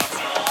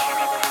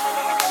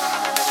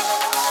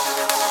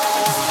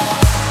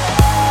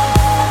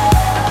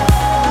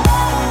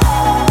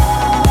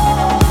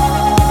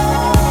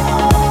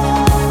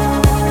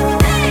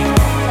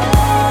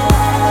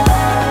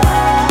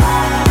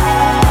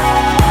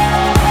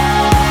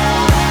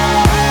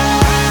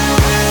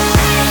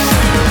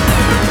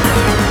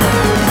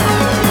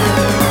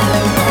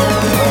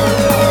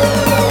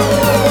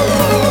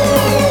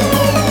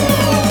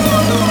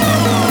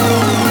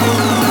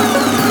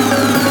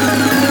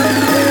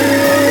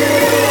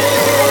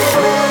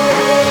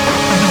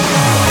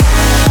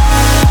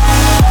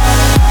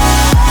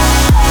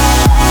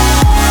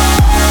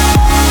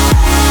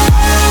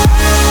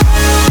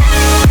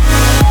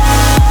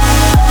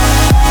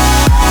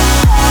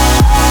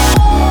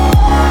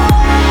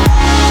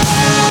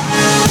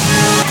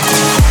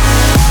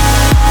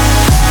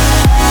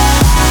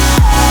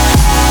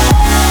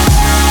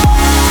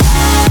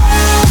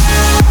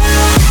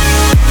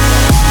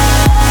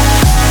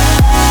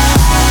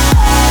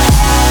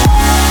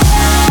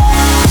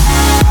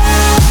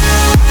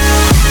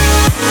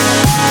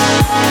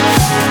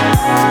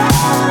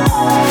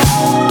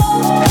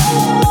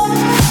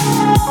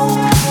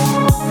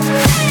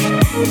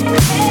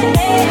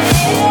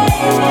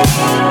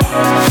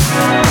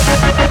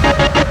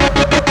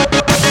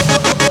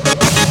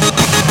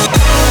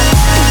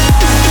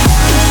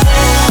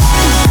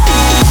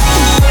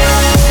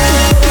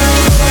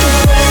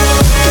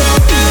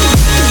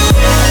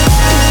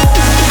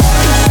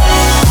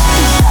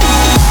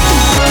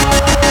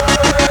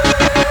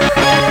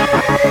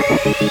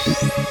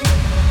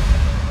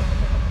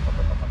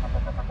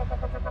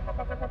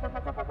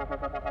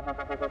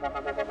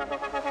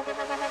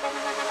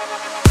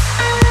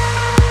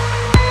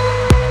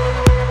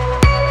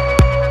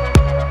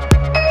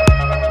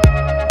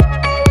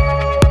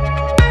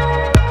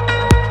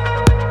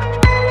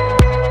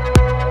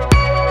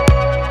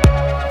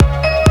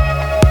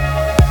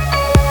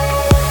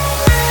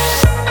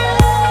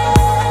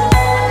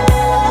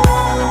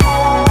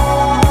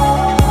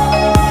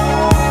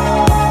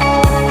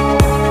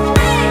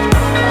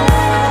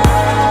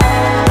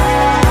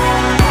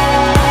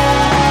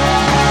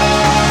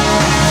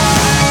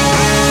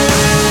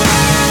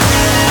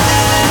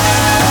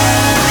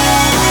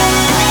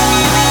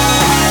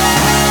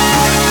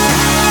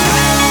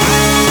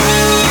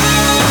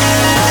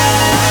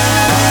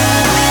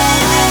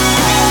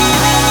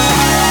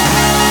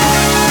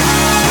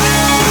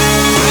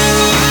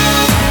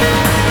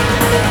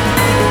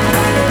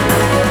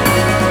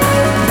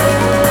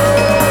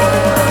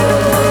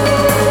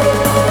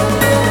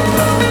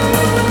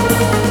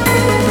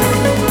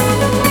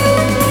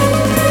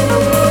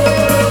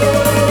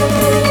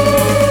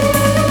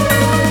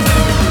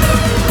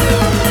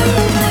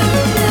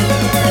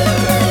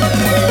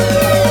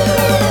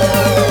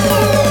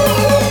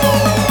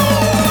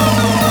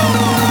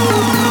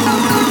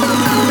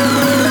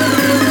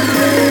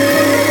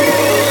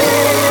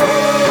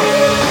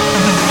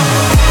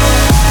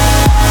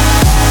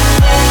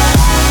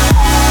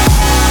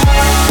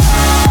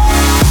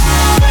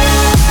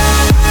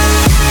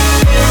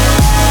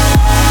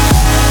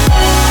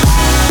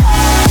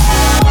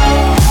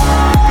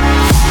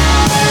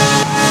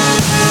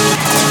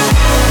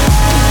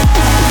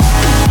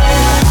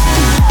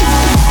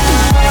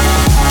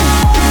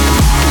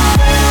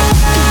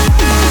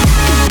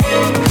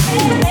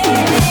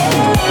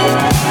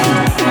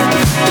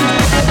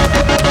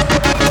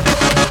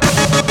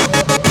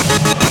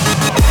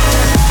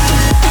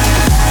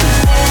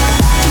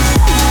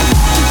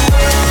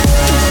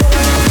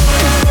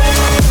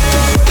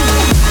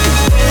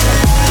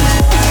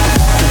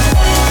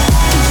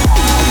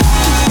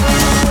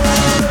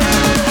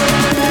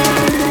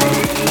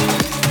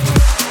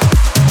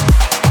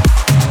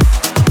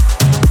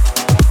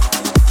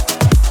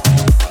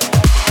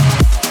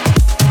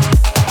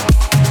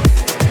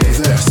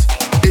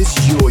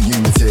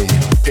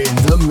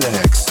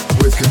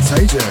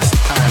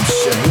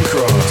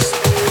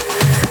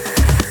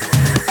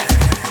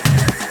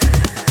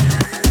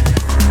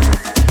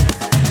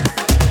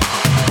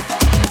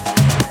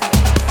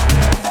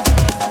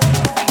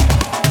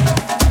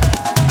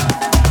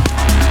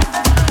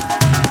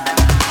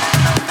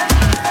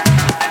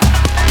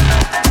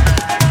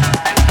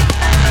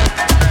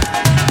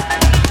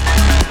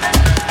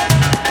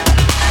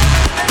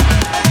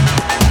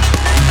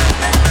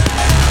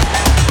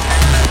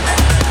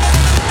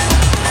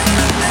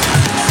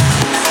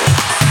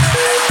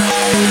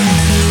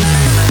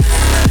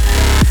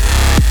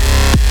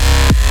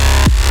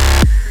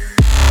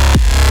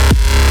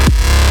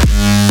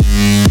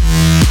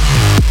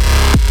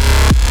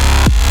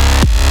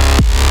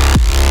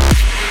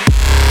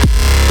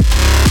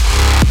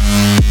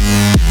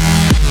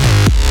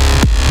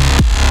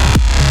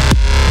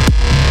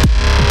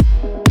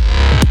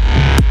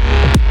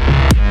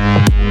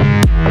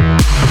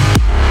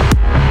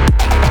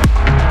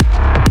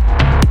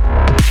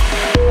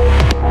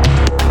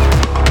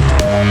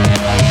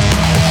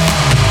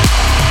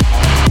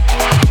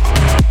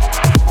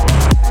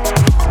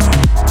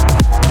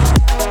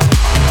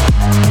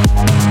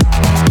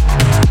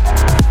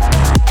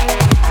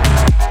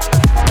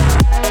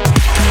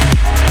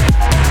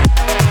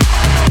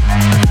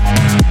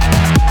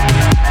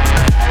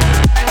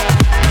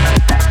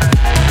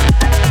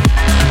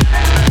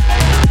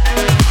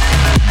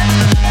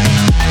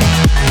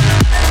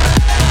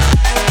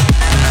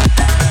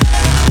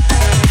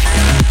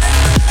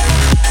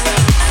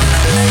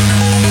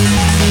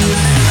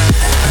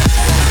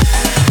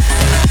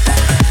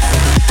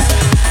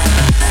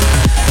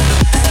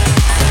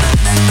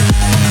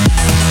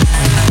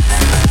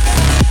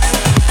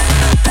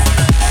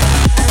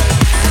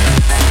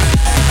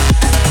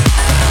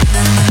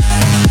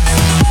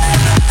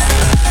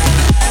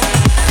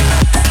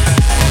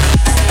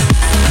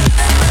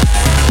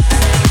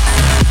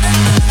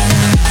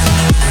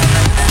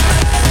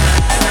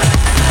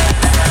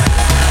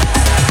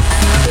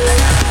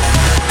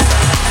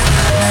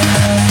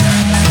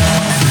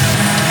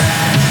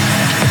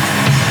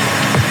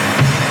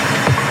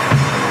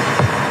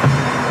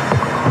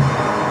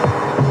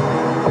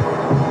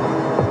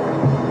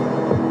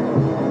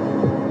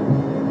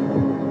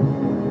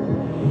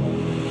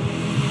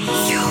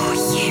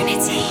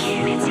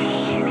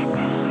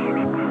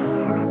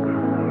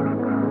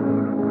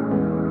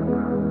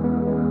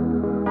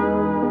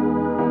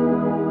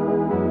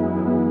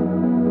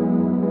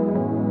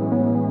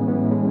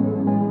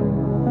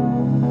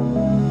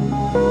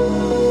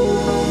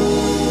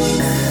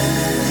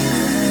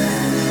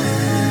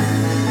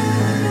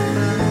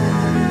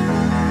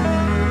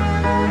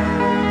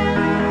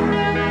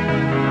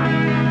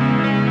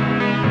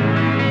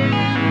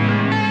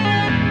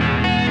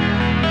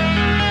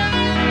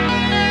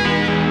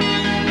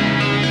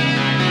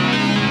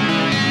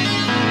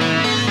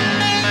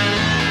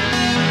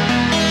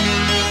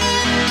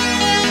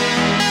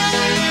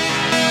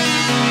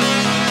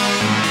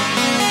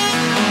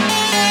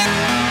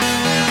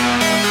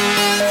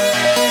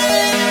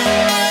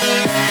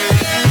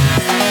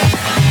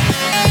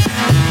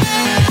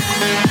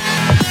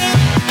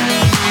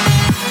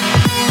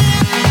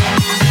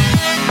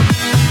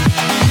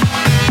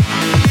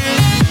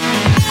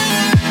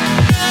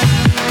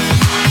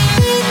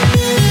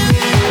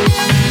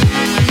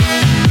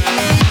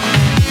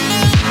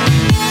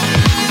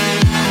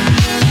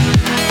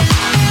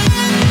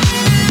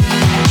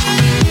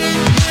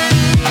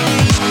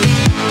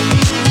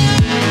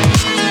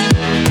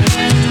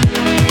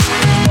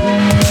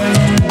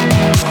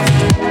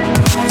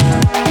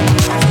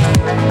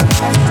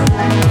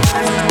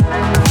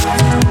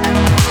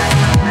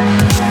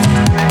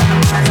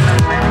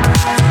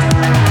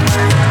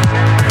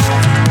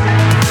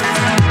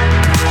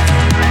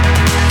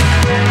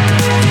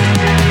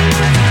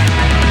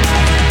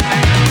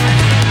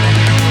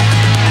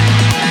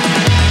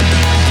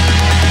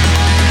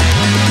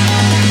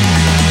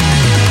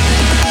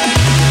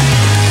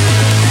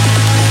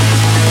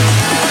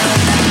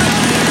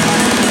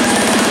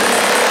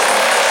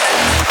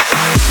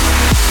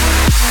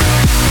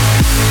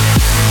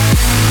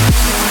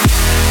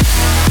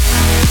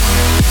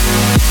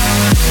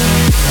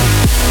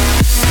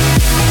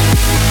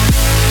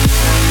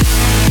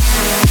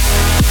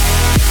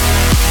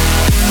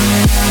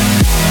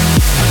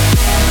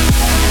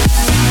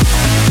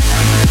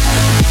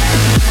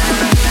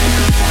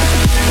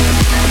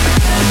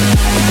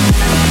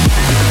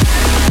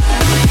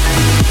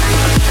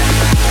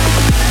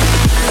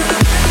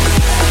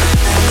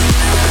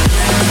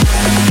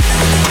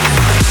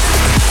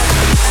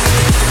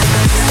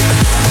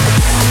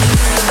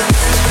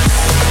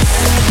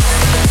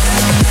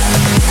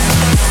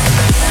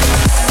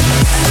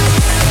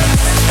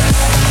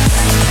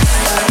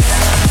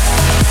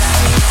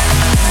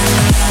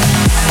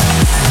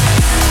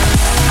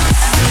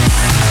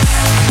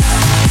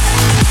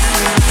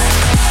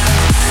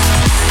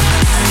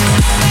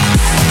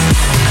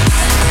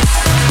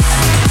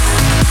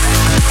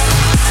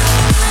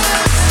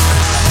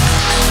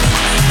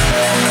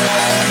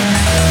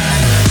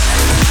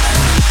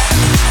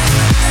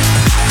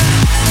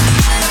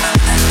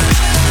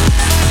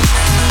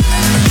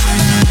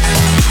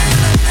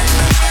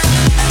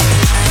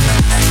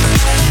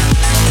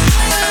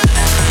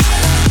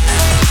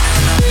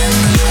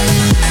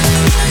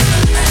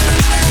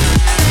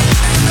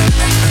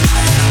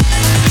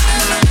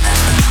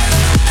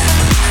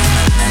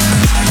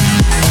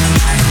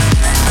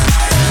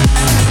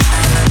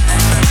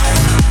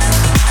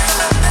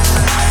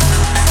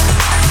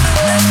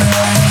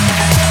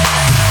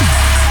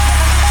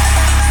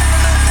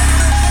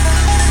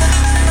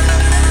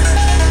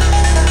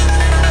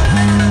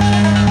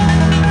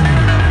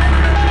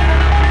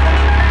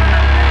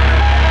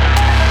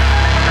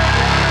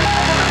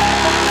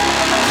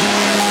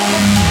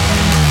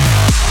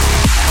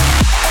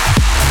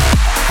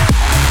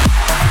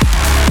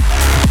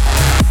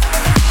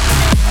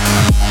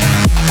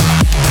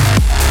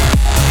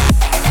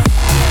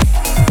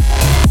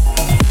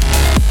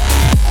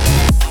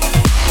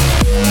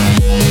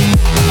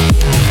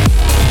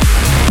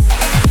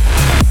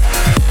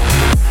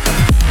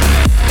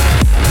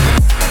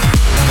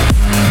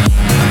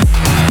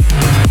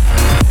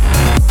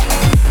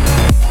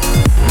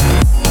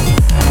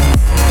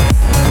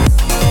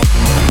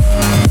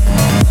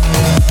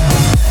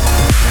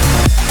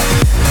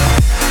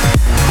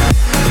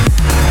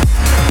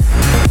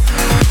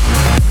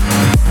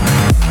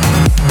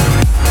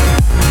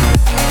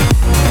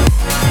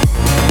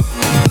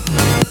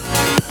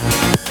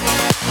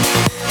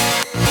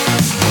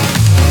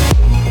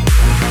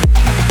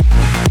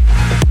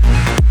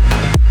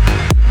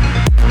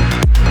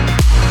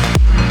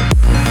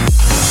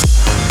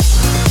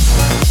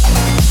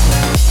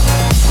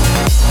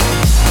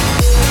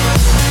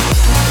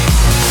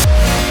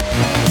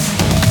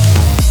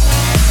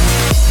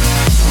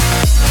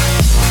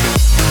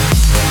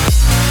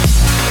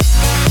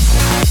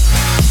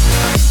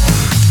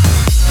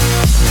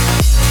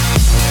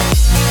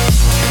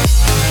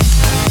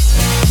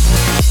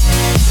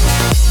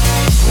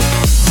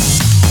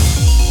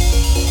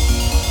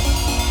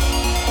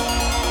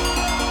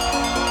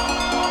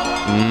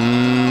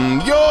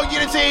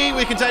 Unity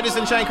with Contagious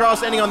and Shane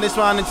Cross. Ending on this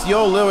one, it's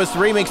Your Lewis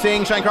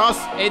remixing. Shane Cross.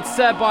 It's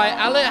by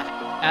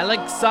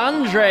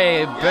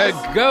Alexandre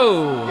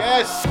Bergo.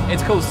 Yes.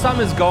 It's called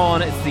Summer's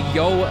Gone. It's the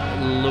Yo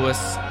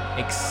Lewis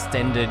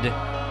extended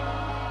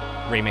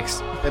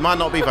remix. It might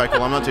not be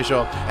vocal, I'm not too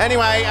sure.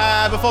 Anyway,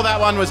 before that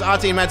one was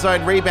RT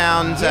Medzone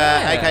Rebound,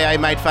 aka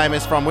made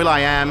famous from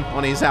will.i.am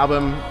on his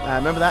album.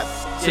 Remember that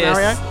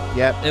scenario? Yes.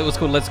 Yep. It was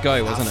called Let's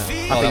Go, wasn't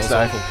it? I think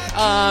so.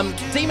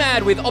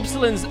 D-Mad with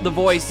Obstinance, The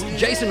Voice,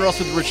 Jason Ross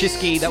with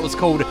Rachisky, that was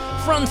called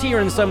Frontier,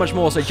 and so much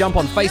more. So jump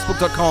on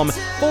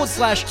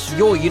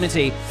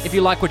facebook.com/YourUnity if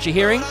you like what you're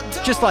hearing,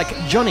 just like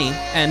Johnny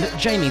and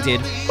Jamie did,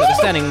 that are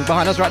standing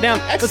behind us right now.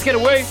 Let's get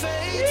away.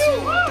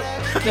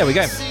 There we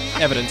go.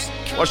 Evidence.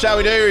 What shall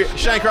we do?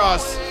 Shane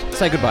Cross.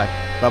 Say goodbye.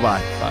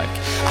 Bye-bye. Bye.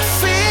 I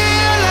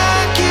feel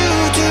like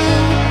you do.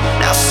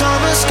 Now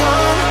summer's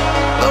gone,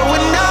 but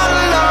we're not alone.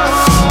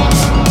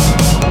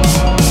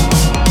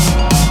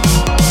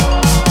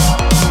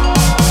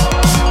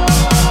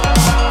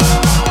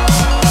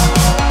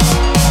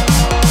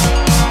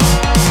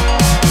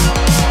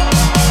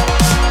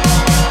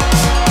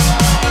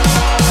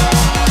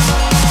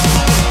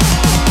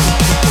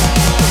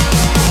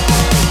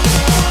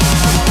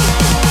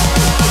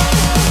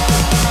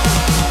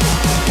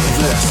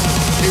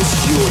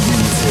 Your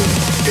Unity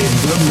in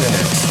the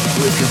mix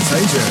with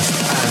Contagious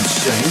and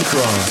Shane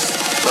Cross.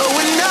 But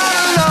we're not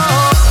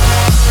alone.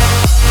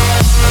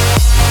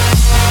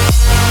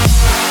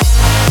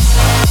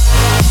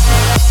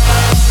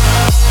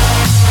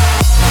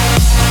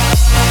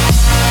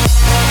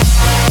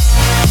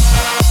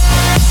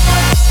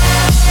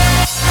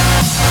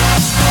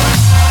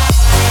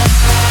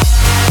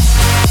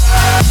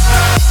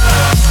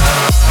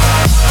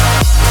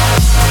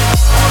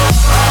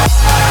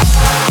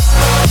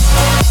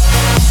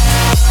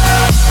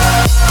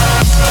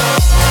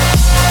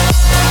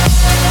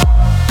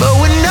 But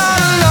we're not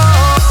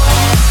alone.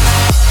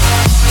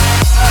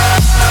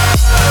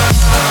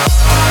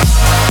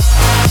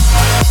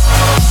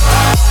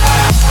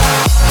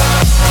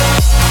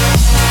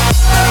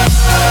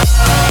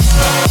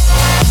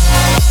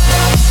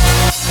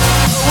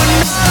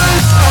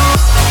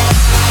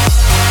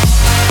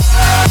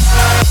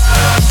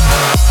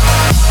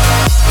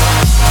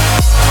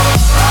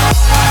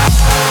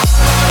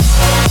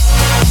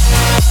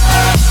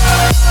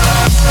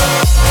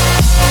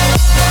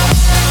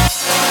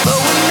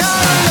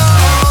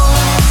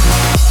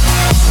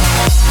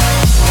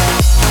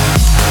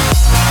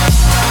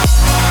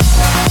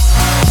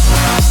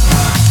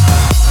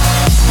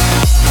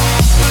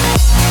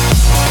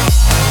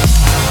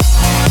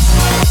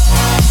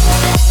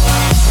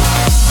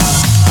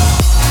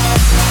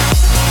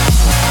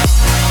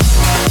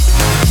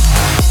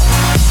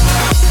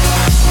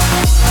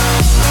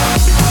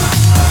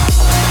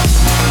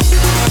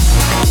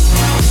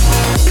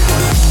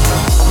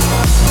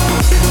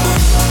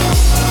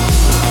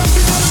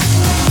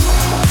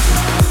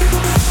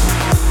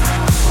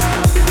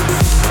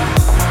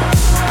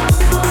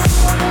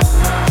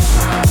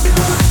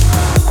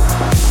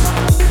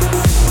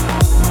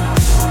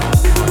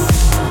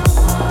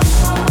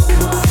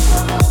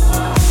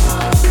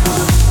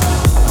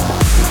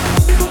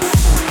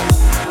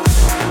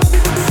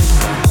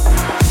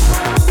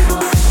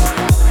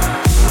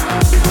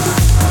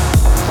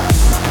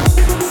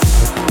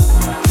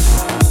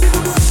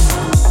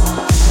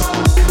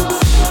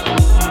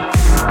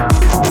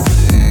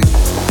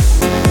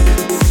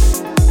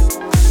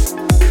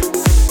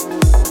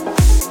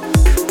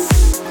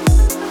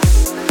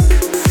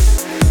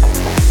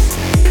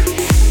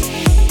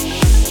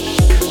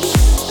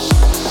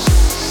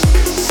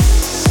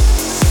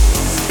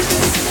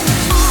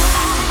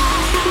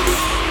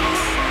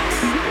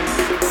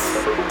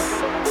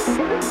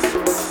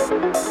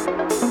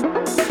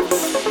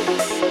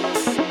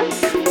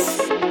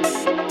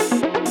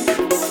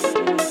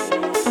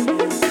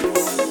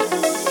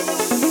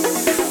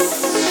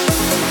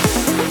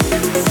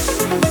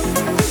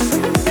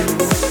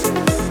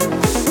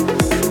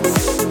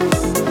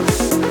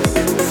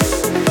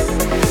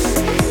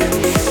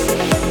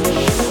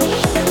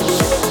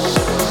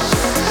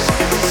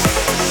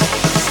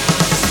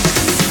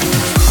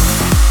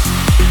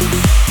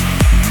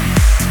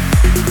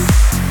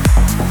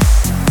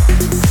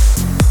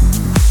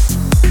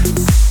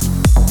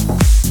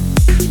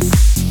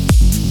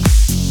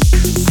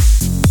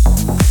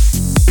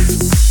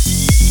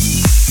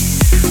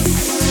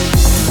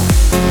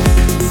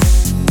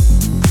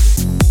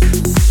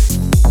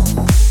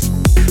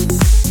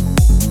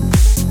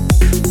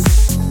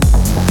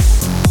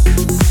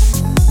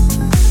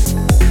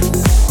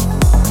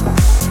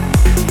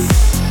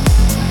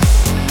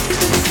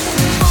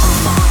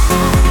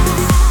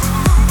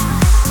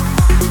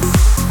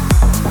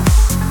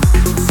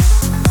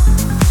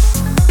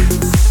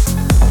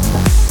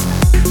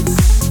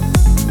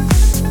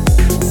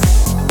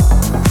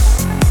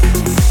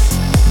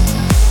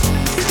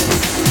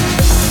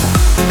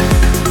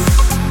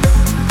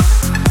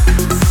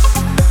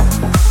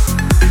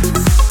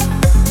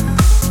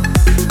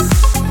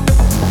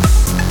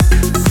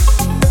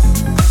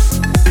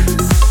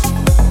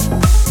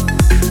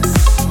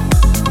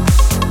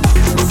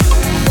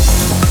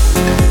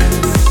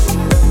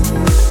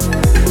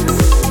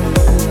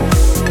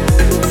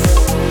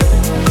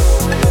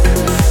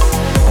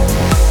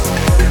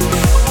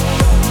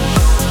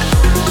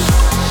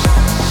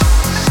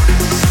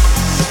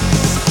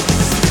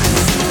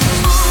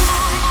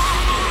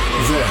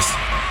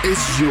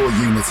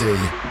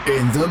 Unity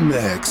in the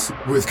mix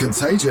with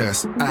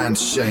Contagious and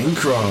Shane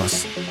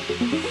Cross.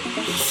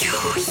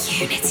 Your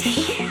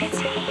Unity.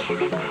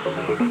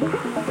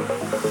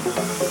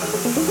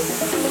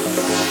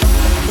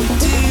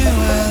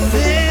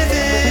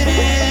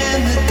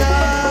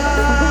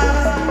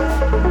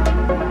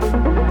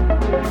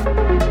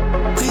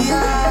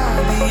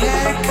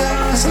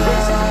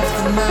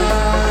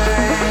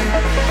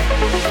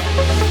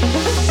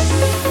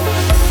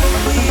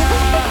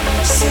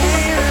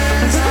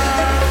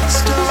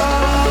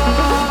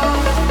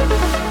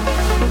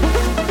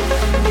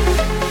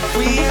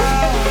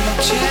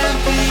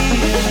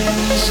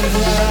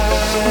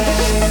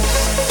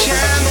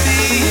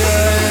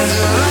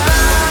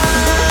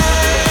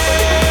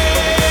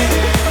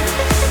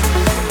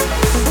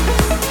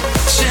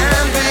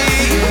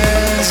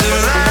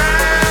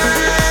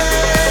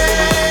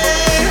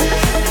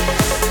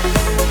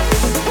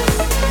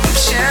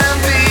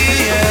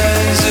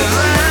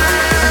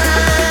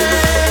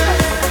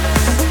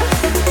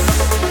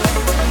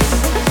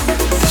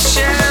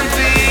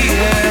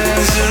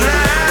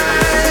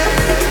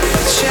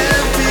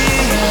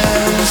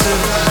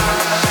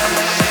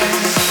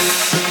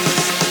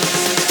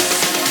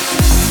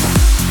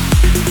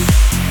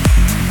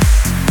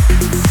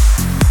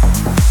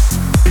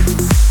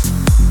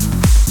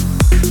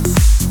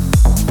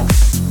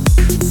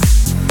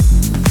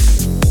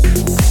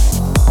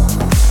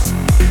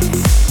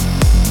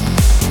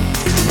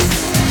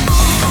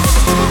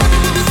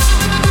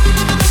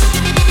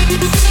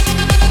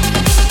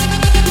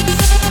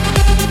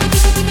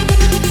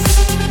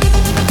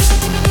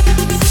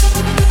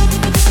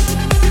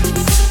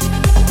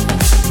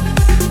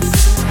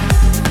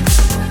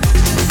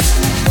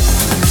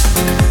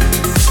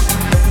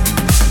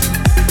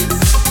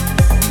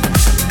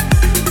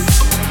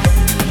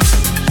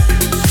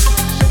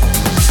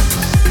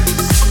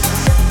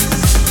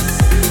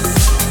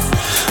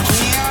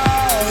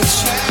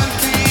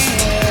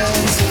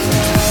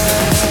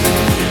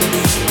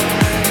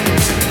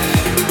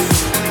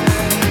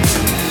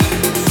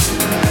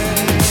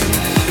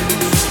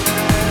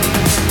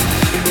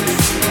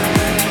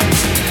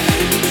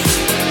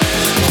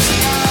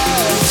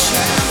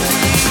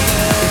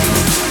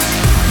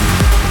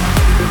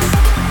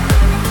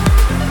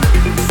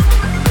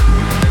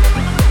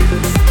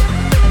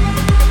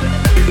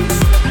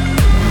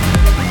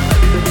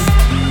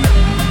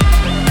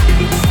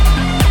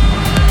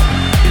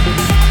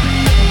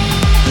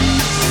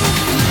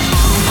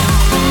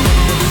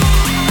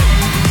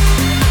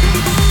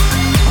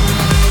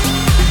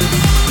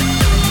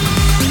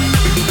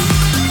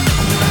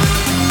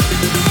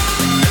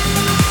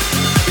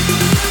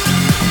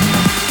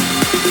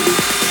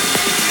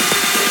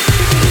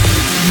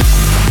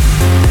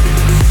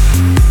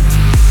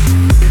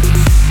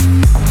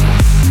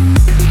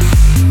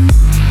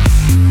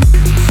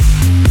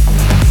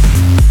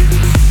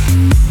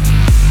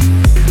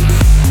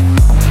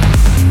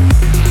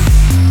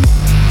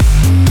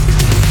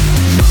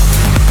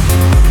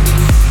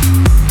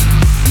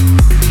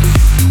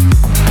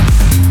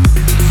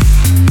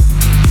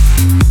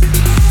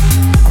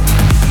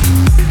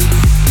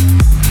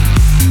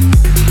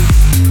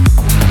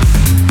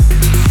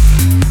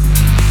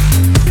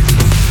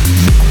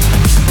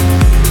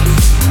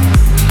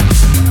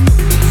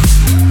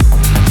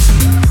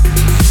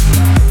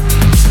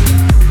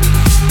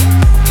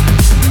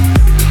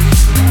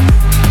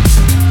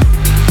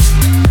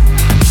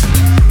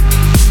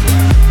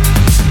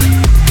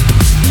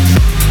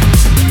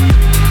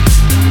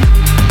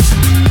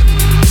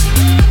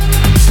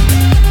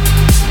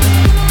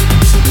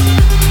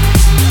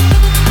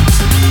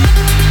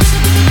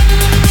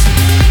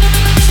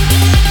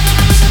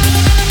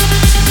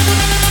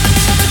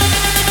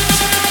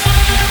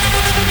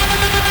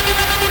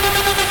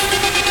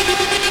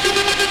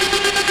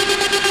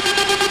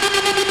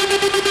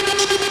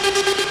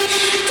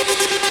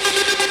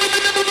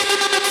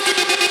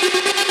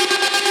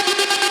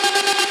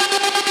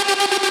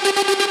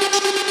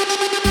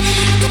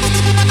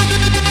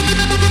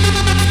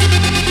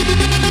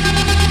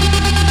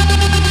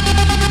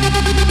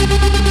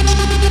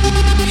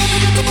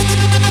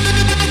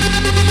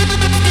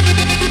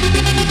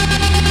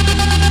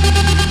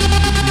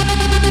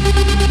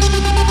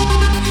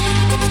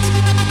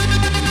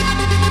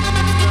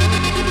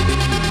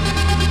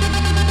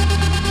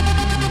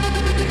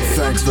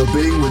 Thanks for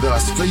being with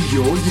us for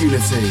Your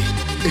Unity.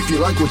 If you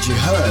like what you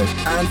heard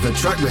and for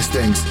track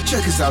listings,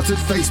 check us out at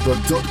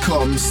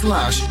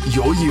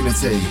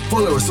facebook.com/YourUnity.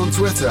 Follow us on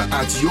Twitter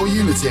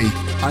 @YourUnity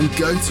and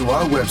go to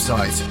our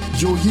website,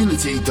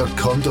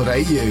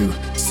 yourunity.com.au.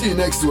 See you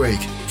next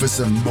week for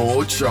some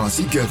more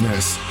trancey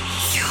goodness.